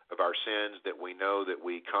of our sins that we know that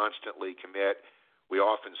we constantly commit. We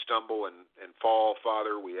often stumble and fall,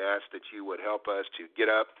 Father. We ask that you would help us to get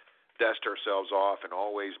up, dust ourselves off, and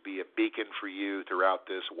always be a beacon for you throughout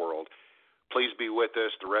this world. Please be with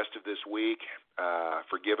us the rest of this week.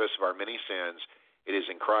 Forgive us of our many sins. It is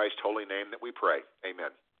in Christ's holy name that we pray.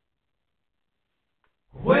 Amen.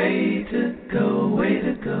 Way to go, way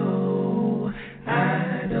to go.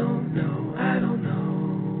 I don't know, I don't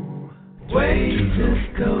know. Way to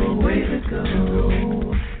go, way to go.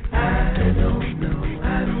 I don't know,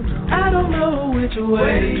 I don't know. I don't know which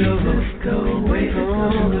way to go, way to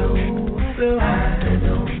go. I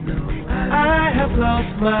don't know. I have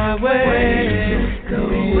lost my way. Go,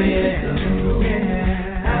 way to go.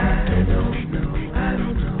 I don't know, I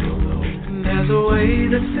don't know. There's a way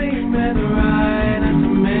that seems right as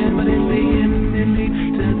a man, but in the end it leads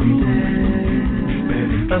to death.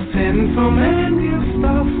 A sinful man gives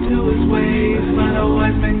thoughts to his ways, but a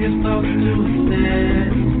wise man gives thoughts to his stead.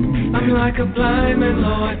 I'm like a blind man,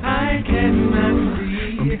 Lord, I cannot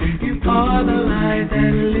see. You are the light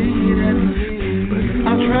that leadeth me.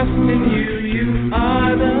 I trust in you, you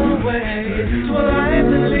are the way to a life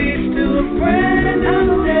that leads to a friend I'm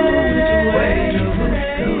dead. Way to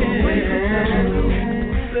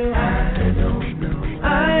go, I don't know. I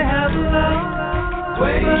have lost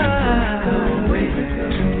way to go.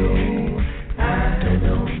 I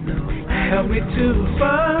don't know. Help me to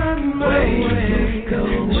find my way,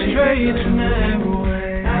 straight and narrow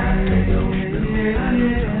way. I don't know.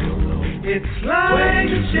 It's like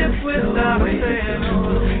a ship without a sail.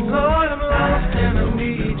 Lord, I'm lost and I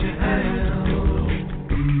need your help.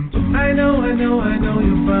 I know you'll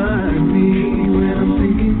find me when I'm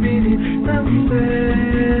sinking beneath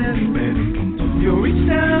something. You'll reach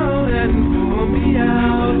down and pull me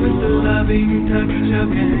out with the loving touch of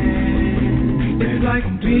your hand. It's like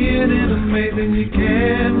being in a maze and you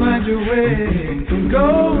can't find your way.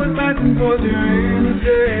 Going back and forth during the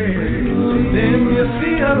day. Then you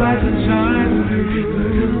see a light that shines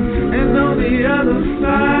through, and on the other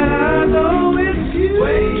side I know it's you.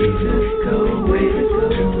 Way to go, way to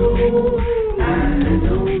go.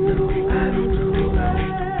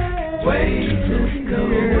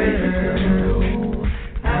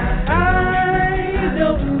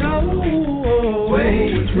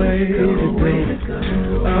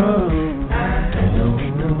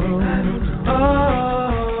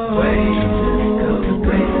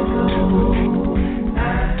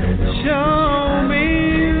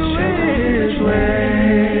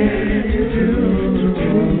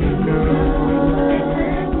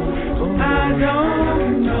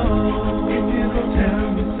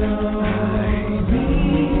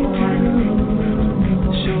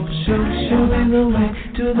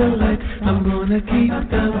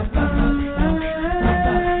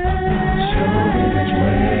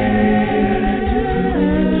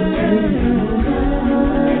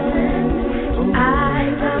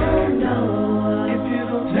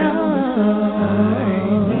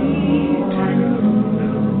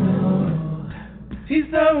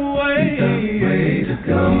 way to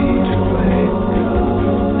go.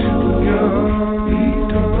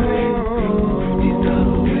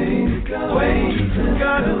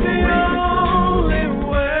 God is the only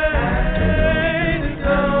way to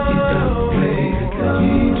go.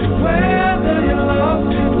 Whether you're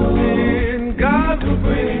lost in sin, God will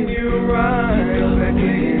bring you right back in.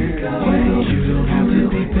 You don't have to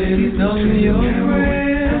be pitied on your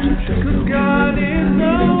friend, 'cause God is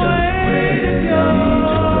the way to go.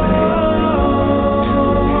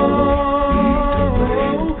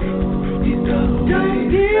 Don't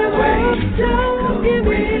give up, don't give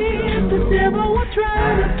in. The devil will try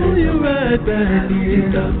to pull you right back in.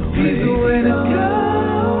 He's the way to go.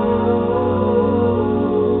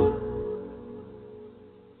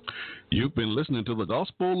 You've been listening to the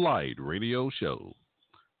Gospel Light Radio Show,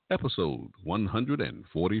 episode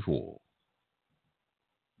 144.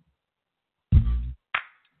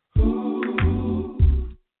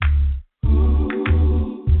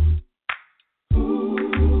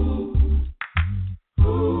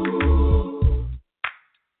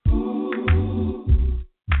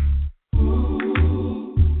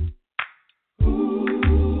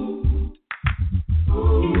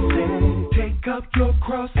 Take up your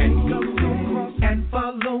cross and go and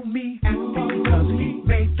follow me. Because he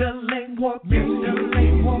made the lame walk, made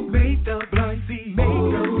the blind see,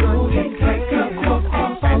 made the blind see. Take up your cross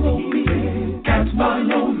and follow me and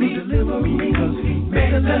follow me. Deliver me because he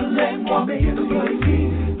made the lame walk, made the blind see,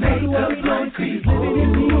 made the blind see. Living in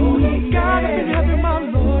me, God in heaven, my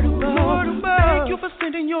Lord above. Thank you for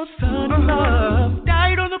sending your Son in love.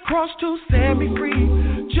 Died on the cross to set me free,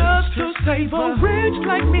 just to save a wretch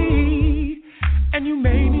like me. And you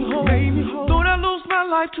made me whole. Lord, I lose my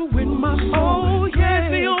life to win my soul.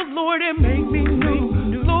 Yes, the old Lord, and make me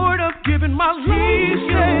new. Lord, I've given my life.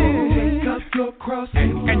 Take up your cross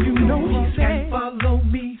and you know he said, follow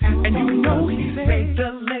me. And you know he said, make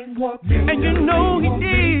the lame walk. And you know he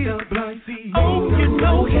did. Oh, you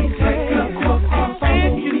know he said,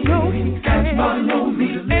 and you know he said, follow me.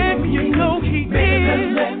 And you know he did.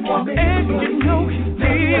 And you know he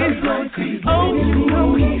did. Oh, you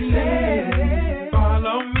know he said,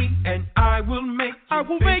 follow me and I will make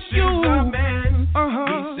you a man.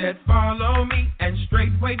 He said, follow me and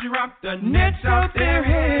straightway drop the nets out their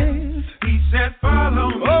hands. He said, follow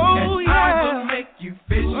me and I will make you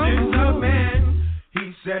fishers of men.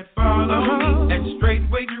 He said, follow me and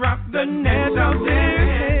straightway drop the nets out their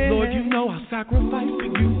hands. Lord, you know I'll sacrifice for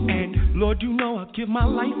you, and Lord, you know I'll give my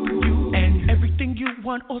life for you, and everything you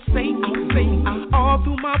want or say, I'll say. All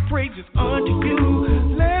through my praises unto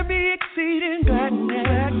you. Let me exceed in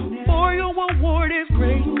gladness, for your reward is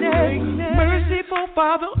greatness. Merciful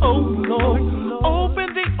Father, oh Lord,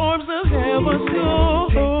 open the arms of heaven's door.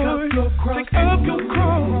 Take up your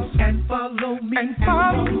cross and follow me.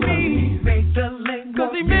 Make the lame walk.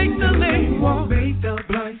 'Cause he made the lame walk. Made the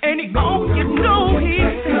blind. And he, oh, you know he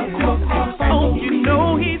said. Oh, you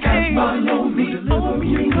know he said. Follow me. Oh,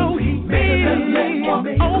 you know he made.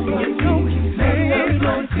 Oh, you know he said.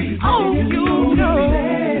 Oh, you know.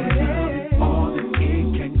 All that he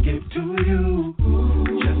can give to you.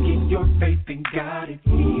 Just keep your faith in God and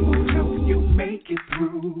he will help you make it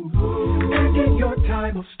through. And in your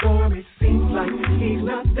time of storm, it seems like he's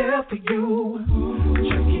not there for you.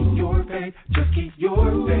 Just keep your faith,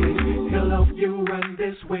 he'll help you run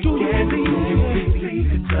this way. And you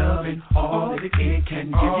believe in love and all that it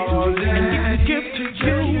can give to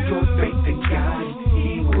you. Just keep your faith in God and he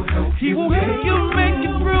will help you make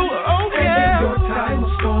it through. Oh yeah. And in your time of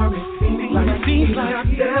storm, it seems like he's not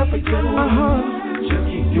there for you. Just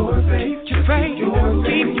keep your faith, keep your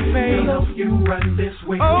faith, he'll help you run this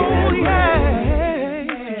way. Oh yeah.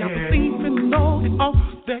 I believe in all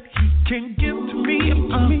that he can give to me.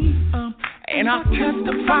 And I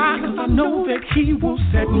testify, 'cause I know that he will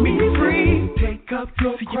set me free. Take up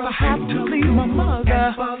your cross. If I have to leave my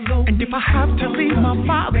mother, and if I have to leave my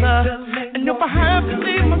father, and if I have to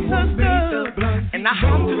leave my sister, and I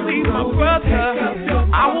have to leave my brother,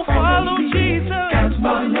 I will follow Jesus, 'cause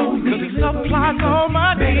he supplies all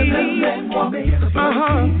my needs.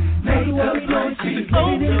 Oh,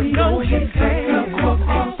 you know he said,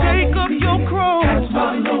 take up your cross and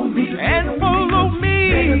follow me.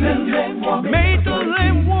 Made the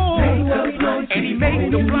lame walk, and he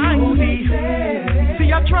made the blind see.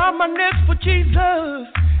 See, I try my next for Jesus,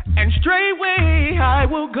 and straightway I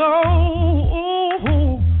will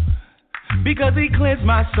go, because he cleansed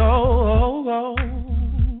my soul.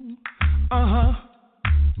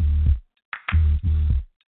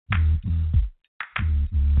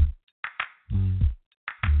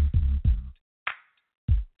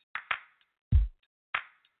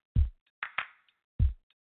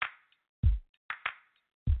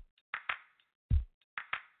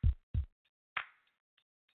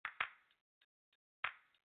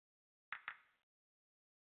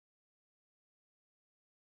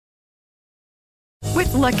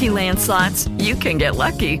 Lucky Land Slots, you can get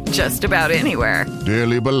lucky just about anywhere.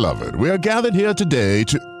 Dearly beloved, we are gathered here today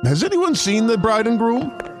to... Has anyone seen the bride and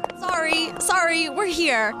groom? Sorry, we're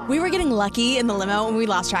here. We were getting lucky in the limo and we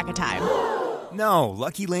lost track of time. No,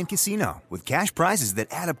 Lucky Land Casino, with cash prizes that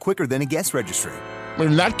add up quicker than a guest registry.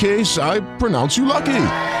 In that case, I pronounce you lucky.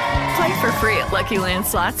 Play for free at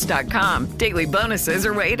LuckyLandSlots.com. Daily bonuses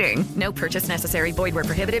are waiting. No purchase necessary. Void where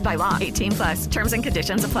prohibited by law. 18+. Terms and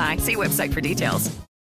conditions apply. See website for details.